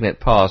a pregnant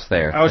pause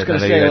there. I was going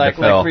to say, like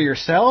for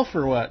yourself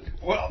or what?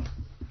 Well,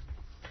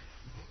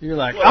 you're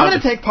like, I'm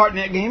going to take part in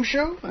that game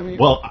show? I mean,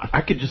 well,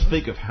 I could just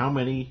think of how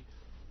many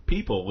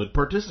people would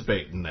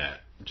participate in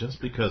that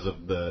just because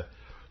of the,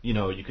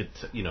 you could,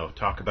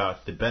 talk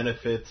about the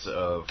benefits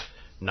of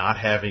not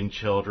having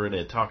children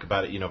and talk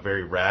about it,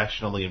 very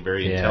rationally and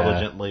very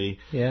intelligently.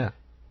 Yeah.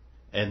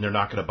 And they're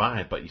not going to buy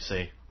it, but you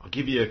say, I'll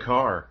give you a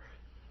car.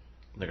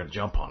 And they're going to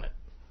jump on it.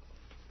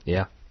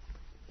 Yeah.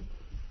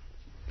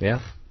 Yeah.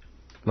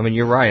 I mean,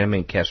 you're right. I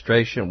mean,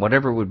 castration,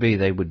 whatever it would be,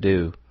 they would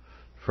do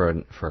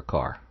for a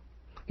car.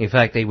 In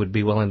fact, they would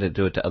be willing to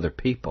do it to other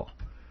people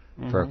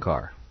for a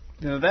car.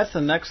 That's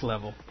the next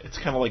level. It's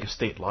kind of like a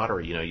state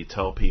lottery. You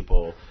tell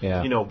people,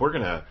 we're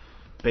going to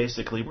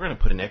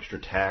put an extra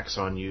tax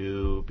on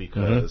you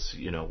because,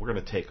 we're going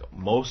to take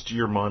most of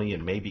your money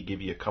and maybe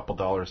give you a couple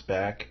dollars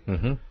back.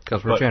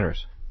 Because we're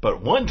generous.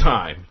 But one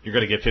time, you're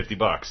going to get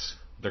 $50.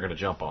 They're going to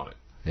jump on it.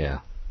 Yeah.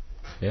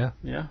 Yeah.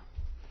 Yeah.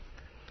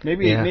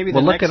 Maybe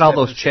well, look at all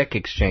those check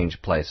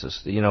exchange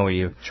places. Where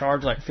you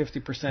charge like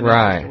 50%.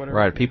 Right, or whatever.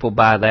 Right. People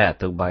buy that.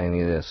 They'll buy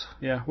any of this.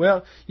 Yeah.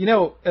 Well,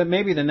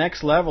 maybe the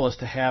next level is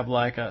to have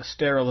like a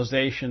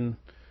sterilization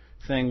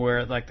thing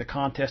where like the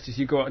contest is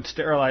you go out and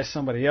sterilize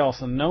somebody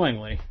else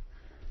unknowingly,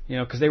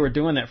 because they were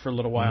doing that for a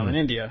little while in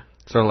India.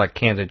 Sort of like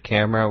Candid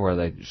Camera where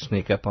they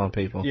sneak up on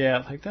people.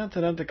 Yeah, like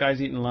the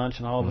guy's eating lunch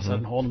and all of a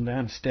sudden hold him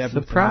down and stab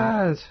him.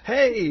 Surprise!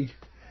 Hey.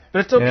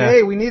 But it's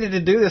okay. Yeah. We needed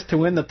to do this to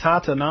win the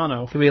Tata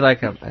Nano. It could be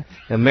like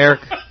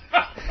America.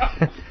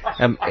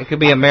 It could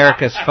be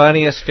America's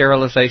funniest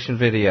sterilization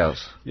videos.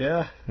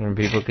 Yeah. And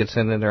people could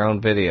send in their own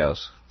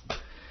videos.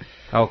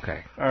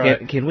 Okay. All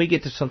right. Can we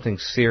get to something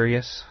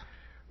serious?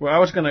 Well, I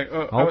was going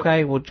to...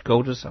 okay, we'll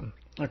go to some.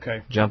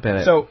 Okay. Jump in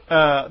it. So,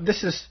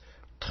 this is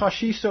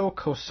Toshiso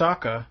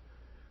Kosaka.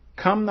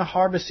 Come the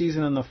harvest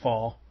season in the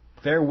fall,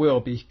 there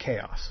will be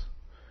chaos.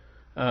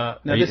 Now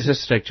is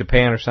this like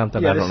Japan or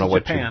something? Yeah, I don't know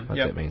what Japan.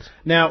 That means.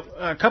 Now,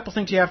 a couple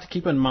things you have to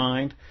keep in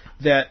mind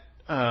that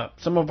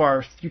some of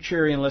our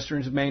Futurian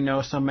listeners may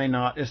know, some may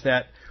not, is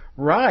that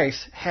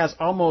rice has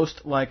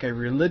almost like a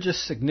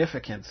religious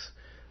significance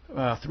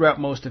throughout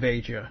most of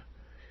Asia.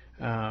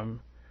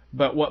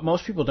 But what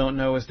most people don't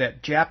know is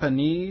that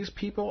Japanese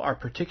people are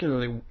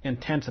particularly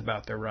intense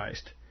about their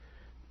rice.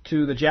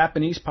 To the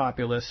Japanese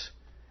populace,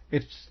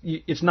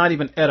 it's not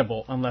even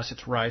edible unless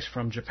it's rice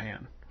from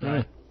Japan.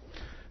 Right.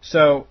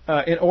 So,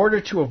 in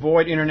order to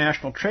avoid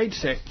international trade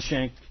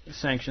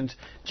sanctions,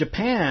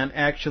 Japan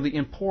actually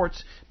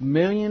imports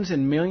millions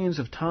and millions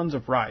of tons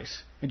of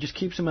rice and just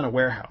keeps them in a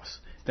warehouse.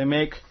 They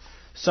make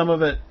some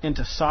of it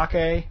into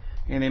sake,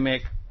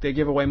 and they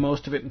give away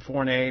most of it in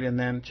foreign aid, and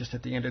then just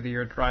at the end of the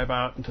year drive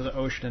out into the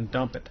ocean and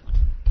dump it.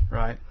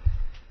 Right?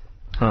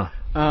 Huh.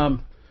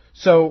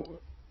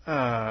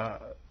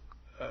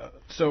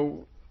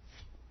 So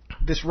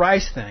this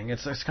rice thing,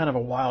 it's kind of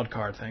a wild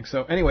card thing.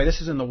 So anyway,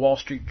 this is in the Wall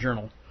Street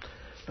Journal.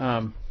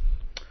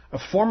 A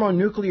former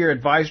nuclear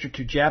advisor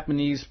to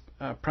Japanese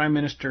Prime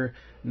Minister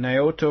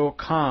Naoto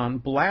Kan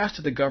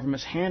blasted the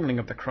government's handling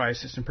of the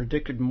crisis and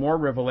predicted more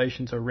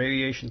revelations of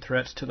radiation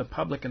threats to the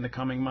public in the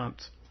coming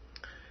months.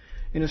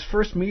 In his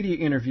first media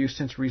interview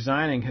since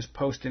resigning his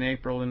post in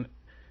April,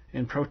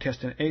 in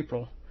protest in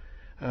April,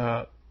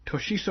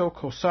 Toshiso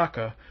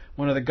Kosaka,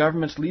 one of the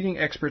government's leading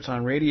experts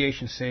on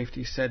radiation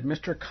safety, said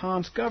Mr.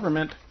 Khan's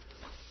government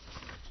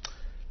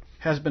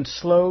has been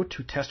slow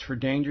to test for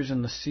dangers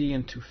in the sea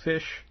and to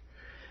fish,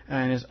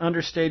 and has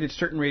understated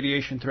certain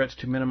radiation threats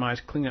to minimize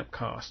cleanup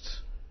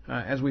costs.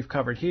 As we've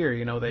covered here,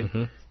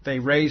 they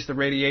raised the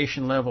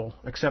radiation level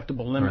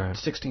acceptable limit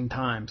 16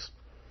 times.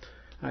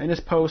 In his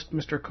post,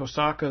 Mr.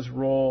 Kosaka's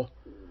role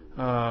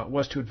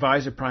was to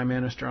advise the Prime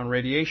Minister on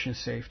radiation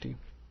safety.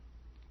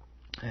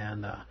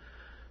 And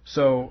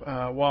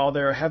so while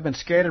there have been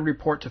scattered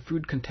reports of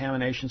food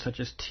contamination such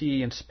as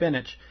tea and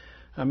spinach,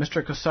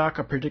 Mr.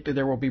 Kosaka predicted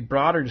there will be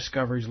broader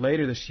discoveries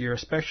later this year,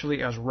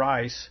 especially as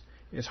rice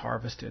is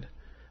harvested.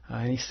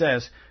 And he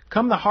says,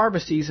 come the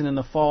harvest season in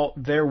the fall,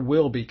 there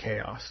will be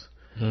chaos.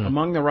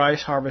 Among the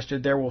rice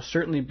harvested, there will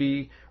certainly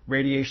be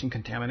radiation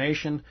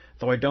contamination,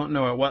 though I don't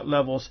know at what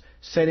levels,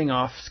 setting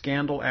off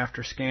scandal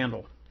after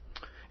scandal.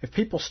 If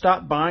people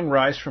stop buying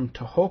rice from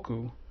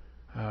Tohoku,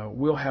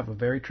 we'll have a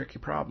very tricky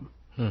problem.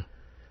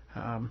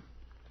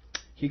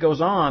 He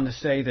goes on to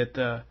say that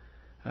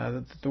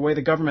the way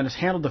the government has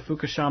handled the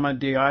Fukushima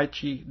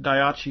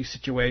Daiichi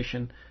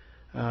situation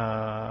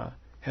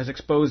has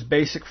exposed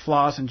basic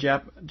flaws in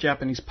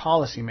Japanese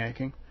policy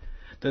making.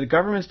 The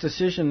government's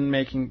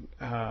decision-making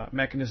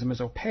mechanism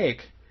is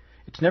opaque.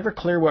 It's never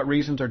clear what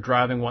reasons are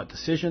driving what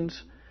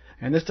decisions,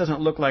 and this doesn't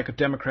look like a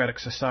democratic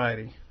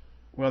society.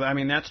 Well, I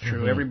mean, that's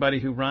true. Everybody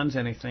who runs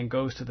anything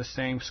goes to the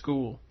same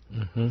school.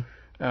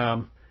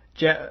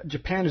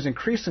 Japan is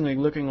increasingly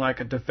looking like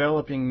a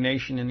developing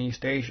nation in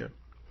East Asia.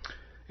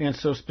 And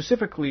so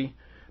specifically,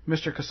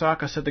 Mr.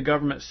 Kosaka said the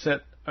government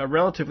set a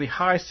relatively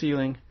high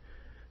ceiling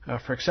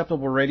for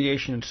acceptable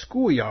radiation in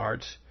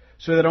schoolyards,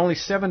 so that only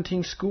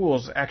 17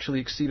 schools actually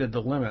exceeded the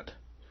limit.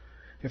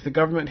 If the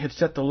government had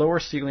set the lower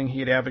ceiling he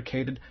had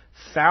advocated,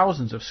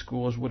 thousands of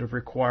schools would have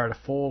required a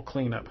full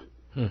cleanup.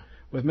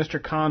 With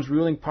Mr. Khan's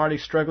ruling party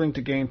struggling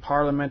to gain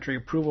parliamentary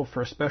approval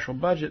for a special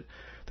budget,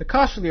 the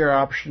costlier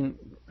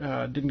option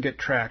didn't get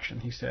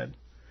traction, he said.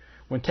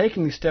 When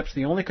taking these steps,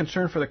 the only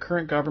concern for the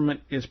current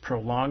government is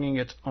prolonging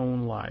its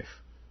own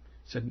life,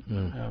 said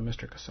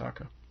Mr.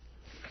 Kosaka.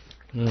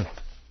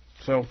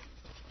 So,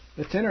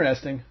 it's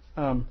interesting.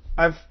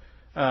 I've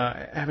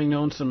having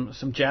known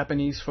some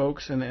Japanese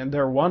folks, and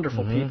they're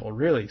wonderful people,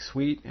 really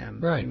sweet and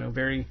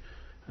very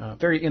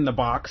in the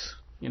box,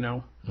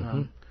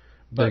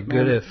 But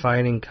good at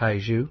fighting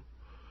kaiju,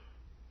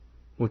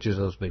 which is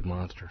those big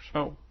monsters.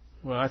 Oh,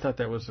 well, I thought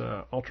that was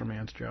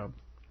Ultraman's job.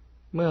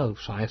 Well,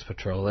 Science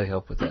Patrol, they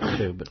help with that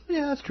too. But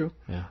yeah, that's true.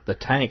 Yeah, the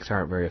tanks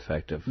aren't very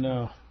effective.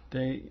 No,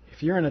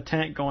 if you're in a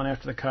tank going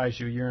after the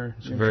kaiju,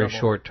 it's a very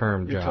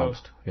short-term job. You're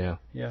toast.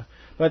 Yeah.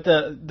 But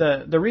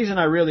the reason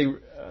I really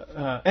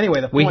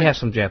anyway, the point. We have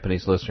some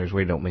Japanese listeners.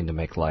 We don't mean to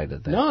make light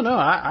of that. No,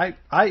 I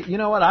you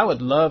know what? I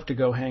would love to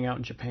go hang out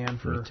in Japan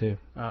for. Me too.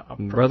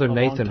 Brother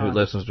Nathan, who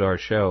listens to our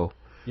show.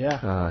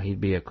 Yeah.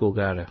 He'd be a cool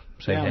guy to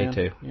say hey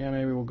to. Yeah,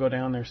 maybe we'll go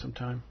down there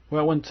sometime.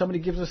 Well, when somebody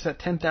gives us that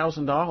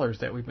 $10,000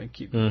 that we've been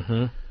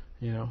keeping,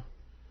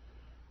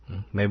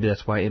 Maybe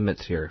that's why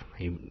Emmitt's here.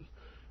 He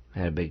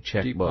had a big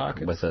checkbook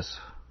with us.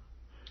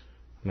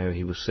 Maybe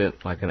he was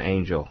sent like an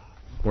angel.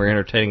 We're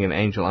entertaining an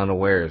angel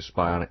unawares,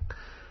 Bionic.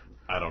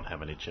 I don't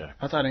have any check.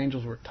 I thought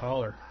angels were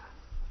taller.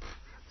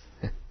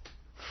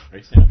 Are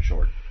you saying I'm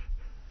short?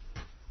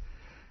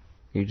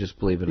 You just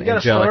believe in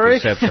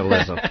angelic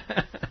exceptionalism.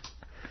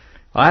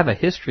 I have a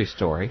history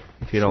story,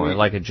 if you don't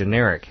like a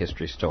generic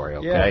history story,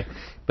 okay? Yeah.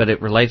 But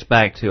it relates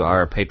back to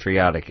our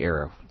patriotic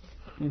era.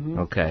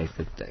 Okay,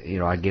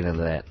 I get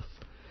into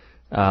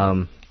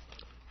that.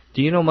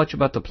 Do you know much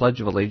about the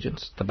Pledge of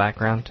Allegiance, the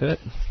background to it?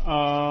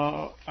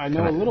 I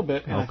know a little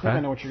bit, and I think I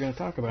know what you're going to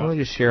talk about. Let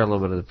me just share a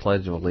little bit of the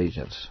Pledge of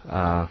Allegiance.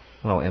 I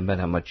don't know, Emmitt,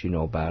 how much you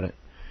know about it.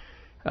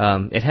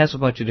 It has a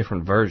bunch of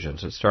different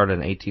versions. It started in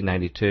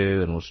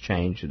 1892 and was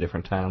changed at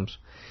different times.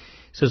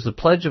 It says the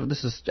Pledge of...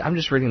 I'm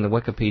just reading the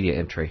Wikipedia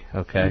entry,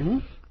 okay?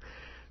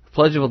 The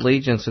Pledge of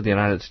Allegiance of the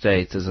United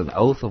States is an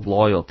oath of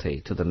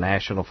loyalty to the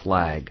national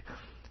flag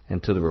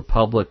and to the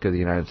Republic of the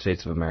United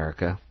States of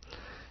America.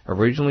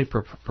 Originally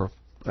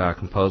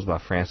composed by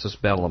Francis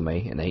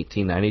Bellamy in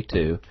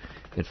 1892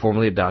 and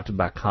formally adopted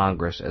by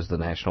Congress as the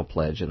National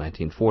Pledge in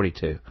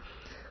 1942.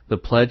 The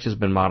pledge has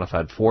been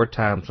modified 4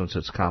 times since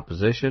its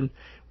composition,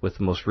 with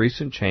the most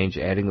recent change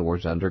adding the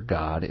words "under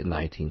God" in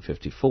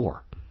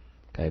 1954.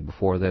 Okay,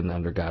 before then,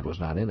 "under God" was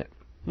not in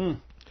it.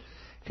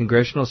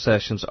 Congressional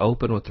sessions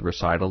open with the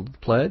recital of the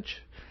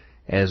pledge,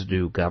 as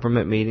do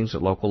government meetings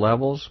at local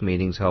levels,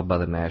 meetings held by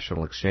the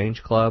National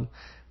Exchange Club,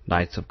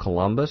 Knights of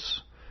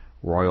Columbus,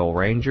 Royal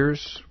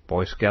Rangers,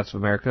 Boy Scouts of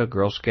America,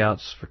 Girl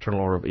Scouts, Fraternal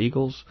Order of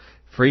Eagles,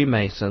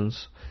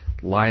 Freemasons,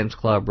 Lions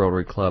Club,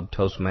 Rotary Club,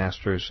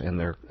 Toastmasters, and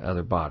their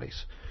other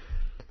bodies.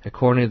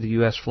 According to the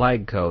U.S.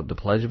 Flag Code, the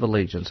Pledge of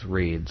Allegiance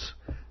reads,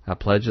 "I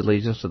pledge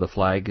allegiance to the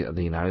flag of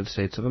the United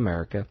States of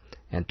America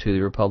and to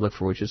the republic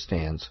for which it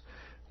stands,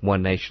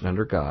 one nation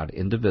under God,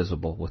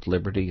 indivisible, with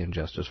liberty and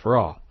justice for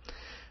all."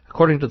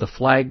 According to the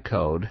Flag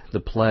Code, the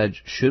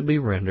pledge should be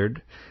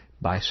rendered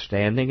by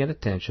standing at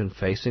attention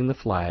facing the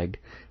flag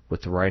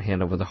with the right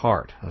hand over the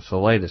heart. That's the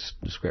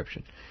latest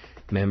description.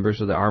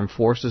 Members of the armed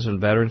forces and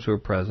veterans who are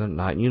present,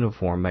 not in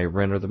uniform, may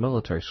render the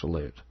military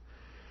salute.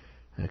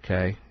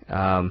 Okay.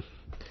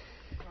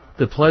 The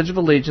The Pledge of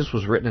Allegiance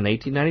was written in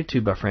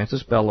 1892 by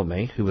Francis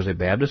Bellamy, who was a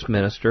Baptist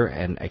minister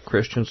and a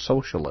Christian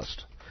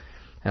socialist,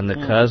 and the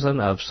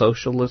cousin of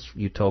socialist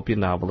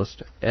utopian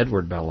novelist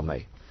Edward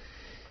Bellamy.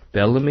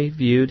 Bellamy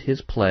viewed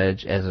his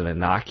pledge as an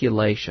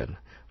inoculation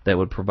that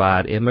would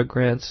provide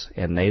immigrants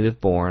and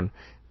native-born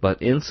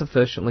but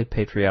insufficiently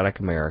patriotic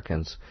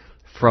Americans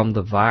from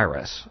the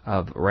virus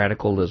of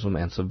radicalism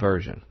and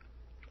subversion.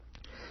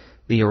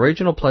 The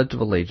original Pledge of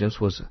Allegiance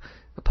was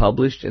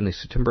published in the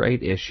September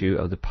 8 issue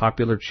of the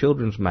popular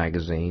children's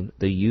magazine,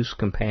 The Youth's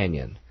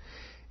Companion.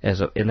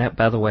 And that,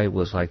 by the way,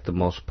 was like the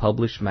most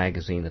published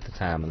magazine at the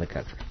time in the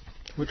country.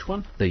 Which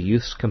one? The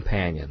Youth's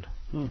Companion.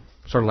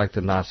 Sort of like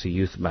the Nazi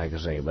Youth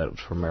magazine, but it was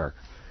for America.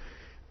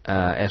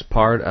 As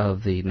part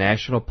of the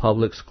National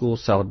Public School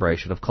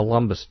celebration of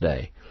Columbus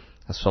Day,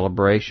 a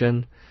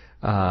celebration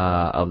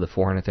of the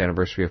 400th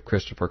anniversary of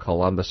Christopher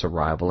Columbus'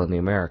 arrival in the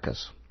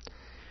Americas.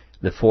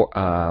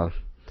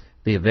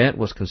 The event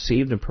was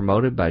conceived and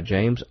promoted by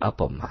James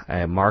Upham,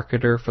 a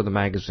marketer for the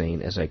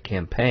magazine, as a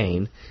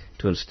campaign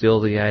to instill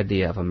the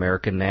idea of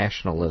American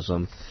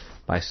nationalism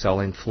by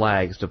selling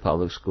flags to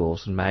public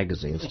schools and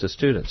magazines to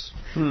students.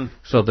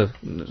 So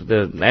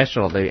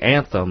the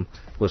anthem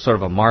was sort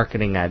of a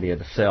marketing idea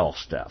to sell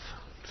stuff.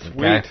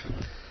 Okay?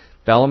 Sweet.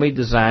 Bellamy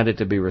designed it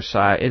to be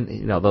recited.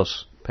 You know,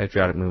 those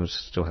patriotic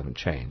movements still haven't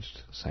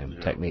changed. Same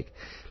technique.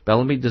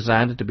 Bellamy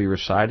designed it to be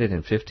recited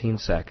in 15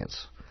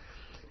 seconds.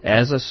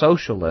 As a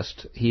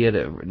socialist, he had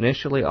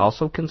initially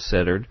also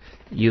considered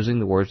using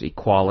the words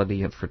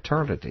equality and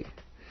fraternity,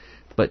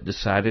 but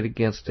decided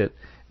against it,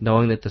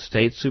 knowing that the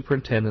state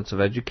superintendents of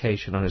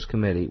education on his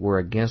committee were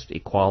against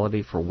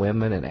equality for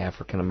women and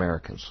African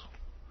Americans.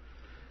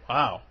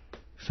 Wow.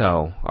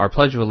 So, our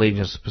Pledge of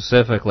Allegiance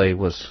specifically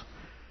was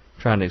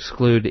trying to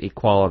exclude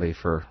equality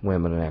for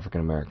women and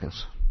African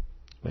Americans.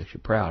 Makes you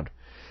proud.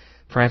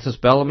 Francis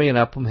Bellamy and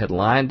Upham had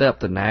lined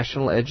up the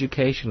National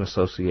Education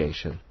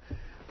Association,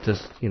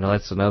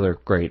 that's another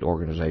great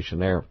organization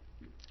there,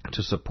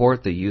 to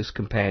support the Youth's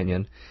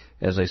Companion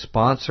as a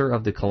sponsor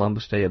of the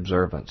Columbus Day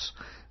observance,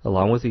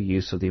 along with the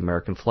use of the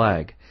American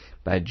flag.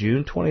 By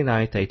June 29,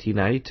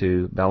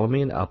 1892,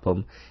 Bellamy and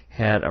Upham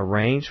had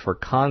arranged for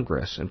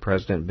Congress and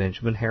President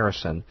Benjamin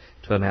Harrison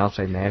to announce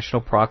a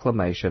national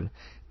proclamation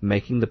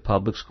making the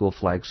public school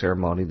flag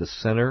ceremony the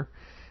center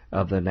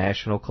of the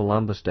National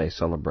Columbus Day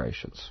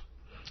celebrations.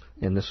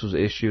 And this was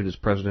issued as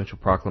Presidential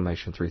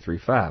Proclamation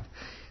 335.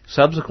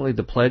 Subsequently,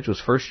 the pledge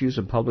was first used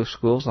in public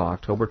schools on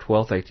October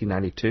 12,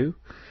 1892,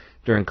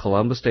 during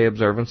Columbus Day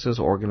observances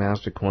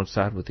organized to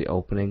coincide with the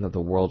opening of the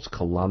World's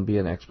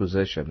Columbian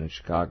Exposition in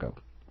Chicago.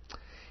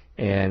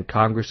 And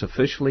Congress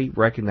officially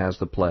recognized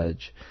the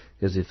pledge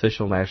as the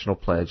official national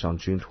pledge on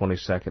June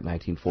 22,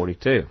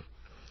 1942.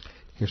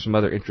 Here's some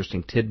other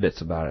interesting tidbits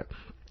about it.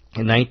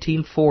 In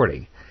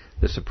 1940,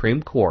 the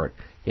Supreme Court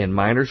in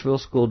Minersville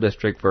School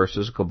District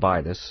versus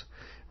Gobitis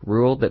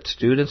ruled that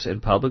students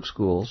in public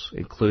schools,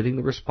 including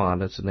the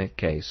respondents in that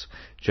case,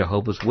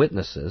 Jehovah's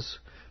Witnesses,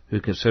 who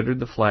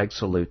considered the flag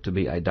salute to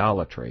be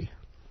idolatry,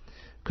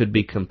 could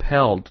be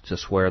compelled to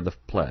swear the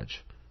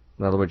pledge.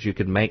 In other words, you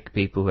could make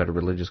people who had a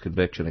religious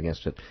conviction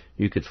against it,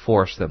 you could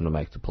force them to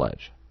make the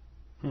pledge.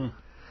 I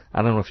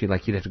don't know if you'd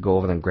have to go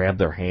over and grab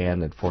their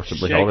hand and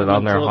forcibly hold it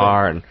on their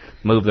heart and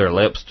move their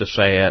lips to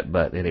say it,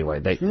 but anyway,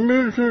 you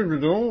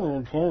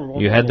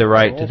had the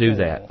right to do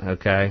that,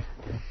 okay?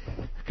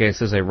 Okay, it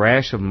says a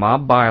rash of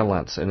mob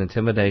violence and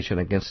intimidation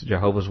against the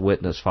Jehovah's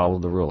Witnesses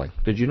followed the ruling.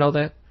 Did you know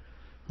that?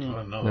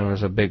 There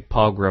was a big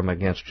pogrom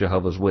against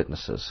Jehovah's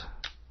Witnesses.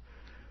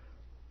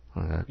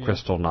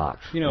 Crystal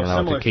Knox.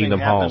 Similar to Kingdom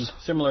Halls.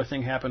 Similar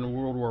thing happened in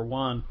World War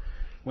I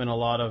when a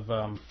lot of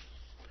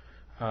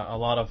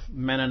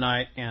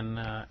Mennonite and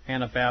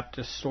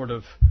Anabaptist sort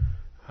of,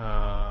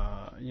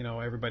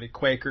 everybody,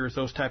 Quakers,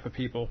 those type of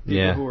people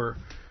who were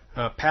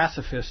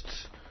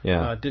pacifists,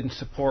 didn't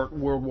support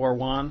World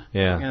War I,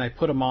 and they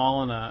put them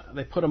all in a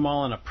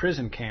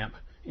prison camp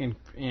in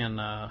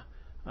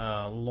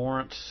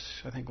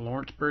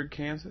Lawrenceburg,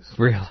 Kansas.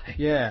 Really?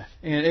 Yeah,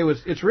 and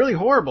it's really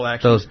horrible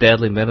actually. Those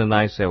deadly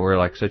Mennonites that were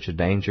like such a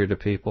danger to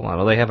people. I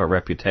know they have a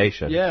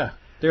reputation. Yeah,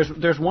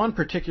 there's one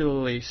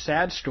particularly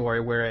sad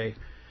story where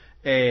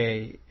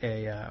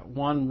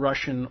one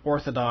Russian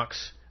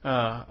Orthodox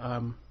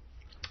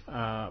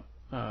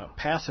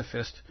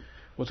pacifist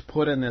was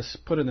put in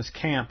this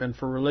camp, and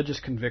for religious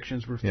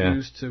convictions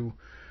refused to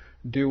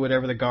do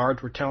whatever the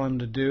guards were telling him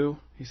to do.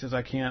 He says,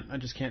 I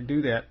just can't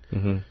do that.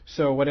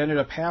 So what ended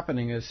up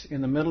happening is,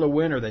 in the middle of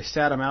winter, they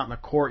sat him out in a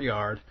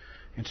courtyard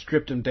and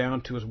stripped him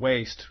down to his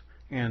waist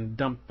and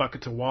dumped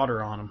buckets of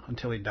water on him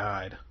until he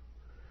died,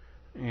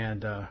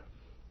 and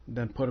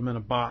then put him in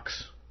a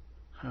box,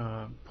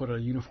 put a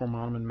uniform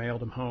on him, and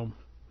mailed him home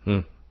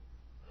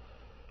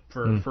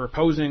for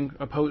opposing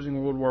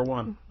World War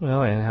I.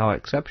 Well, and how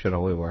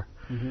exceptional we were.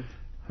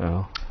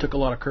 Took a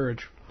lot of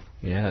courage.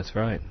 Yeah, that's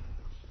right.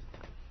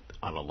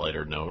 On a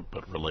lighter note,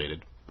 but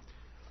related,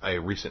 I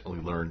recently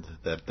learned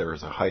that there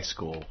is a high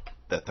school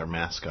that their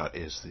mascot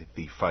is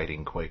the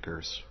Fighting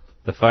Quakers.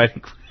 The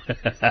Fighting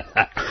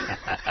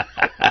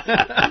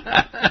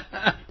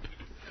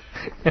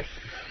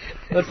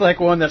That's like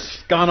one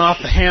that's gone off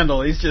the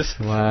handle. He's just,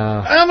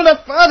 wow. I'm going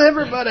to fight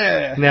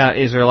everybody. Now,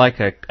 is there like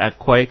a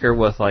Quaker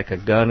with like a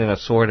gun and a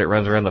sword that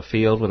runs around the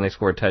field when they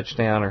score a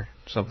touchdown or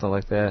something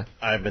like that?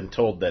 I've been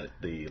told that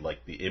the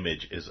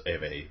image is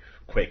of a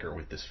Quaker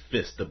with his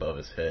fist above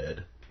his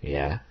head.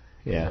 Yeah.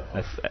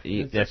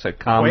 That's a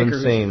common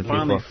Quakers scene.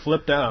 Finally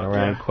flipped out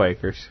around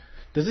Quakers.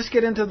 Does this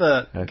get into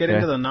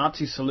the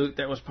Nazi salute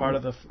that was part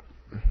of the?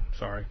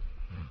 Sorry.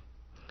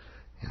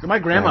 My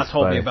grandma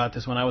told me about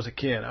this when I was a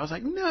kid. I was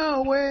like,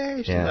 no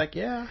way. She's like,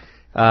 yeah.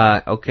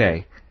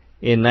 Okay.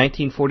 In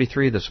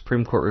 1943, the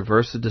Supreme Court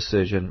reversed the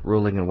decision,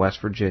 ruling in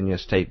West Virginia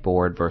State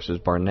Board versus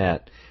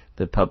Barnett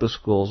that public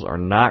schools are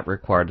not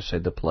required to say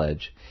the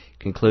pledge,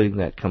 concluding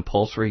that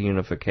compulsory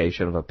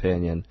unification of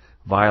opinion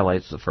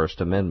violates the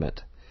First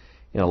Amendment.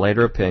 In a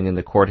later opinion,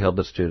 the court held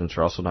that students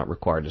are also not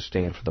required to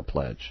stand for the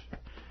pledge.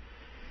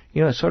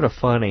 You know, it's sort of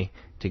funny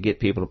to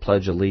get people to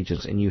pledge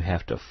allegiance and you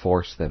have to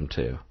force them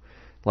to.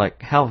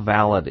 Like, how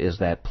valid is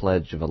that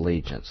Pledge of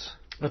Allegiance?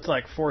 It's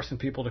like forcing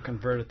people to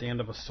convert at the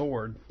end of a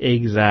sword.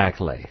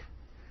 Exactly.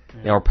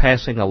 Yeah. Or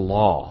passing a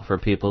law for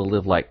people to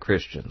live like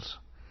Christians.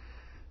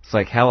 It's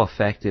like, how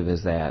effective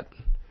is that?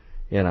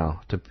 You know,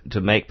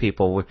 to make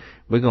people,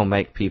 we're going to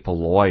make people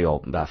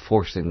loyal by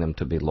forcing them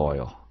to be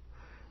loyal.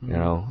 Mm-hmm. You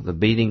know, the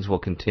beatings will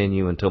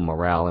continue until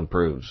morale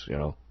improves, you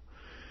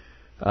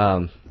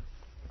know.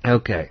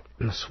 Okay.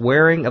 The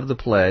swearing of the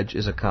pledge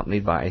is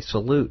accompanied by a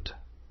salute.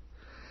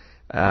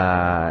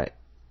 An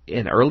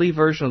early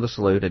version of the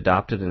salute,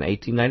 adopted in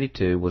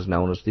 1892, was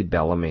known as the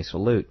Bellamy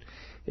salute.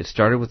 It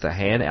started with the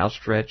hand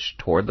outstretched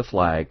toward the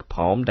flag,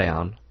 palm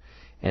down,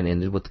 and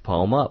ended with the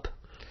palm up.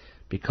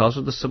 Because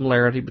of the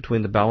similarity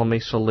between the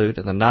Bellamy salute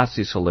and the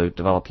Nazi salute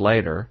developed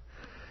later,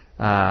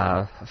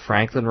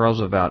 Franklin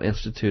Roosevelt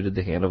instituted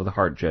the hand over the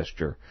heart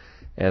gesture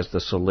as the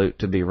salute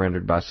to be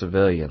rendered by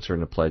civilians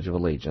during the Pledge of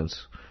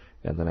Allegiance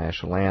and the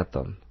national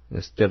anthem,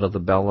 instead of the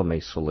Bellamy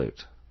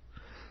salute.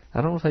 I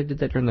don't know if they did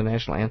that during the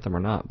national anthem or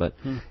not, but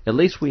at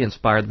least we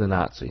inspired the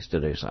Nazis to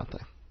do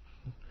something.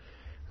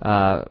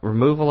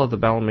 Removal of the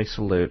Bellamy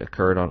salute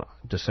occurred on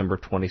December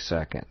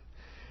 22nd,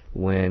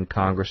 when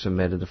Congress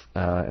amended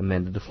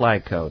the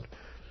flag code.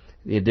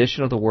 The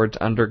addition of the words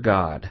 "under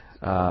God."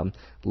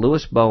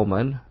 Louis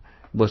Bowman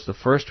was the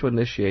first to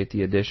initiate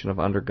the addition of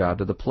 "under God"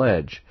 to the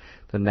pledge.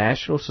 The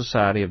National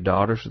Society of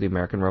Daughters of the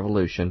American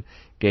Revolution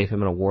gave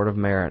him an award of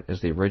merit as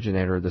the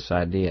originator of this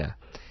idea.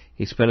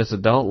 He spent his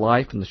adult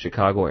life in the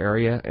Chicago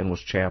area and was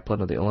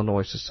chaplain of the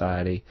Illinois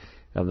Society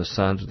of the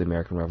Sons of the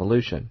American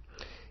Revolution.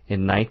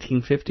 In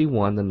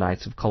 1951, the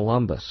Knights of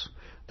Columbus,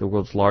 the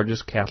world's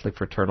largest Catholic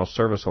fraternal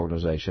service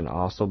organization,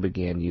 also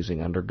began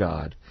using "under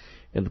God"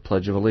 in the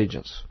Pledge of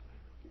Allegiance.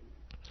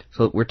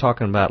 So we're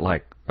talking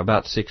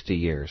about 60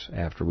 years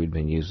after we'd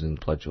been using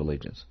the Pledge of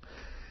Allegiance.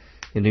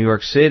 In New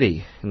York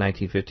City, in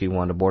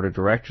 1951, the Board of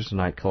Directors of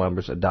Knights of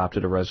Columbus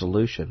adopted a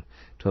resolution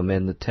to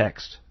amend the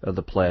text of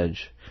the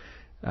pledge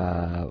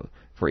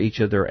for each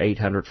of their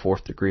 800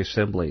 fourth-degree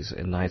assemblies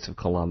in Knights of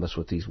Columbus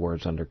with these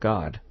words, "under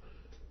God."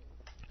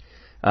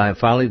 And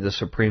finally, the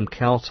Supreme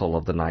Council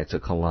of the Knights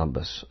of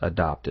Columbus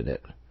adopted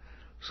it.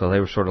 So they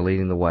were sort of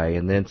leading the way,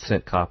 and then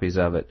sent copies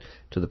of it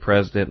to the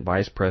President,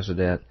 Vice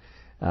President,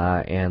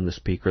 and the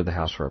Speaker of the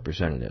House of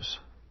Representatives.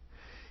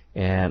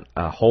 And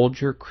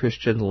Holger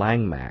Christian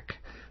Langmack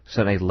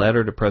sent a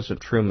letter to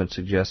President Truman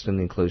suggesting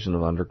the inclusion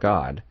of "under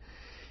God."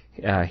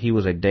 He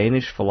was a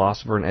Danish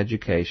philosopher and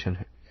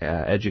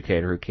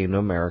educator who came to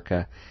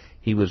America.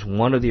 He was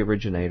one of the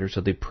originators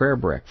of the prayer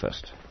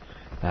breakfast.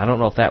 Now, I don't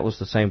know if that was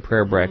the same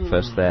prayer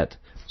breakfast that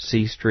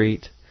C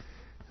Street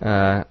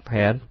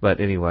had, but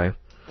anyway,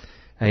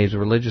 he's a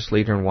religious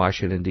leader in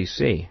Washington,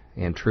 D.C.,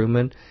 and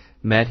Truman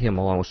met him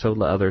along with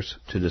several others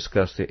to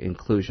discuss the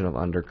inclusion of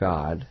 "under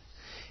God,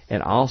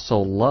 and also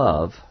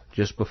love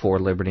just before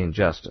liberty and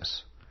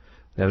justice.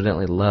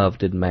 Evidently, love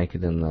didn't make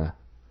it in the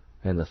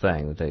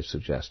thing that they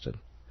suggested.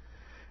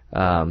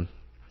 Now,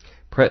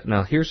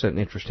 here's an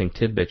interesting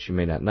tidbit you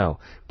may not know.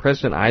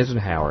 President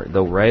Eisenhower,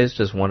 though raised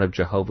as one of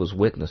Jehovah's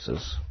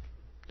Witnesses,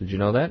 did you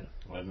know that?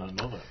 I did not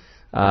know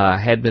that.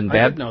 Had been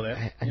I did know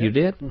that. You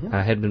did? Mm-hmm.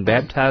 Had been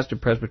baptized a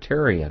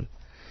Presbyterian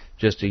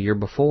just a year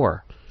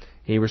before.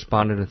 He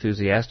responded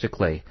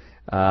enthusiastically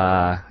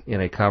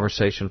in a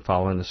conversation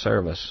following the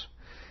service.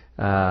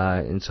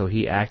 And so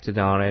he acted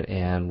on it,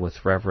 and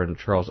with Reverend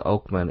Charles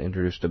Oakman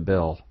introduced a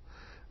bill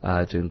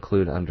to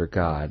include "under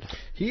God."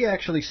 He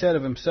actually said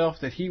of himself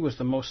that he was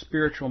the most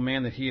spiritual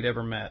man that he had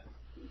ever met.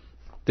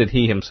 That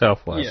he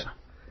himself was?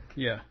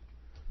 Yeah.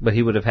 But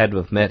he would have had to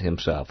have met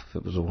himself if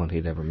it was the one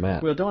he'd ever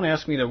met. Well, don't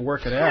ask me to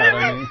work it out.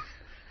 I mean,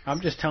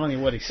 I'm just telling you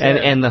what he said.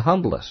 And the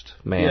humblest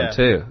man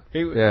too.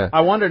 I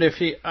wondered if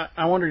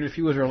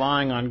he was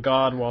relying on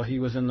God while he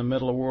was in the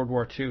middle of World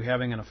War II,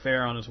 having an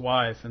affair on his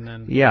wife, and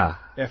then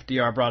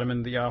FDR brought him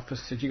into the office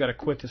and said, "You got to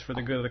quit this for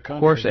the good of the country."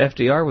 Of course,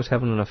 FDR was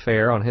having an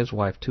affair on his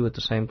wife too at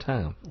the same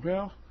time.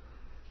 Well,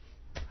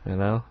 you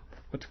know,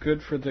 what's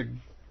good for the...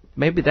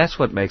 Maybe that's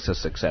what makes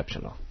us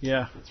exceptional.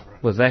 Yeah, that's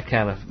right. Was that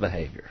kind of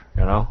behavior,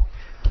 you know?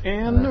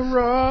 And the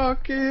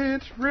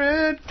rocket's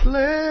red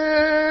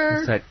glare.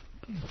 It's that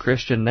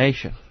Christian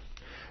nation.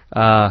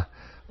 Let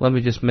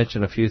me just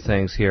mention a few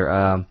things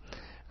here.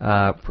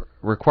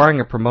 Requiring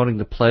or promoting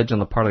the pledge on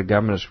the part of the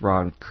government has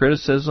drawn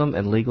criticism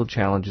and legal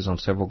challenges on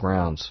several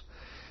grounds.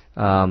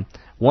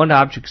 One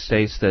object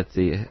states that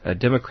a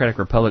democratic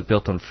republic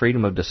built on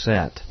freedom of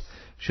dissent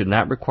should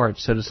not require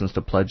its citizens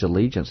to pledge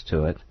allegiance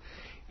to it,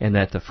 and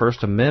that the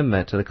First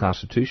Amendment to the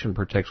Constitution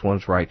protects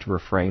one's right to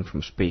refrain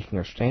from speaking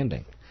or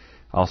standing,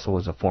 also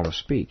as a form of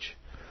speech.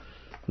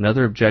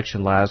 Another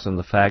objection lies in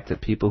the fact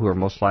that people who are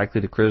most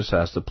likely to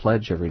criticize the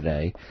pledge every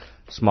day,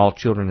 small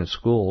children in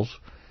schools,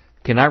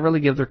 cannot really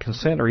give their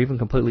consent or even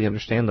completely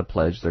understand the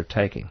pledge they're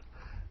taking,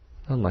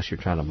 unless you're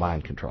trying to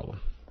mind control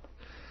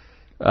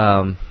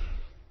them.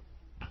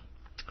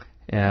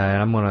 And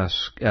I'm going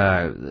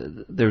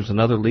to. There's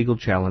another legal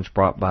challenge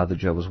brought by the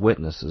Jehovah's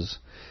Witnesses,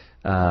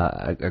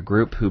 a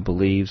group who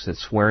believes that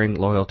swearing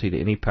loyalty to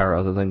any power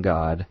other than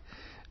God,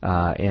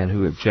 and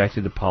who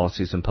objected to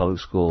policies in public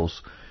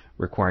schools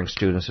requiring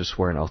students to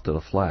swear an oath to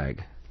the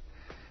flag.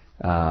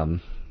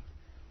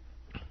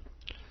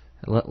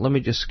 Let me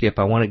just skip.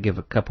 I want to give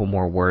a couple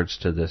more words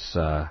to this,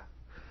 to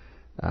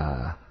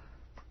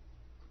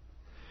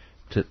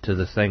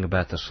the thing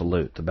about the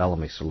salute, the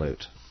Bellamy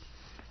salute.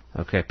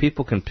 Okay,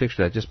 people can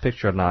picture that. Just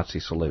picture a Nazi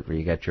salute where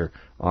you got your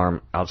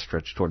arm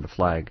outstretched toward the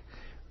flag.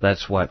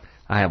 That's what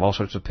I have. All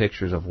sorts of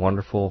pictures of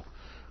wonderful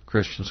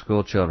Christian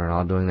school children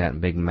all doing that in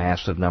big,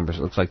 massive numbers.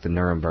 It looks like the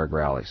Nuremberg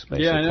rallies,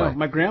 basically. Yeah, I know.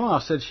 My grandma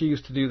said she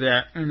used to do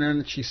that, and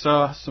then she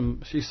saw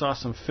some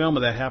film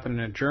of that happening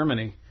in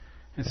Germany,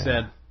 and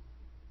said,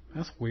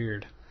 "That's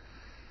weird."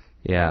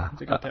 Yeah.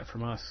 They got that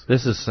from us.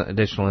 This is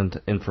additional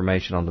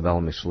information on the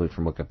Bellamy salute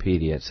from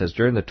Wikipedia. It says,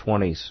 during the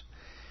 20s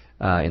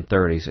and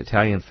 30s,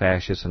 Italian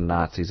fascists and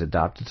Nazis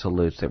adopted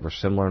salutes that were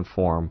similar in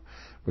form,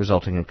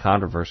 resulting in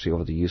controversy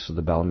over the use of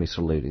the Bellamy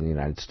salute in the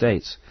United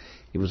States.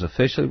 It was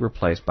officially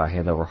replaced by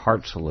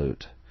hand-over-heart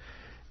salute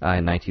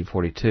in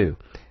 1942.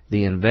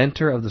 The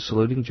inventor of the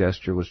saluting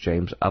gesture was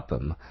James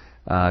Upham,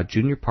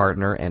 junior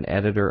partner and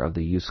editor of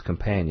the Youth's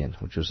Companion,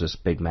 which was this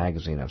big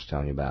magazine I was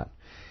telling you about.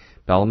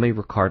 Bellamy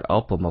recalled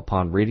Upham,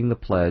 upon reading the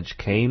pledge,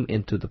 came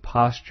into the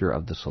posture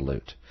of the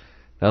salute.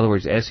 In other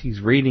words, as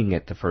he's reading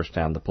it the first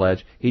time, the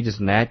pledge, he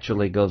just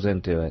naturally goes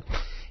into it.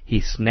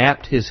 He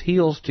snapped his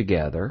heels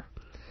together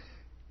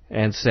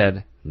and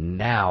said,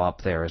 "Now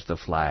up there is the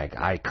flag.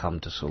 I come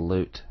to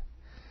salute.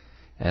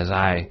 As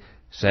I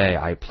say,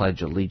 I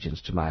pledge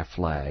allegiance to my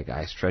flag.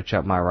 I stretch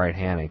out my right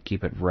hand and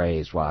keep it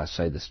raised while I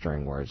say the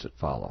string words that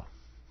follow."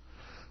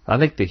 I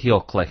think the heel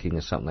clicking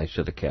is something they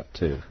should have kept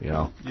too, you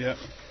know. Yeah.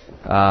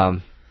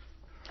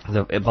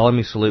 The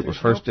Bellamy salute was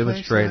first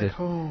demonstrated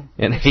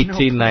in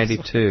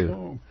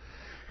 1892.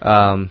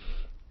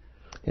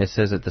 It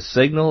says, at the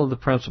signal of the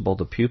principal,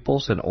 the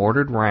pupils in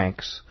ordered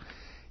ranks,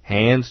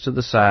 hands to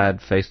the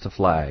side, face the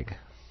flag.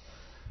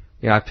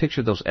 I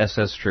picture those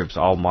SS troops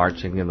all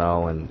marching, in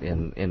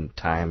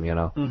time,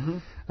 Mm-hmm.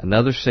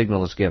 Another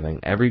signal is given.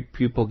 Every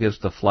pupil gives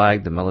the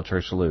flag the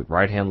military salute,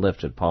 right hand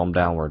lifted, palm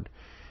downward,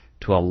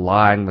 to a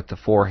line with the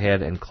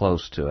forehead and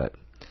close to it.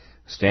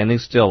 Standing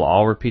still,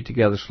 all repeat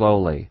together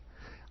slowly,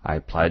 I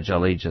pledge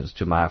allegiance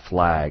to my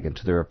flag and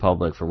to the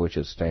republic for which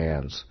it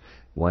stands,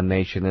 one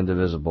nation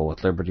indivisible,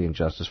 with liberty and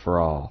justice for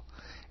all.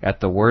 At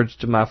the words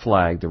to my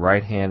flag, the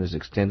right hand is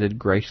extended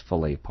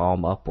gracefully,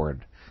 palm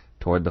upward,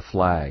 toward the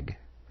flag.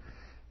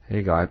 There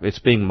you go. It's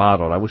being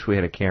modeled. I wish we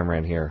had a camera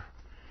in here.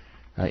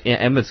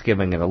 Emmett's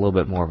giving it a little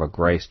bit more of a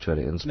grace to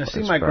it. Now,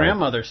 see, my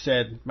grandmother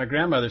said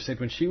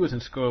when she was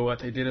in school, what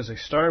they did is they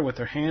started with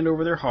their hand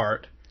over their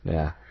heart.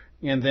 Yeah.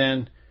 And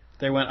then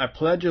they went, I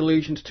pledge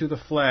allegiance to the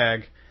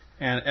flag.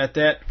 And at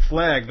that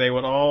flag, they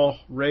would all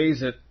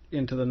raise it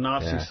into the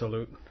Nazi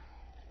salute.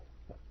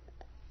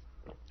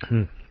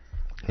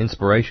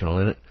 Inspirational,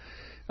 isn't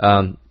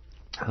it?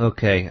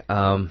 Okay.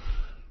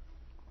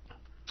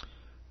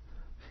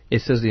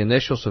 It says the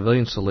initial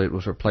civilian salute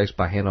was replaced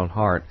by hand on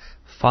heart,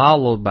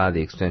 followed by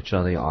the extension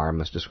of the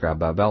arm as described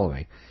by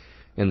Bellamy.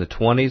 In the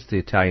 20s, the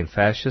Italian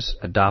fascists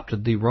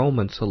adopted the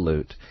Roman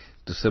salute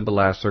to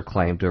symbolize their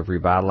claim to have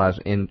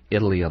revitalized in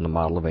Italy on the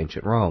model of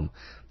ancient Rome.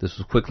 This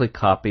was quickly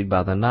copied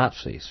by the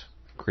Nazis,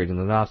 creating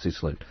the Nazi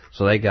salute.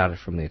 So they got it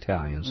from the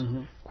Italians. Mm-hmm.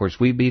 Of course,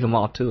 we beat them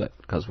all to it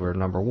because we're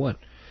number one.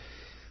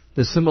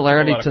 The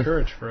similarity a lot of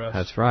courage for us.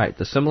 That's right.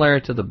 The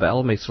similarity to the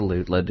Bellamy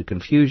salute led to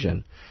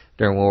confusion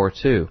during World War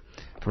II.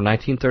 From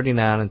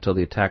 1939 until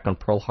the attack on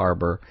Pearl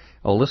Harbor.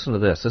 Oh, listen to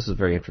this. This is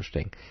very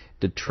interesting.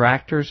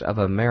 Detractors of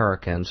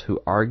Americans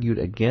who argued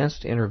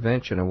against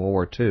intervention in World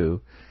War II,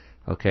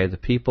 okay, the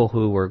people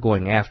who were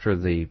going after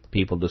the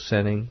people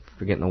dissenting,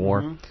 forgetting the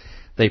war,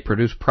 they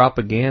produced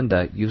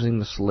propaganda using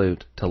the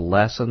salute to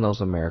lessen those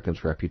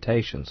Americans'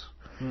 reputations.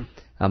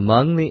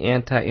 Among the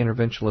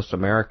anti-interventionist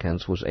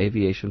Americans was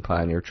aviation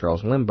pioneer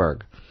Charles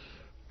Lindbergh.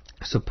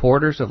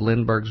 Supporters of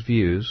Lindbergh's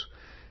views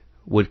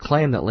would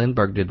claim that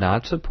Lindbergh did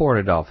not support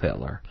Adolf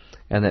Hitler,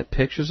 and that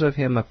pictures of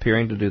him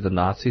appearing to do the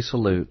Nazi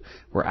salute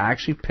were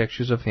actually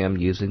pictures of him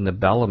using the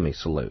Bellamy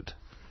salute.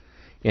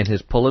 In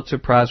his Pulitzer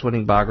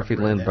Prize-winning biography,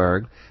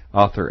 Lindbergh,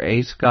 author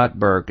A. Scott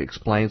Berg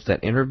explains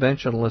that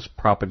interventionist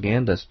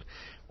propagandists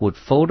would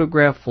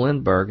photograph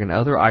Lindbergh and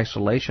other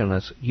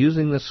isolationists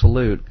using the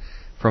salute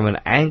from an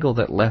angle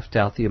that left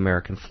out the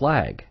American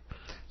flag,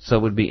 so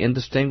it would be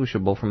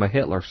indistinguishable from a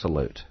Hitler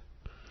salute.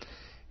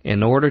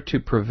 In order to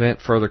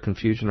prevent further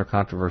confusion or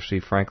controversy,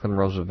 Franklin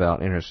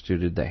Roosevelt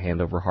instituted the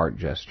hand-over-heart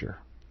gesture.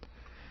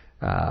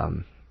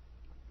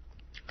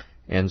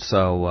 And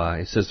so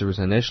it says there was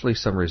initially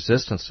some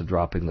resistance to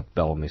dropping the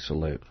Bellamy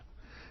salute.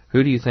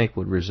 Who do you think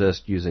would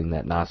resist using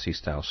that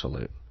Nazi-style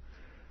salute?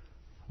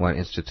 What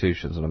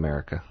institutions in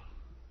America?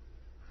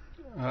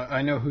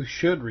 I know who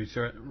should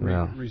resist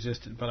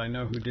it, but I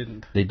know who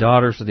didn't. The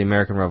Daughters of the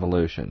American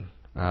Revolution,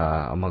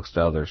 amongst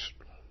others,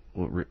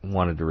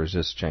 wanted to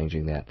resist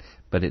changing that,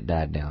 but it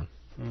died down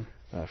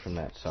from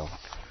that. So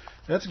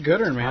that's a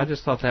good one, man. I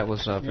just thought that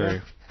was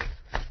very...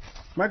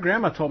 My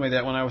grandma told me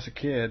that when I was a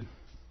kid.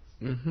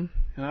 Mm-hmm.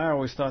 And I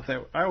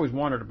always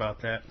wondered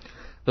about that.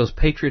 Those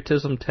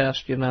patriotism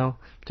tests,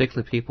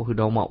 particularly people who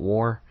don't want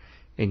war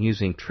and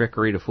using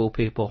trickery to fool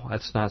people,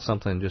 that's not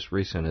something just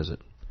recent, is it?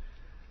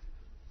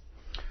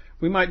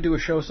 We might do a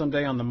show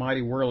someday on the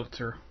Mighty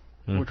Wurlitzer,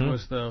 which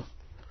was the,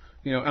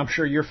 I'm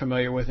sure you're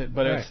familiar with it,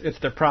 but right. it's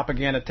the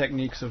propaganda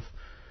techniques of,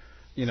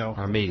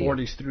 our the media.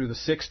 40s through the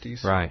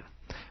 60s. Right.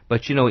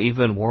 But,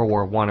 even World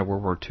War I and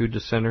World War II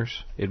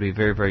dissenters, it'd be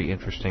very, very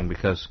interesting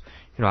because,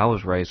 I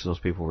was raised, those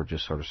people were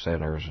just sort of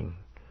sinners and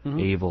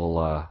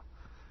evil,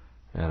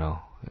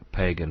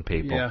 pagan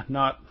people. Yeah,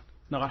 not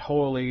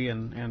holy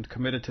and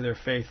committed to their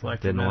faith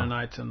like the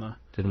Mennonites and the...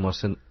 Didn't want to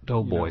send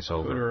doughboys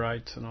over.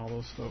 Hutterites and all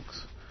those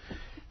folks.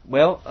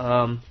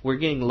 Well, we're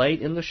getting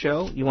late in the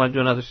show. You want to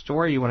do another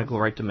story or you want to go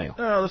right to mail?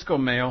 Let's go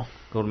mail.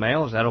 Go to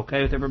mail? Is that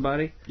okay with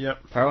everybody? Yep.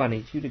 Pearl, I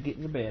need you to get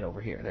in your bed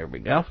over here. There we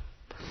go.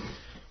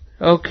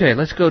 Okay,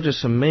 let's go to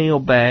some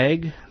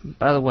mailbag.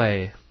 By the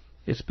way,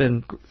 it's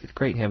been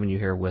great having you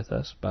here with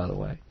us, by the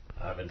way.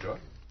 I've enjoyed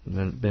it.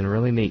 It's been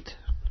really neat.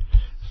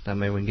 So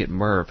maybe we can get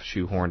Merv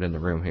shoehorned in the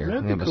room here.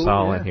 That'd have be us cool,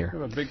 all in here.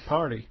 Have a big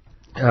party.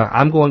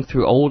 I'm going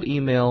through old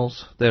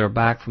emails that are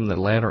back from the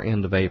latter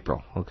end of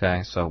April,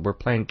 okay? So we're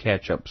playing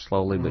catch-up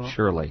slowly but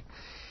surely.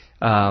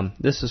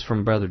 This is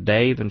from Brother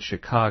Dave in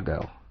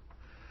Chicago,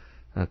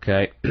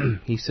 okay?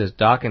 He says,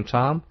 Doc and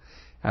Tom,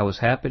 I was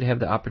happy to have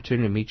the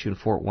opportunity to meet you in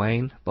Fort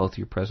Wayne. Both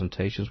your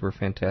presentations were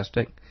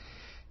fantastic.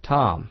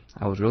 Tom,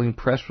 I was really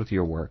impressed with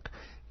your work.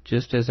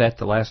 Just as at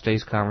the Last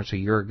Days Conference a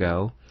year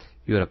ago,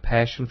 you had a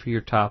passion for your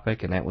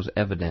topic, and that was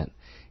evident.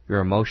 Your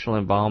emotional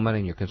involvement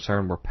and your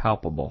concern were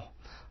palpable.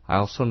 I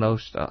also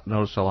noticed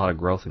a lot of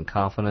growth in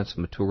confidence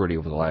and maturity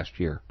over the last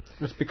year.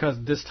 It's because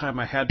this time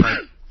I had my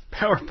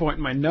PowerPoint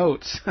in my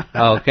notes.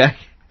 Okay.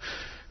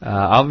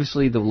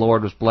 Obviously, the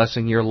Lord was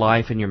blessing your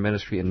life and your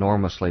ministry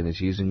enormously and is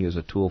using you as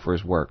a tool for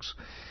His works.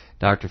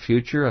 Dr.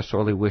 Future, I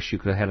sorely wish you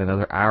could have had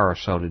another hour or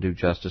so to do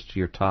justice to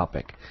your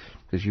topic,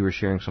 because you were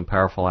sharing some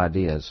powerful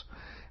ideas.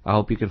 I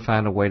hope you can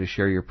find a way to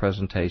share your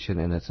presentation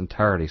in its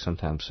entirety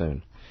sometime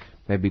soon.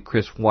 Maybe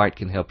Chris White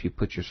can help you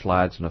put your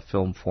slides in a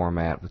film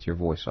format with your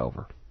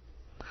voiceover.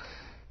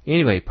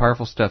 Anyway,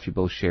 powerful stuff you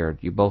both shared.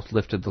 You both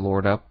lifted the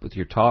Lord up with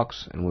your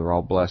talks, and we were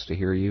all blessed to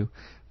hear you.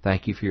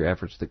 Thank you for your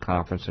efforts at the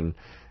conference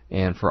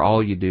and for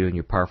all you do in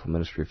your powerful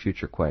ministry of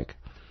Future Quake.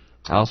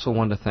 I also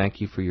want to thank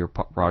you for your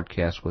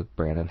broadcast with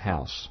Brandon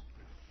House.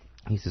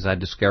 He says, I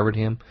discovered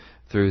him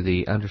through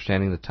the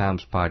Understanding the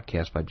Times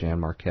podcast by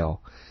Jan Markell.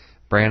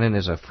 Brandon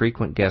is a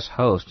frequent guest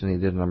host, and he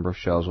did a number of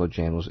shows while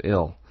Jan was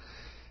ill.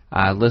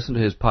 I listen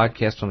to his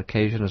podcast on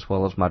occasion as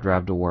well as my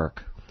drive to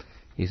work.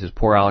 He says,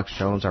 poor Alex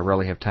Jones, I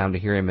rarely have time to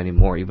hear him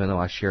anymore, even though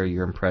I share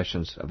your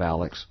impressions of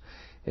Alex,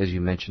 as you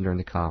mentioned during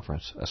the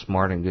conference. A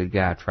smart and good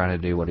guy trying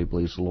to do what he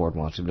believes the Lord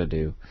wants him to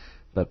do,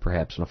 but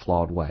perhaps in a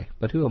flawed way.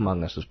 But who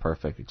among us is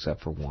perfect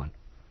except for one?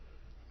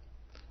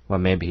 Well,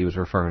 maybe he was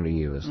referring to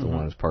you as the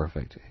one who's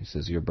perfect. He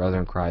says, your brother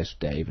in Christ,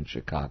 Dave in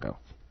Chicago.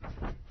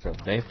 So,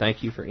 Dave,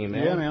 thank you for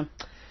emailing. Yeah, man.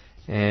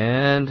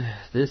 And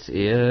this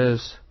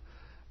is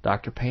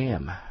Dr.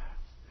 Pam.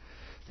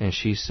 And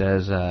she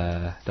says,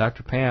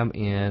 Dr. Pam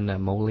in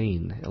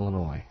Moline,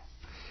 Illinois.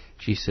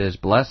 She says,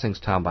 blessings,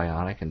 Tom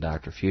Bionic and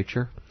Dr.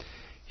 Future.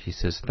 She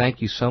says,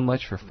 thank you so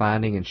much for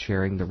finding and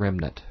sharing The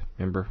Remnant.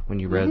 Remember when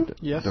you read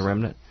yes. The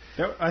Remnant?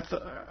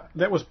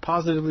 That was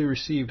positively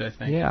received, I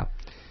think. Yeah.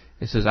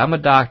 It says, I'm a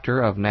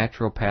doctor of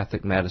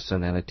naturopathic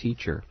medicine and a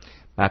teacher.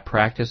 My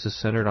practice is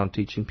centered on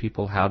teaching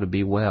people how to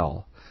be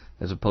well,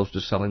 as opposed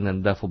to selling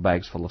them duffel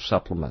bags full of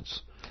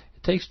supplements.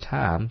 It takes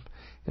time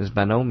and is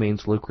by no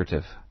means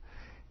lucrative.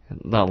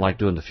 Not like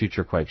doing the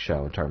Future Quake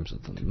show in terms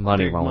of the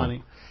money rolling.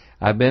 Money.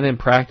 I've been in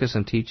practice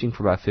and teaching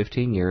for about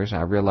 15 years, and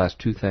I realized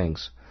two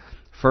things.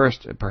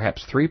 First,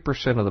 perhaps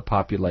 3% of the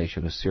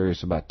population is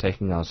serious about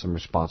taking on some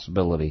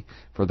responsibility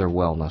for their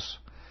wellness.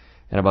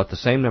 And about the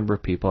same number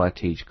of people I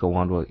teach go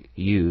on to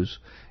use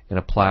and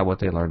apply what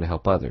they learn to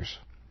help others.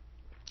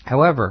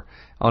 However,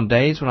 on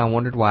days when I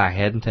wondered why I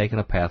hadn't taken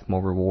a path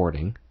more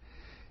rewarding,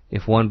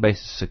 if one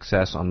bases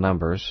success on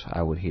numbers,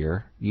 I would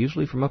hear,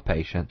 usually from a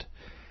patient,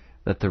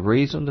 that the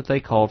reason that they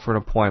called for an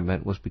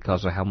appointment was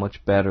because of how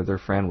much better their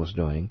friend was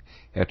doing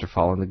after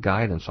following the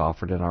guidance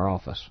offered in our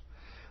office.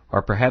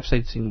 Or perhaps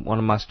they'd seen one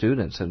of my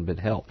students and been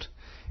helped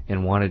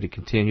and wanted to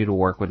continue to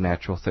work with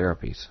natural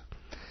therapies.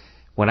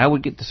 When I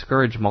would get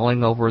discouraged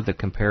mulling over the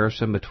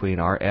comparison between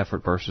our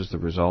effort versus the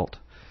result,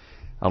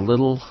 a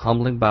little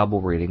humbling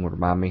Bible reading would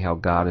remind me how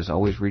God is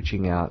always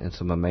reaching out in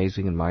some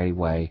amazing and mighty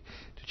way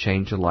to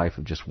change the life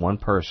of just one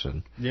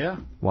person. Yeah.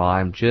 While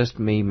I'm just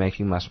me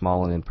making my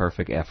small and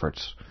imperfect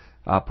efforts,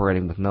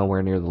 operating with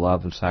nowhere near the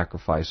love and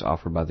sacrifice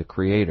offered by the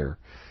Creator,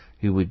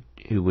 who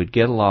would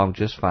get along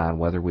just fine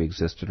whether we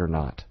existed or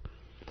not.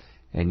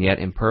 And yet,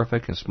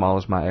 imperfect and small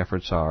as my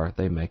efforts are,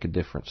 they make a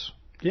difference.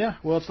 Yeah,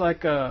 well, it's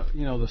like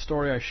the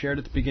story I shared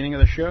at the beginning of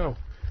the show.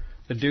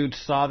 The dude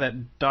saw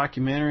that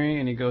documentary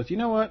and he goes, "You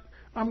know what?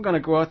 I'm going to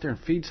go out there and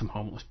feed some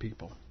homeless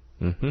people."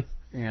 Mm-hmm.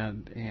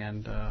 And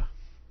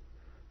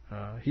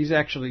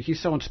he's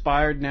so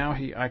inspired now.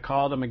 I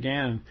called him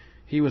again. And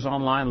he was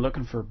online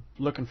looking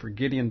for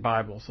Gideon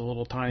Bibles, the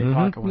little tiny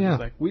pocket ones. Yeah. He's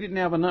like, "We didn't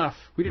have enough.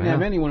 We didn't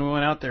have any when we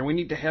went out there. We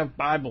need to have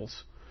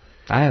Bibles."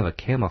 I have a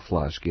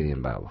camouflage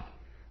Gideon Bible.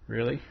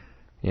 Really?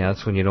 Yeah,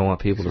 that's when you don't want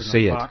people to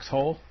see it.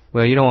 Foxhole?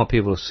 Well, you don't want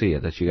people to see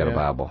it, that you got a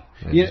Bible.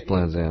 It just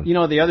blends in. You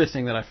know, the other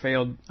thing that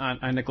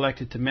I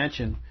neglected to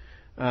mention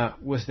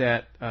was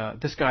that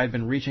this guy had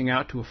been reaching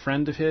out to a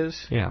friend of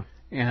his. Yeah.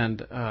 And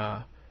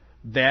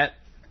that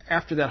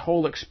after that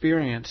whole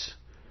experience,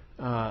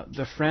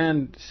 the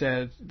friend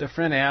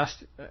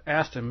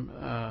asked him,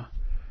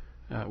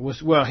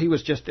 he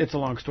was just, it's a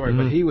long story,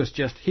 but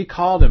he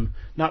called him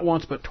not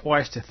once but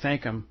twice to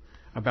thank him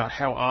about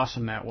how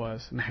awesome that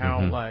was and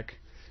how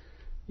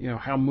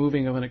how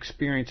moving of an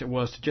experience it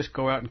was to just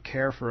go out and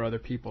care for other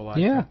people like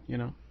that,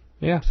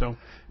 Yeah. So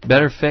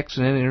better fix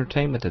than any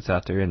entertainment that's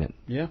out there, isn't it?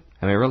 Yeah.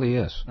 I mean, it really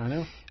is.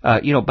 I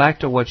know.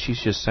 Back to what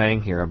she's just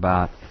saying here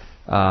about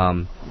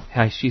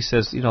how she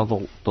says,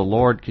 the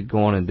Lord could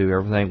go on and do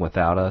everything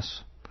without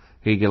us.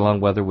 He'd get along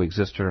whether we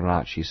existed or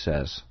not, she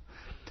says.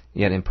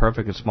 Yet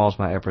imperfect and small as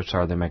my efforts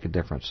are, they make a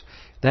difference.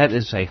 That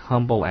is a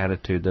humble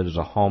attitude that is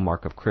a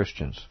hallmark of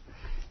Christians.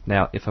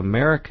 Now, if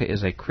America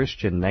is a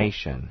Christian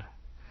nation,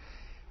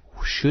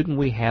 shouldn't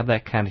we have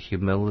that kind of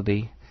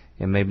humility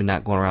and maybe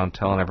not going around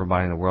telling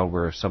everybody in the world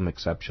we're some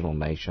exceptional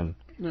nation?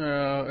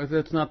 No,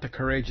 that's not the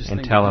courageous thing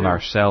to do. And telling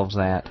ourselves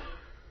that?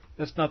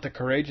 That's not the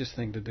courageous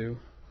thing to do.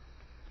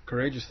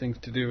 Courageous thing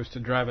to do is to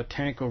drive a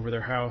tank over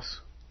their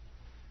house.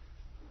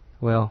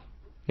 Well,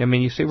 I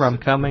mean, you see where I'm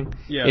coming?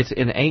 Yeah. It's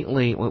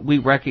innately, we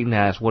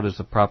recognize what is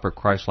the proper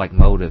Christ-like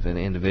motive in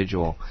an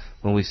individual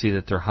when we see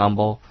that they're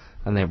humble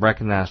and they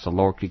recognize the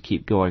Lord could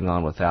keep going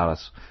on without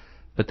us.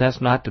 But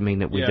that's not to mean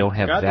that we don't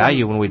have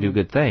value when we do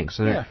good things.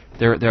 So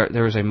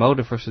there is a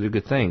motive for us to do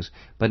good things,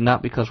 but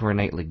not because we're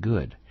innately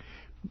good.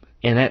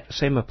 And that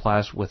same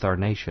applies with our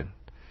nation.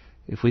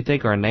 If we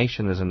think our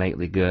nation is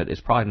innately good,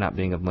 it's probably not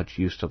being of much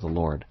use to the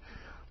Lord.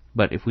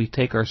 But if we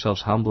take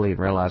ourselves humbly and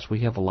realize we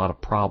have a lot of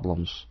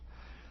problems,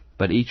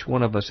 but each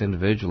one of us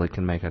individually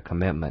can make a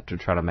commitment to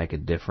try to make a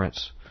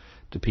difference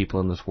to people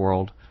in this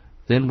world,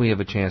 then we have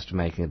a chance to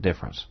make a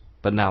difference.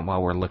 But not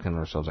while we're looking at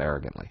ourselves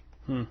arrogantly.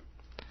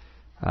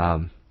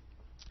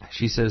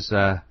 She says,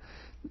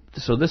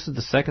 so this is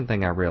the second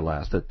thing I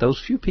realized, that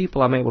those few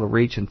people I'm able to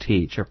reach and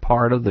teach are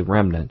part of the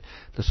remnant,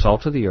 the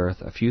salt of the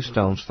earth, a few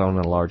stones thrown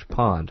in a large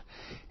pond.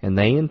 And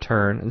they in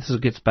turn, and this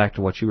gets back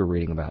to what you were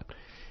reading about,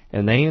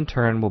 and they in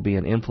turn will be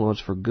an influence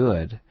for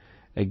good,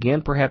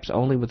 again perhaps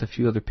only with a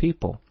few other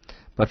people.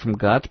 But from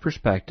God's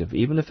perspective,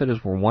 even if it is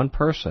for one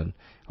person,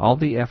 all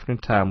the effort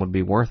and time would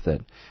be worth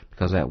it,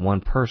 because that one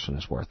person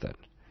is worth it.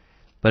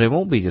 But it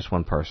won't be just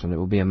one person. It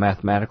will be a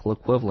mathematical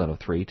equivalent of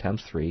 3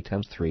 times 3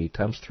 times 3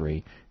 times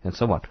 3, and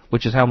so on.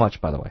 Which is how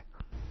much, by the way?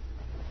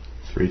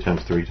 3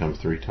 times 3 times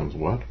 3 times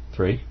what?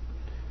 3.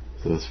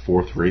 So that's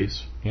 4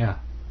 threes? Yeah.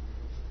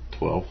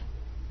 12.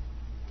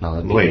 No,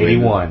 that'd be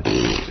 81.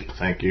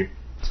 Thank you.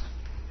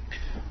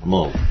 I'm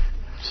a little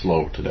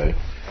slow today.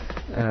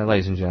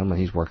 Ladies and gentlemen,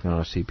 he's working on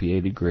a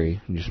CPA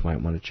degree. You just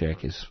might want to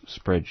check his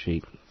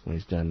spreadsheet when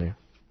he's done there.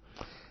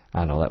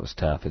 I know that was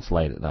tough. It's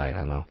late at night,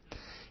 I know.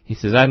 He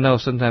says, I know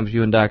sometimes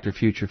you and Dr.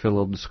 Future feel a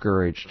little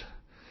discouraged.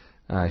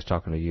 He's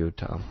talking to you,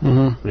 Tom.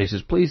 Mm-hmm. But he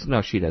says, please,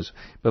 no, she does.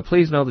 But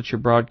please know that your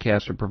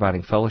broadcasts are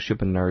providing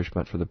fellowship and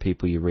nourishment for the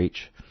people you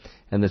reach.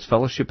 And this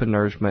fellowship and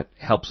nourishment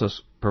helps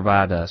us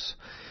provide us,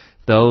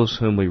 those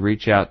whom we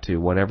reach out to,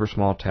 whatever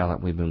small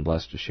talent we've been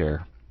blessed to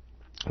share.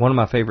 One of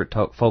my favorite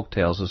folk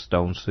tales is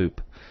Stone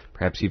Soup.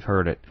 Perhaps you've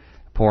heard it.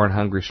 A poor and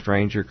hungry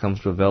stranger comes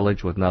to a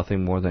village with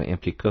nothing more than an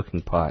empty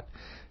cooking pot.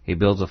 He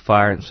builds a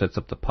fire and sets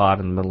up the pot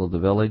in the middle of the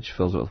village,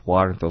 fills it with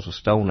water, and throws a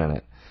stone in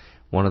it.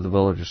 One of the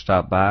villagers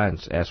stopped by and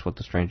asked what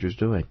the stranger is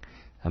doing.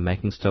 I'm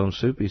making stone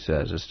soup, he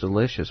says. It's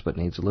delicious, but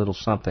needs a little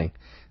something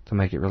to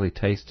make it really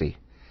tasty.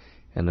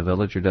 And the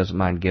villager doesn't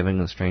mind giving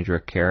the stranger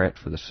a carrot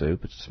for the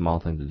soup. It's a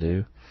small thing to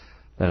do.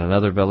 Then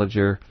another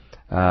villager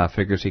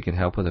figures he can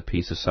help with a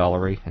piece of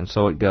celery. And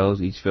so it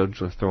goes, each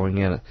villager throwing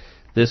in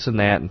this and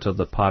that until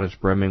the pot is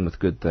brimming with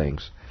good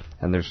things.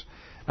 And there's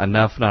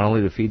enough not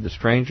only to feed the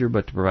stranger,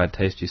 but to provide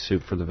tasty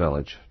soup for the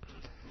village.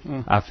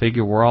 I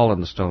figure we're all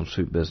in the stone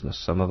soup business.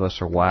 Some of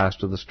us are wise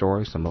to the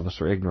story, some of us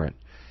are ignorant,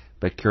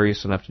 but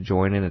curious enough to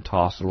join in and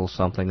toss a little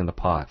something in the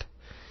pot.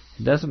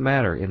 It doesn't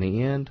matter. In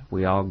the end,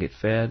 we all get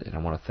fed, and I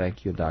want to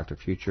thank you, Dr.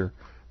 Future,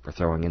 for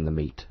throwing in the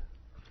meat.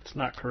 It's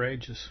not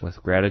courageous.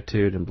 With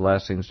gratitude and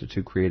blessings to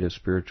two creative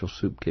spiritual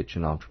soup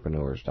kitchen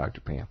entrepreneurs, Dr.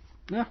 Pam.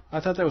 Yeah,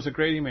 I thought that was a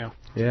great email.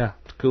 Yeah,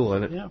 it's cool,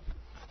 isn't it? Yeah.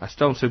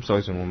 Stone Soup's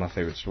always been one of my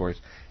favorite stories.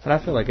 And I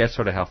feel like that's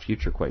sort of how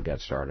Future Quake got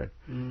started.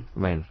 I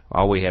mean,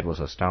 all we had was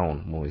a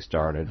stone when we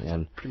started.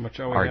 And pretty much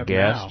all we our have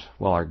guest, now.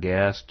 well, our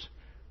guest,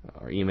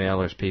 our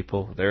emailers,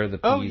 people, they're the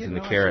peas and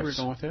the carrots.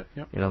 I see where you're going with it.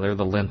 Yep. You know, they're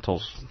the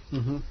lentils.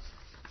 Mm-hmm.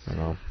 You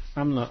know,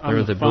 I'm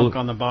the funk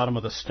on the bottom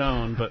of the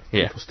stone, but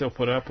people still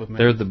put up with me.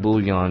 They're the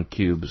bouillon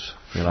cubes,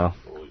 you know.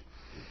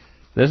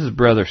 This is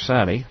Brother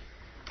Sonny,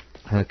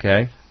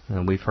 okay,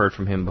 and we've heard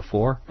from him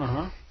before.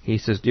 He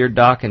says, Dear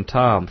Doc and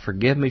Tom,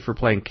 forgive me for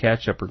playing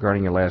catch-up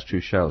regarding your last two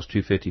shows,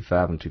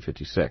 255 and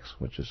 256,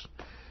 which has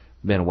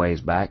been a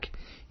ways back.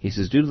 He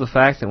says, due to the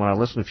fact that when I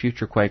listen to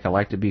Future Quake, I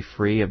like to be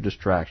free of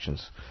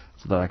distractions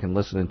so that I can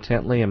listen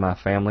intently, and my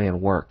family and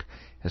work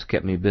has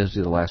kept me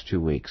busy the last 2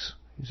 weeks.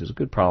 He says, a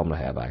good problem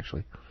to have,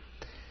 actually.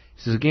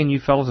 He says, again, you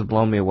fellows have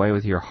blown me away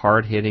with your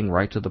hard-hitting,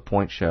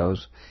 right-to-the-point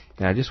shows,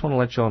 and I just want to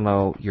let you all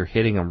know you're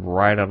hitting them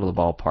right out of the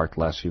ballpark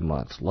the last few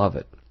months. Love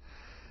it.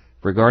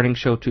 Regarding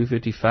show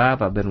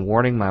 255, I've been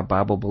warning my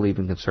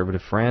Bible-believing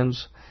conservative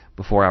friends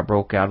before I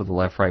broke out of the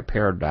left-right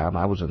paradigm,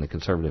 I was in the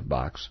conservative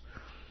box,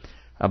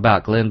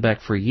 about Glenn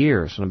Beck for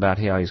years and about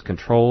how he's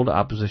controlled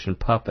opposition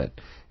puppet,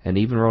 and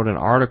even wrote an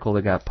article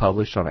that got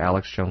published on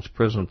Alex Jones'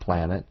 Prison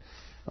Planet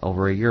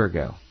over a year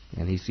ago.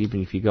 And he's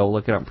even, if you go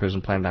look it up on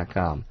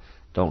prisonplanet.com,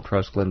 don't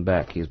trust Glenn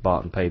Beck. He's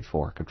bought and paid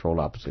for controlled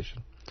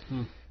opposition.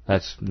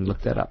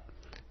 Look that up.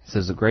 He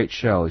says, a great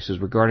show. He says,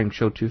 regarding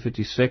show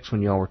 256,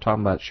 when you all were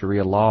talking about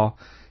Sharia law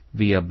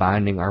via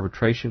binding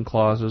arbitration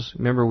clauses,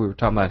 remember we were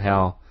talking about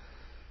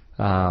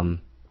how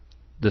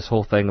this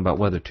whole thing about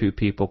whether two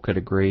people could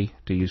agree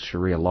to use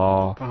Sharia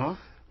law.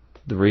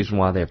 The reason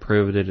why they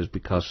approved it is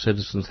because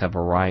citizens have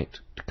a right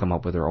to come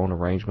up with their own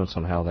arrangements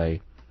on how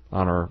they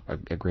honor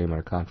an agreement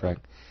or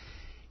contract.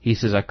 He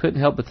says, I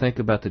couldn't help but think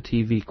about the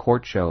TV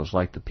court shows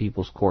like The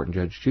People's Court and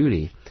Judge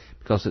Judy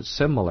because it's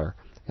similar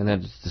and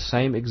that it's the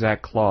same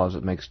exact clause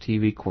that makes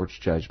TV court's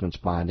judgments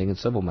binding in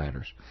civil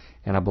matters.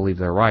 And I believe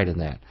they're right in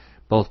that.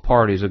 Both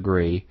parties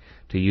agree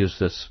to use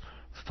this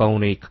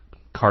phony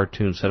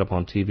cartoon set up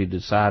on TV to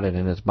decide it,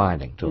 and it's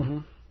binding to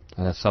them.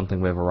 And that's something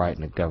we have a right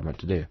in the government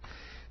to do.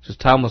 Says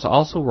Tom was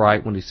also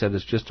right when he said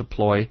it's just a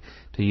ploy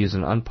to use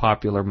an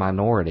unpopular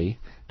minority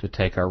to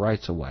take our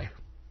rights away.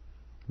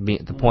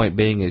 The point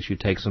being is you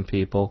take some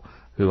people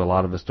who a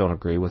lot of us don't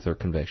agree with their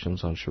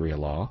convictions on Sharia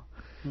law,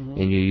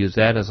 and you use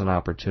that as an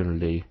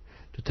opportunity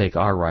to take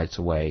our rights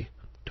away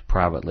to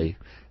privately.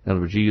 In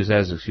other words, you use that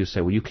as an excuse to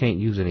say, well, you can't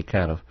use any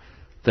kind of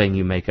thing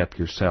you make up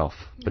yourself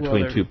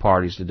between two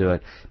parties to do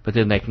it. But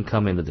then they can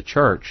come into the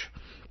church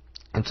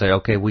and say,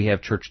 okay, we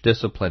have church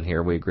discipline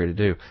here we agree to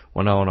do.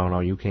 Well, no,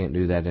 you can't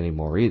do that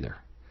anymore either.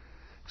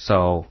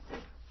 So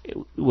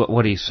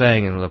what he's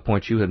saying, and the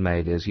point you had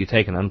made, is you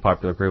take an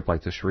unpopular group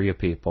like the Sharia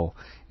people,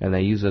 and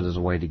they use it as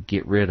a way to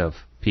get rid of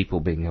people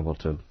being able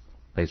to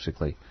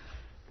basically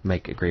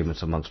make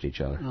agreements amongst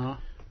each other.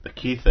 The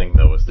key thing,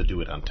 though, is to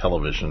do it on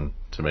television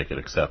to make it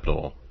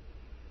acceptable.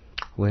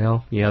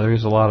 Well, yeah, there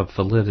is a lot of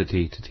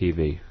validity to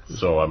TV.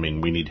 So, I mean,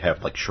 we need to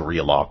have, like,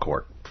 Sharia law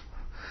court.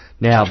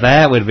 Now,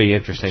 that would be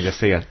interesting to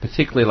see,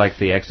 particularly like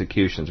the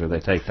executions where they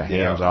take the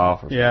hands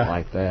off or something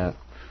like that.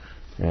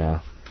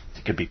 Yeah.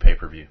 It could be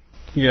pay-per-view.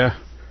 Yeah.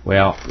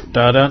 Well,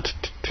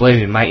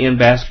 believe me, my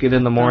in-basket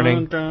in the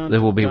morning,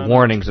 there will be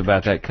warnings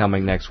about that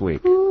coming next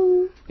week.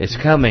 It's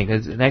coming.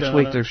 Next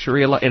week there's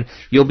Sharia law, and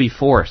you'll be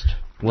forced.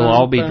 We'll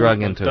all be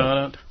drug into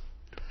it.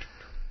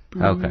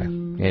 Okay.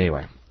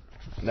 Anyway,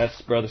 that's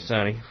Brother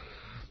Sonny.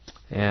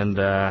 And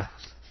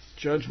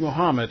Judge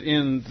Muhammad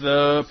in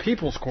the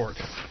People's Court.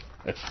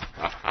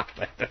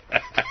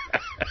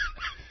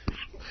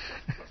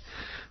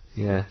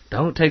 Yeah,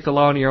 don't take the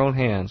law in your own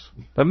hands.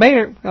 But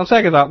Mayor, on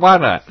second thought, why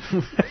not?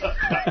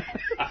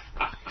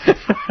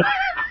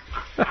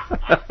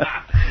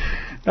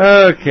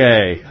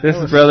 Okay, this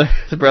is Brother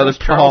Paul.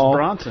 Charles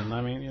Bronson.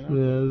 I mean, you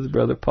know. This is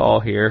Brother Paul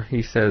here.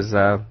 He says,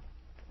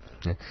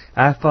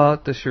 I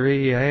fought the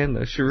Sharia and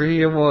the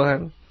Sharia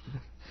won.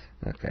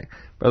 Okay.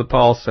 Brother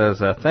Paul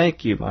says,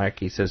 thank you, Mike.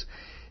 He says,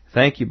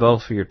 thank you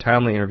both for your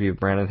timely interview of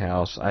Brandon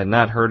House. I had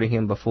not heard of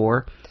him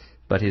before,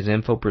 but his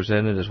info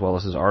presented as well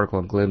as his article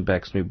on Glenn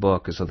Beck's new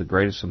book is of the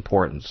greatest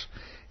importance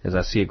as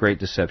I see a great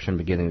deception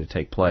beginning to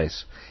take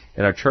place.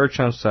 At our church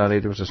on Sunday,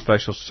 there was a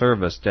special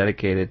service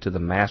dedicated to the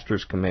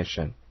Master's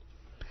Commission.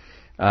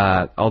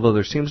 Although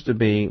there seems to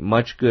be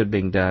much good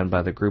being done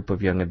by the group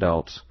of young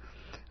adults,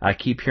 I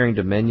keep hearing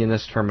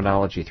dominionist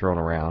terminology thrown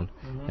around,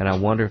 and I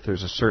wonder if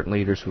there's a certain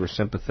leaders who are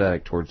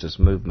sympathetic towards this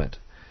movement.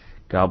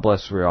 God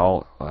bless for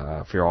all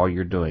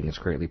you're doing. It's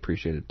greatly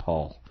appreciated,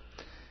 Paul.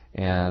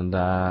 And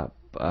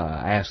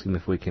I asked him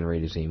if we can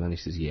read his email, and he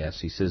says yes.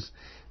 He says,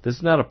 this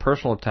is not a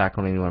personal attack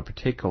on anyone in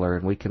particular,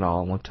 and we can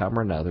all, one time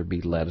or another,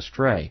 be led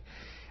astray.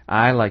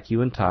 I, like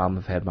you and Tom,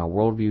 have had my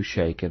worldview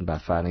shaken by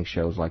finding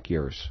shows like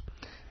yours.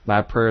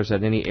 My prayer is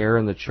that any error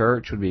in the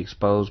church would be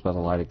exposed by the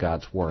light of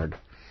God's Word.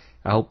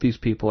 I hope these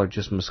people are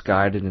just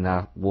misguided and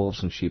not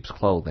wolves in sheep's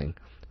clothing,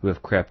 who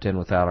have crept in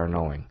without our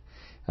knowing.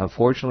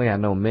 Unfortunately, I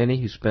know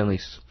many who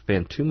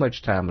spend too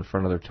much time in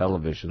front of their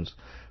televisions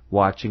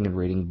watching and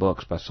reading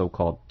books by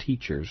so-called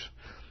teachers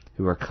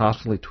who are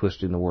constantly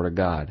twisting the Word of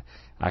God.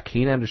 I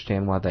can't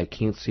understand why they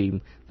can't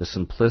see the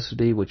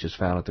simplicity which is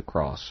found at the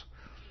cross.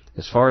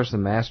 As far as the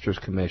Master's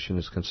Commission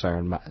is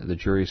concerned, the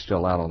jury is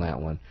still out on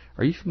that one.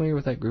 Are you familiar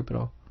with that group at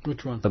all?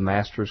 Which one? The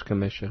Master's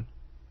Commission?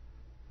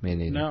 Me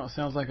neither. No, it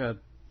sounds like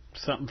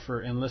something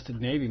for enlisted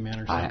Navy men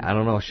or something. I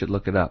don't know. I should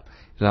look it up.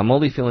 I'm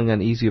only feeling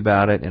uneasy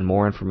about it, and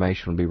more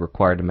information will be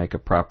required to make a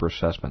proper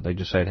assessment. They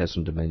just say it has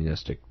some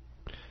dominionistic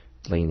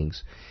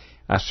leanings.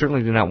 I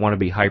certainly do not want to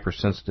be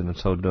hypersensitive in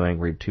so doing,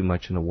 read too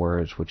much into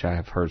words, which I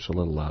have heard so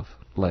little of.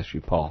 Bless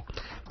you, Paul.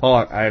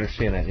 Paul, I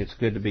understand that. It's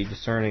good to be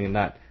discerning and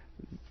not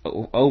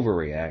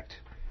overreact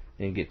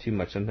and get too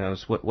much.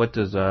 Sometimes, what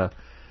does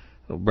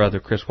Brother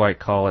Chris White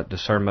call it?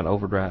 Discernment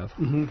overdrive.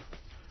 Mm-hmm.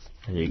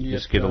 And you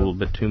just get a little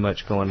bit too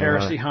much going on.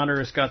 Heresy Hunter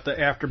has got the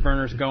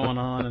afterburners going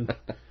on, and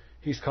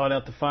he's called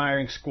out the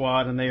firing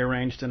squad, and they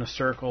arranged in a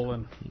circle.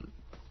 And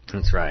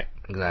that's right,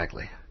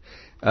 exactly.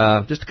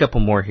 Just a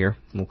couple more here.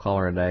 We'll call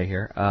her a day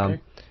here.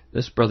 Okay.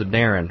 This is Brother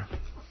Darren.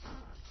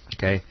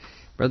 Okay,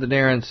 Brother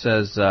Darren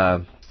says,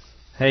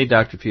 "Hey,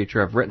 Dr.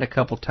 Future, I've written a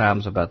couple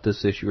times about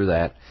this issue or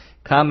that,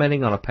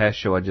 commenting on a past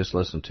show I just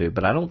listened to,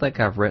 but I don't think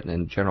I've written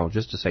in general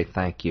just to say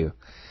thank you.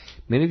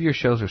 Many of your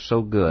shows are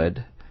so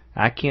good,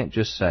 I can't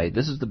just say,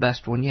 this is the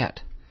best one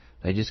yet.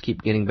 They just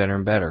keep getting better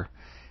and better.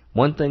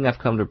 One thing I've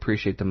come to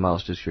appreciate the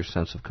most is your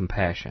sense of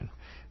compassion.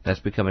 That's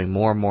becoming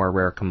more and more a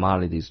rare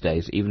commodity these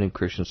days, even in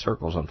Christian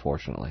circles,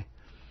 unfortunately.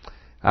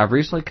 I've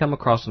recently come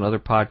across another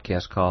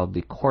podcast called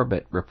The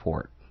Corbett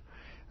Report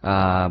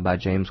by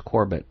James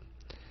Corbett.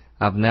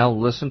 I've now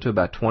listened to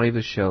about 20 of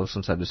his shows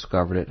since I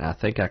discovered it, and I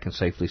think I can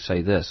safely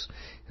say this.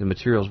 The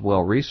material is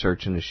well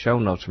researched and his show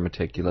notes are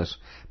meticulous,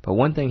 but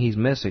one thing he's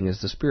missing is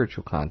the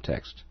spiritual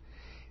context.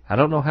 I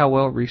don't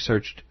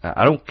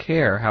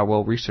care how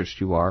well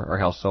researched you are or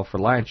how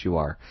self-reliant you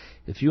are.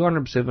 If you aren't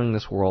observing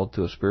this world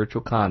through a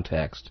spiritual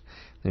context,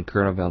 then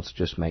current events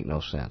just make no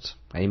sense.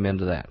 Amen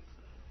to that.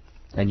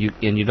 And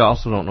you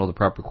also don't know the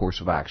proper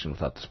course of action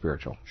without the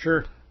spiritual.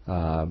 Sure.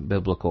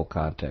 Biblical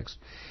context.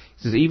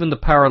 He says, even the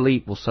power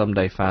elite will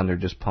someday find they're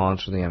just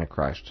pawns for the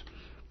Antichrist.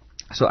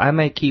 So I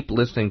may keep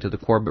listening to the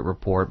Corbett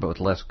Report, but with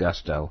less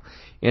gusto.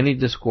 Any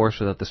discourse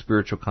without the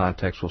spiritual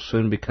context will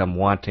soon become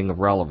wanting of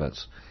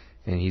relevance.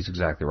 And he's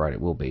exactly right, it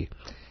will be.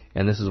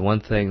 And this is one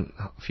thing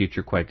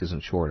Future Quake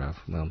isn't short of.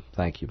 Well,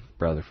 thank you,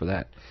 brother, for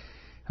that.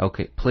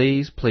 Okay,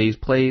 please, please,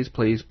 please,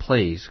 please,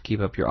 please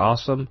keep up your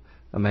awesome,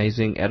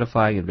 amazing,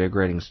 edifying,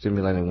 invigorating,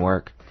 stimulating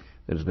work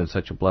that has been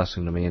such a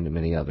blessing to me and to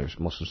many others.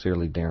 Most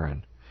sincerely,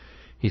 Darren.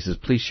 He says,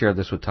 please share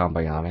this with Tom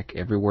Bionic.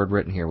 Every word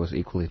written here was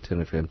equally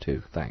intended for him,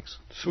 too. Thanks.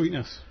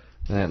 Sweetness.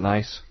 Isn't that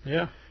nice?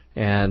 Yeah.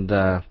 And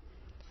I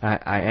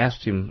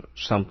asked him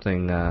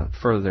something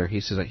further.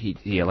 He says that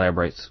he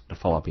elaborates the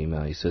follow-up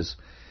email. He says,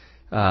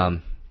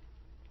 I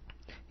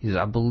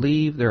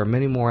believe there are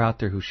many more out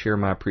there who share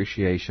my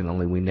appreciation,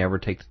 only we never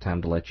take the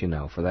time to let you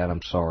know. For that,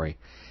 I'm sorry.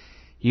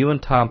 You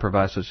and Tom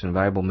provide such an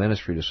invaluable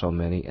ministry to so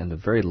many, and the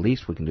very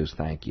least we can do is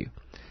thank you.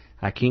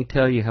 I can't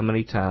tell you how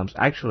many times,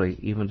 actually,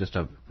 even just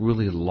a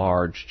really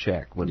large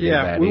check wouldn't be bad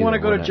either. Yeah, we want to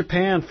go to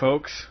Japan,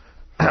 folks.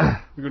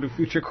 We go to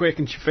Future Quake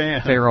in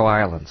Japan. Faroe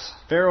Islands.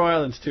 Faroe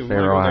Islands, too.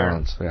 Faroe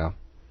Islands, yeah.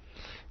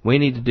 We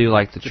need to do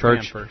like the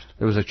Japan church. First.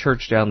 There was a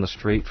church down the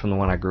street from the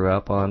one I grew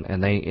up on,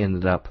 and they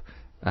ended up,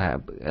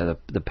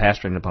 the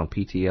pastor ended up on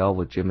PTL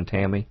with Jim and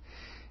Tammy,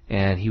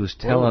 and he was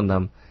telling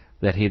them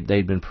that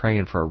they'd been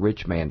praying for a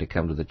rich man to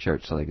come to the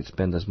church so they could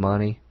spend his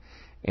money,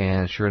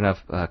 and sure enough,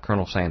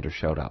 Colonel Sanders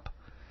showed up.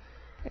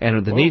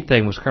 And the neat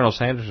thing was Colonel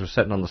Sanders was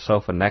sitting on the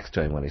sofa next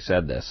to him when he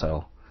said this,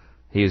 so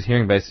he was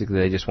hearing basically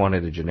they just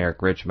wanted a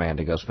generic rich man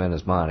to go spend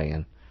his money,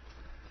 and,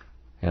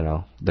 you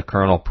know, the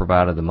colonel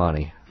provided the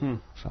money.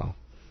 So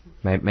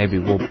maybe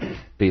we'll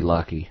be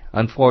lucky.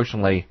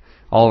 Unfortunately,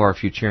 all of our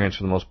Futurians,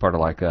 for the most part, are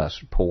like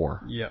us,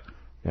 poor. Yeah.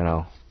 You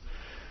know.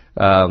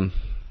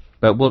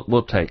 But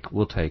we'll take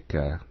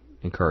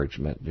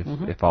encouragement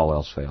if all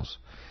else fails.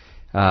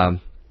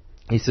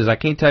 He says, I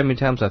can't tell you how many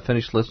times I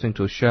finished listening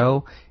to a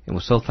show and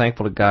was so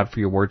thankful to God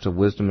for your words of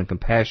wisdom and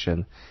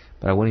compassion,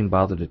 but I wouldn't even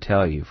bother to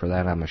tell you. For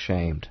that, I'm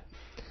ashamed.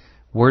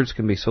 Words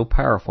can be so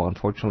powerful.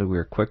 Unfortunately, we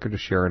are quicker to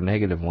share our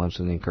negative ones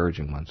than the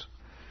encouraging ones.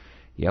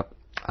 Yep.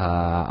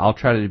 I'll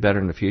try to do better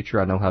in the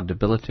future. I know how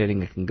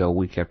debilitating it can go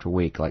week after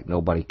week, like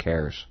nobody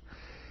cares.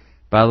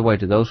 By the way,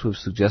 to those who have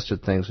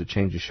suggested things to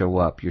change the show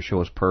up, your show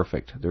is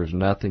perfect. There's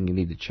nothing you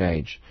need to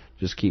change.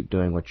 Just keep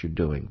doing what you're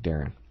doing,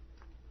 Darren.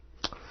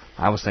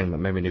 I was thinking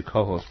about maybe a new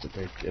co-host, but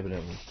they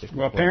evidently...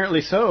 Well,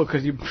 apparently so,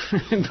 because you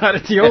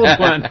invited the old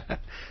one.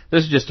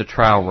 This is just a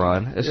trial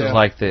run. This is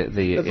like the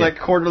it's like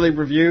quarterly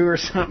review or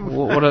something.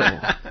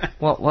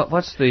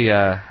 What's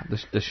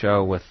the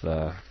show with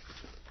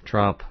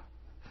Trump?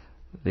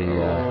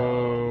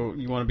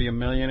 You want to be a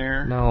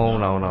millionaire?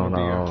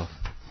 No.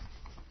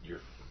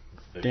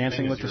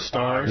 Dancing with the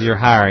Stars? You're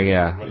hiring,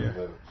 yeah.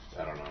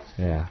 I don't know.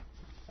 Yeah.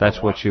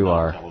 That's what you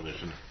are.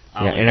 Television.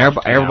 Yeah, and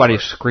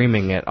everybody's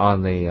screaming it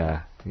on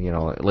the,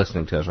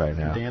 listening to us right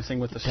now. Dancing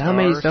with the Stars.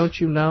 Dummies, don't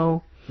you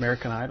know?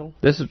 American Idol.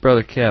 This is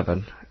Brother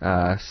Kevin.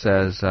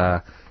 Says,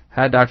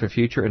 hi, Dr.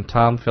 Future and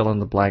Tom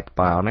fill-in-the-blank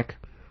bionic.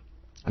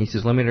 He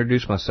says, let me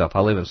introduce myself.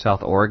 I live in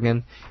South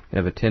Oregon and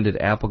have attended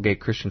Applegate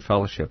Christian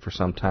Fellowship for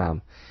some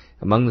time.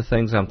 Among the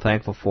things I'm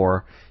thankful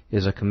for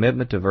is a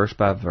commitment to verse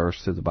by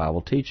verse through the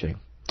Bible teaching,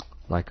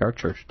 like our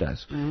church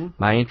does. Mm-hmm.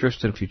 My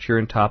interest in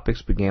Futurian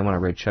topics began when I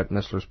read Chuck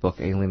Missler's book,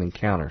 Alien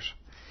Encounters.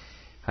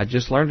 I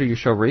just learned of your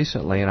show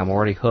recently, and I'm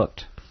already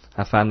hooked.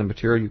 I find the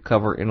material you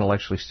cover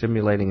intellectually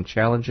stimulating and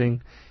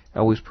challenging,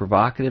 always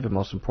provocative, and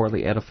most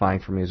importantly, edifying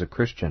for me as a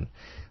Christian.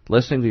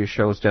 Listening to your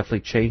show is definitely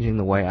changing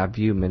the way I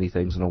view many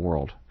things in the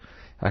world.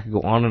 I could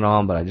go on and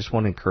on, but I just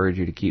want to encourage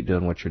you to keep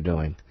doing what you're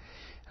doing.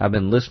 I've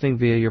been listening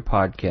via your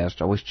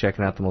podcast, always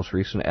checking out the most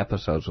recent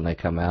episodes when they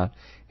come out,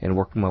 and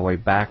working my way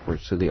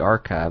backwards through the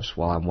archives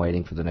while I'm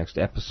waiting for the next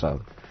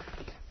episode.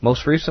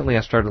 Most recently,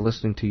 I started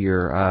listening to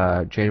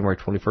your January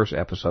 21st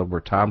episode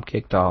where Tom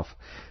kicked off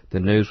the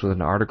news with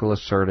an article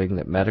asserting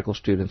that medical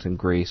students in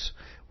Greece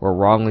were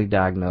wrongly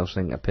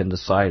diagnosing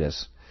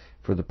appendicitis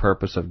for the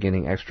purpose of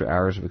getting extra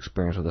hours of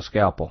experience with a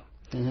scalpel.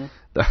 Mm-hmm.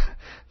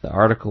 The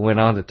article went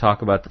on to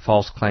talk about the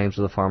false claims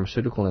of the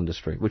pharmaceutical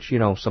industry, which,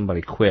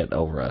 somebody quit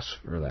over us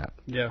for that.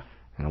 Yeah.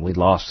 And we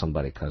lost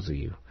somebody because of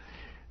you.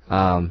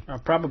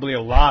 Probably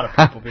a lot of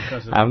people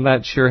because of I'm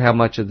not sure how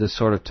much of this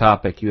sort of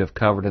topic you have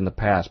covered in the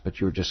past, but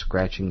you were just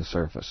scratching the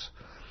surface.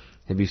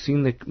 Have you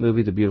seen the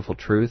movie The Beautiful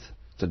Truth?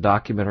 It's a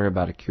documentary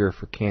about a cure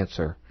for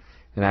cancer,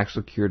 an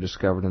actual cure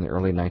discovered in the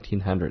early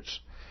 1900s.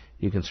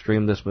 You can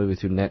stream this movie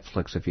through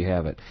Netflix if you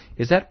have it.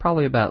 Is that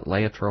probably about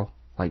Laetrile,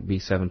 like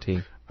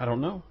B-17? I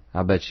don't know.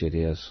 I bet you it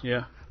is.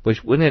 Yeah.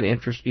 Which, wouldn't it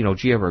interest,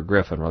 G. Edward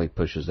Griffin really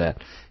pushes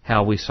that.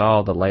 How we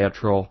saw the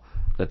Laetrile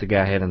that the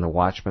guy had in the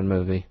Watchmen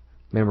movie.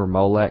 Remember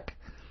Molech?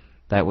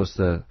 That was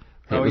the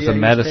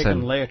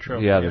medicine.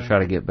 Laetrile. Yeah, to try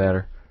to get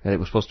better. And it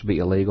was supposed to be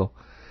illegal.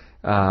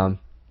 So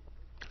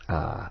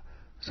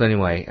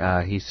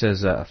anyway, he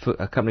says a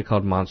company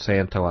called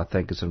Monsanto, I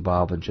think, is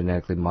involved in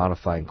genetically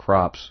modifying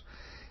crops,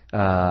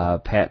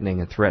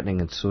 patenting and threatening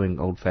and suing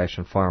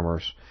old-fashioned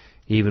farmers,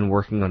 even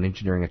working on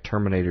engineering a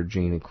terminator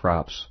gene in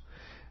crops,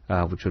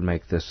 which would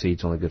make the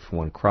seeds only good for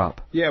one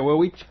crop. Yeah, well,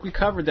 we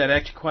covered that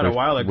actually quite a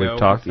while ago. We've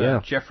talked,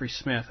 with, Jeffrey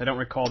Smith. I don't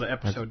recall the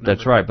episode number.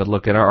 That's right, but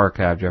look at our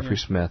archive, Jeffrey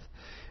Smith.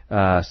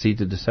 Seeds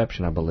of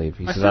Deception, I believe.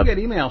 I still get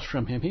emails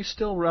from him. He's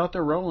still out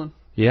there rolling.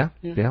 Yeah,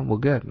 well,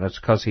 good. That's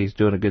because he's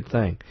doing a good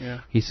thing. Yeah.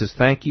 He says,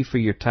 thank you for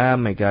your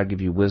time. May God give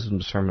you wisdom,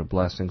 discernment,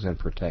 blessings, and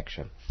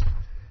protection.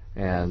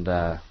 And,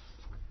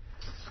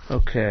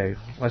 okay,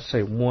 let's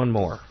say one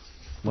more.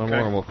 One more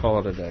and we'll call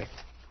it a day.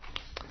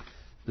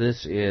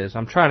 This is,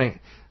 I'm trying to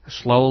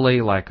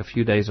slowly, like a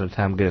few days at a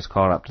time, get us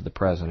caught up to the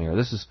present here.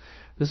 This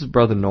is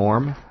Brother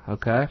Norm,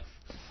 okay?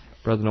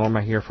 Brother Norm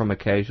I hear from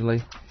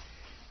occasionally.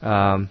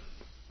 Brother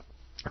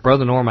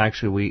Norm,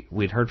 actually,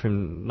 we'd heard from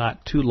him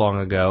not too long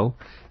ago,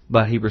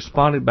 but he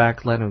responded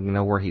back letting me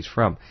know where he's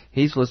from.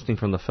 He's listening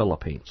from the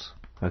Philippines,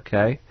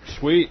 okay?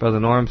 Sweet. Brother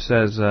Norm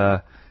says,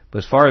 but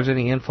as far as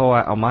any info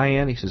on my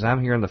end, he says,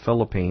 I'm here in the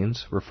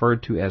Philippines,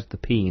 referred to as the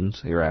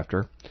Peens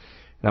hereafter,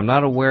 and I'm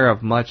not aware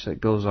of much that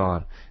goes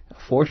on.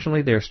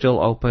 Fortunately, they're still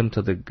open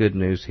to the good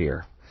news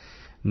here.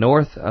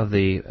 North of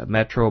the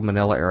Metro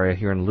Manila area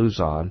here in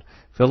Luzon,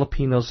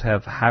 Filipinos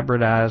have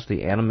hybridized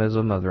the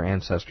animism of their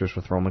ancestors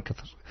with Roman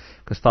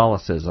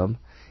Catholicism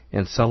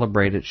and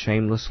celebrate it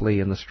shamelessly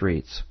in the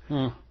streets.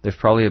 There's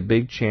probably a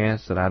big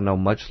chance that I know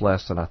much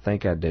less than I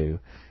think I do,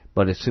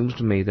 but it seems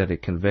to me that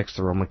it convicts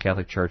the Roman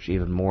Catholic Church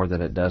even more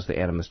than it does the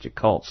animistic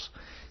cults,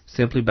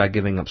 simply by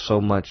giving up so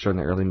much during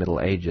the early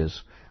Middle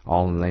Ages,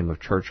 all in the name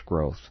of church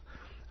growth.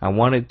 I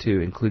wanted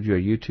to include you a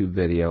YouTube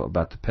video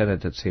about the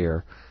penitents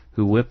here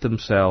who whip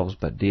themselves,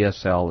 but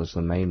DSL is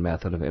the main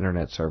method of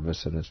internet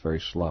service and it's very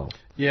slow.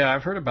 Yeah,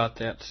 I've heard about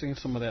that, seen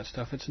some of that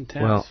stuff. It's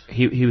intense. Well,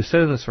 he was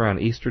saying this around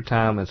Easter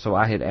time, and so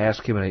I had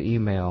asked him in an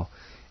email,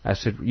 I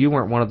said, you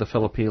weren't one of the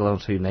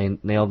Filipinos who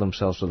nailed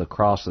themselves to the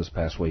cross this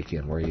past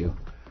weekend, were you?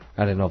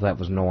 I didn't know if that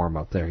was norm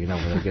up there,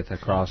 where they get the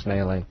cross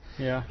nailing.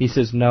 Yeah. He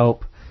says,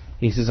 nope.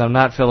 He says, I'm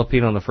not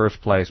Filipino in the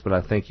first place, but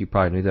I think you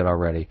probably knew that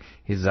already.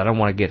 He says, I don't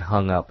want to get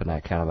hung up in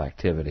that kind of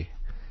activity.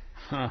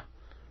 Huh.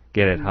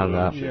 Get it hung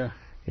up? Yeah.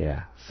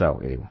 Yeah.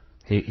 So, anyway,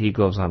 he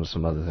goes on to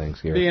some other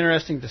things here. It'd be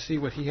interesting to see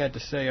what he had to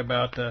say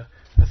about a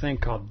thing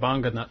called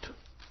banganut.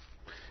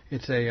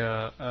 It's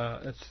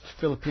it's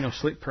Filipino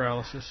sleep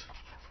paralysis.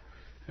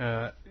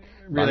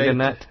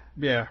 Banganut?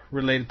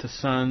 Related to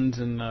suns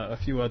and a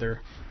few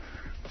other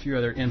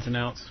ins and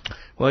outs.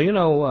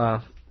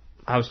 Well,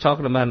 I was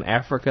talking about in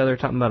Africa, they're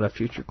talking about a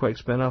future Quake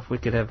spinoff. We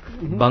could have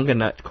Bunga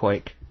Nut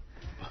Quake.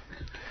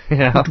 In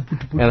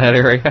that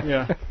area.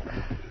 Yeah.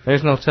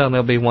 There's no telling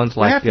there'll be ones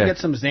like have to get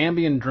some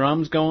Zambian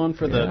drums going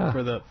for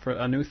for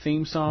a new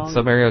theme song.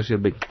 Some areas you'll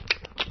be.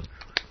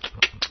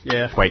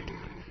 Yeah. Quake.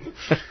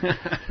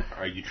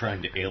 Are you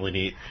trying to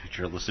alienate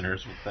future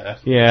listeners with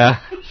that?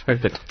 Yeah.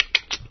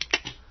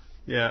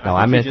 Yeah. No,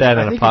 I meant that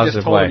in a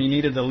positive way. You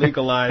needed to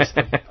legalize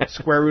the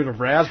square root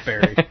of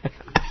raspberry.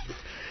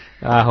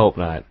 I hope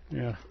not.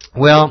 Yeah.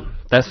 Well,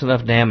 that's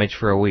enough damage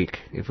for a week.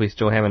 If we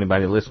still have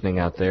anybody listening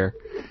out there,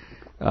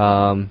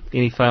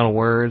 any final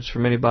words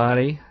from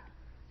anybody?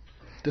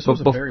 This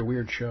was a very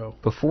weird show.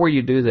 Before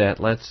you do that,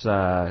 let's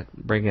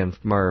bring in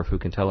Merv, who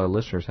can tell our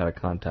listeners how to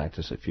contact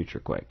us at Future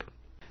Quake.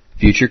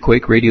 Future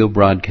Quake radio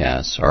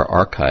broadcasts are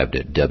archived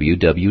at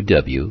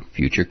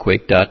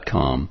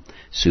www.futurequake.com,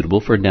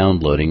 suitable for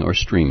downloading or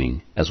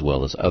streaming, as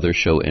well as other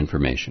show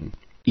information.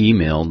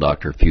 Email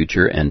Dr.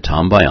 Future and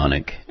Tom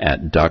Bionic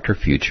at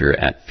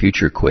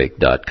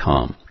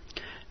drfuture@futurequake.com.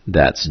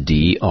 That's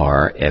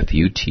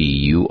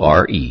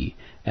DRFUTURE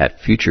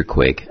at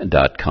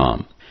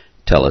futurequake.com.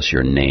 Tell us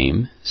your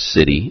name,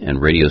 city,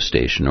 and radio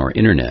station or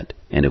internet,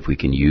 and if we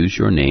can use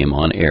your name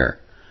on air.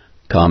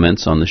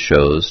 Comments on the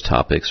show's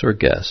topics or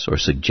guests, or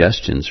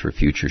suggestions for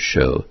future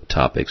show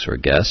topics or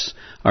guests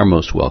are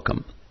most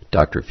welcome.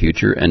 Dr.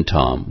 Future and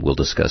Tom will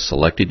discuss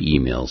selected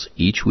emails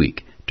each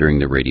week during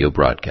the radio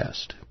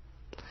broadcast.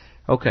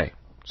 Okay,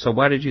 so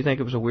why did you think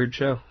it was a weird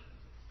show?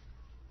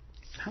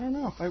 I don't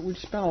know. We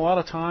spent a lot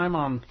of time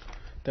on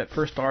that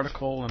first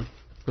article, and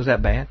was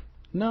that bad?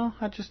 No,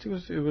 we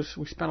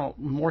spent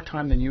more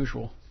time than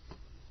usual.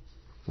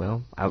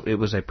 Well, it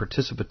was a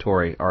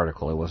participatory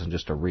article. It wasn't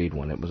just a read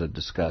one. It was a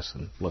discuss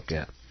and look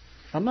at.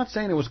 I'm not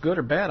saying it was good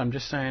or bad. I'm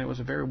just saying it was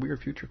a very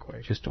weird future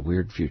Quake. Just a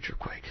weird future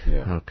Quake.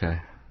 Yeah.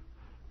 Okay.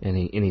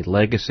 Any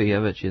legacy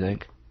of it, you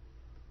think?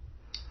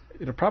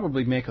 It'll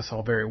probably make us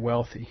all very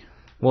wealthy.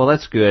 Well,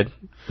 that's good.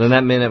 Then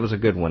that meant it was a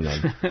good one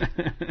then.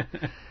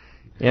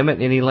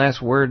 Emmett, any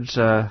last words?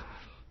 I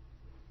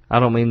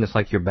don't mean this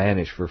like you're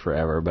banished for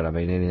forever, but I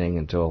mean anything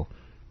until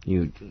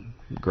you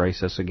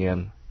grace us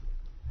again.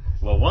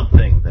 Well, one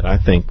thing that I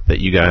think that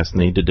you guys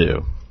need to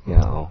do,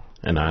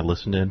 and I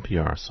listen to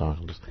NPR, so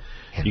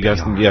you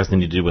guys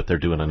need to do what they're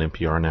doing on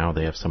NPR now.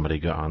 They have somebody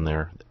go on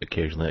there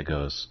occasionally that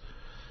goes,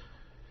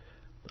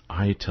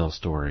 I tell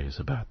stories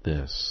about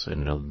this,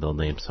 and they'll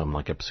name some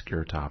like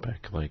obscure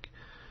topic, like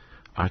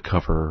I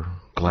cover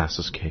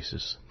glasses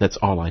cases. That's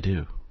all I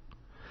do.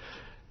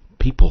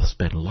 People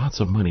spend lots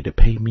of money to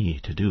pay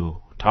me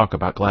to talk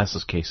about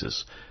glasses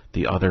cases.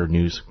 The other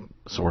news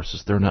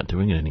sources, they're not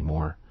doing it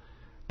anymore.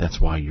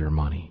 That's why your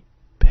money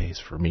pays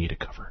for me to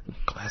cover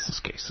glasses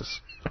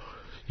cases.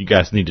 You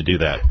guys need to do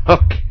that.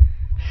 Okay.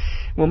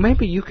 Well,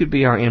 maybe you could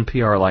be our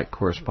NPR-like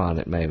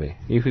correspondent, maybe.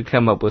 You could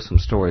come up with some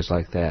stories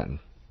like that.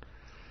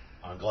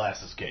 On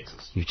glasses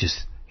cases. You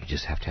just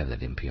have to have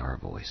that NPR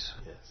voice.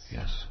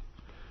 Yes.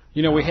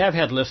 You know, we have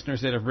had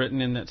listeners that have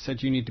written in that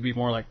said you need to be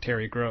more like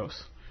Terry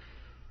Gross.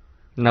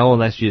 No,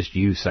 that's just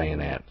you saying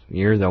that.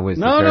 You're always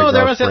the Terry No,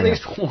 there Gross was at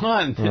least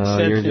one that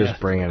said you're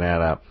just bringing that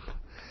up.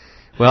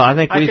 Well, I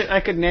think I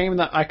could name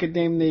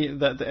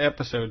the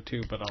episode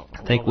too, but I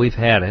think we've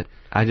had it.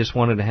 I just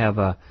wanted to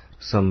have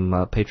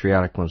some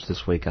patriotic ones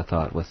this week. I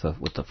thought with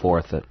the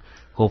 4th that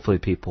hopefully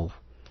people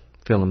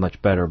feeling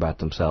much better about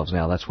themselves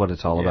now. That's what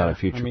it's all about at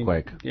Future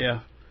Quake. Yeah,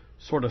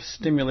 sort of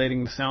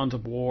stimulating the sounds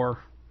of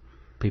war.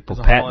 People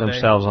patting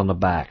themselves on the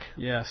back.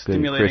 Yeah,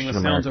 stimulating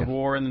the sounds of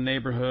war in the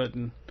neighborhood,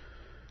 and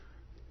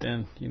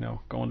then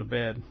going to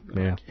bed.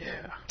 Yeah.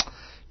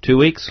 2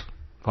 weeks.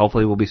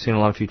 Hopefully we'll be seeing a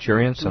lot of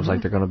Futurians. Sounds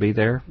like they're going to be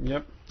there.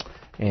 Yep.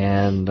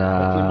 And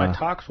hopefully my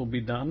talks will be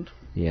done.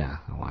 Yeah.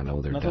 Oh, I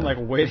know they're Nothing done. like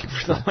waiting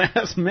for the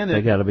last minute.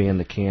 They got to be in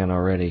the can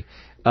already.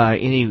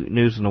 Any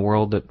news in the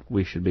world that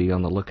we should be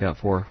on the lookout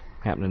for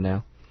happening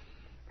now?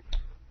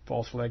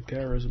 False flag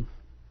terrorism.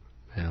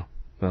 Yeah.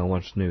 Well,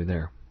 what's new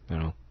there?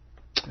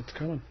 It's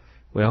coming.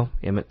 Well,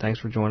 Emmett, thanks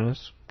for joining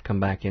us. Come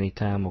back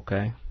anytime,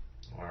 okay?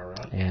 All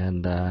right.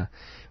 And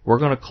we're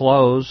going to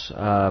close.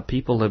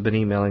 People have been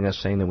emailing us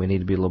saying that we need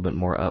to be a little bit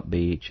more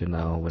upbeat,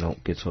 we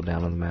don't get so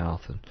down in the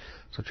mouth. And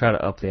so try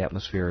to up the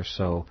atmosphere.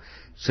 So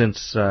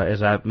since,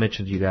 as I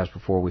mentioned to you guys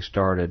before we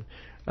started,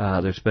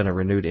 there's been a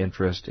renewed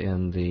interest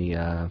in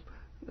the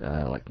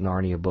like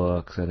Narnia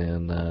books and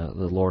in the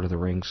Lord of the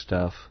Rings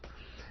stuff.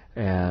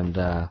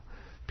 And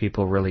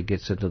people really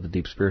gets into the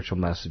deep spiritual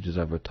messages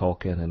of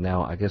Tolkien. And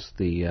now I guess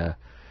the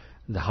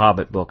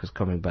Hobbit book is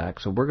coming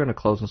back. So we're going to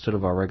close instead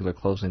of our regular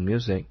closing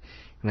music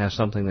and have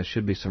something that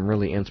should be some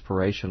really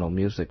inspirational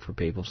music for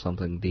people,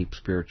 something deep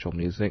spiritual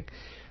music.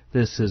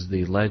 This is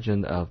The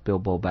Legend of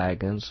Bilbo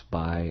Baggins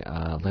by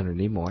Leonard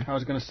Nimoy. I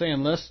was going to say,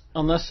 unless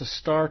a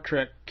Star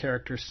Trek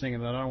character's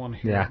singing that, I don't want to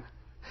hear it.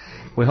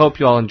 We hope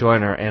you all enjoy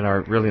it and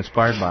are really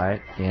inspired by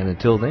it. And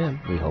until then,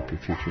 we hope your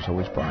future's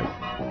always bright.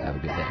 Have a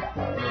good day.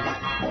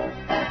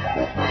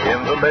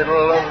 In the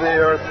middle of the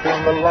earth,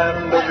 in the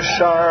land of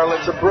Shire,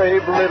 lives a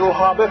brave little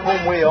hobbit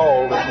whom we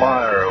all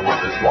admire. With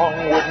his long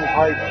wooden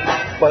pipe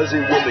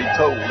fuzzy woolly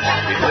toes.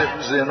 He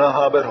lives in a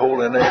hobbit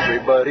hole and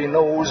everybody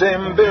knows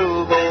him.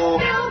 Bilbo,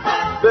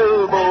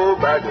 Bilbo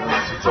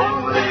Baggins, he's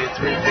only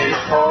 3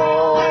 feet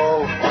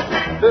tall.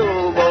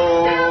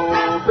 Bilbo,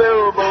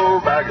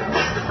 Bilbo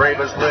Baggins, the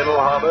bravest little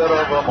hobbit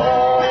of them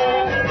all.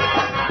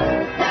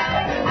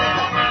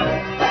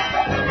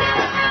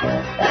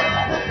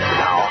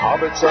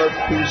 Hobbits are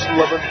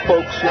peace-loving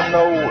folks, you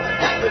know.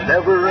 They're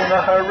never in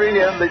a hurry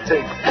and they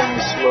take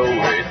things slow.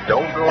 They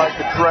don't like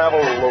to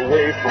travel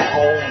away from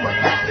home.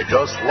 They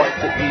just like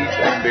to eat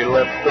and be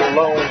left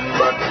alone.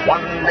 But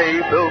one day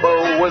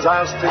Bilbo was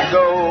asked to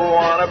go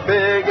on a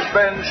big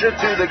adventure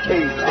to the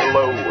caves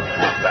below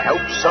to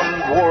help some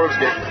dwarves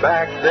get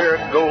back their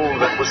gold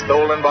that was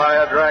stolen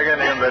by a dragon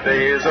in the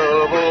days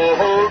of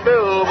old.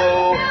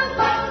 Bilbo,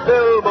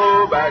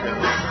 Bilbo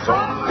Baggins,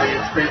 only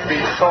 3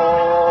 feet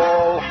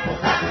tall.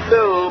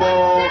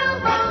 Bilbo,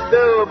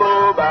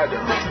 Bilbo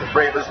Baggins, the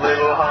bravest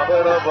little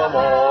hobbit of them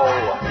all.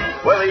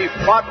 Well, he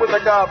fought with the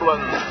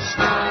goblins.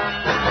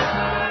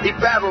 He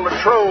battled a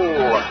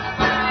troll.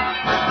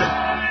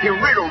 He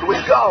riddled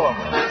with Gollum.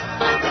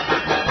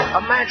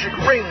 A magic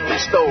ring he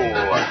stole.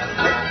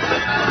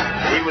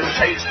 He was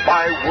chased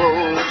by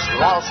wolves,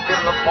 lost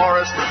in the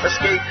forest,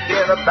 escaped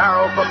in a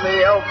barrel from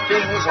the Elf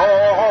King's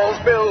halls.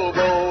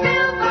 Bilbo,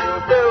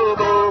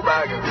 Bilbo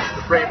Baggins,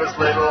 the bravest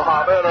little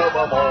hobbit of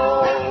them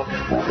all.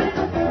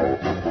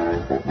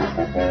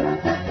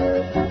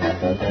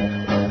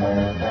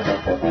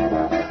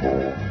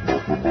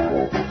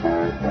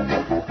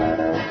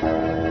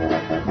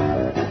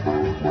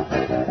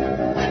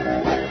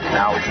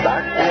 Now he's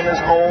back in his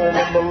home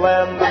in the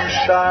land of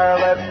Shire,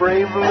 that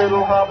brave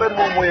little hobbit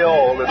whom we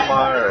all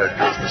admire,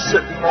 just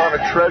sitting on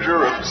a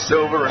treasure of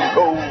silver and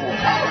gold,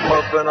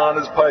 puffing on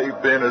his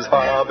pipe in his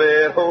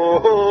hobbit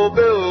hole.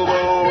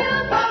 Bilbo,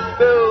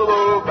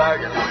 Bilbo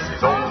Baggins,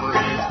 he's only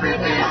 3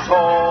 feet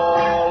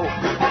tall.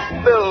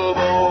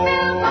 Bilbo,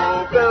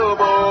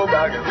 Bilbo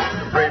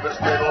Baggins, the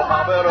bravest little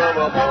hobbit of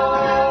them all.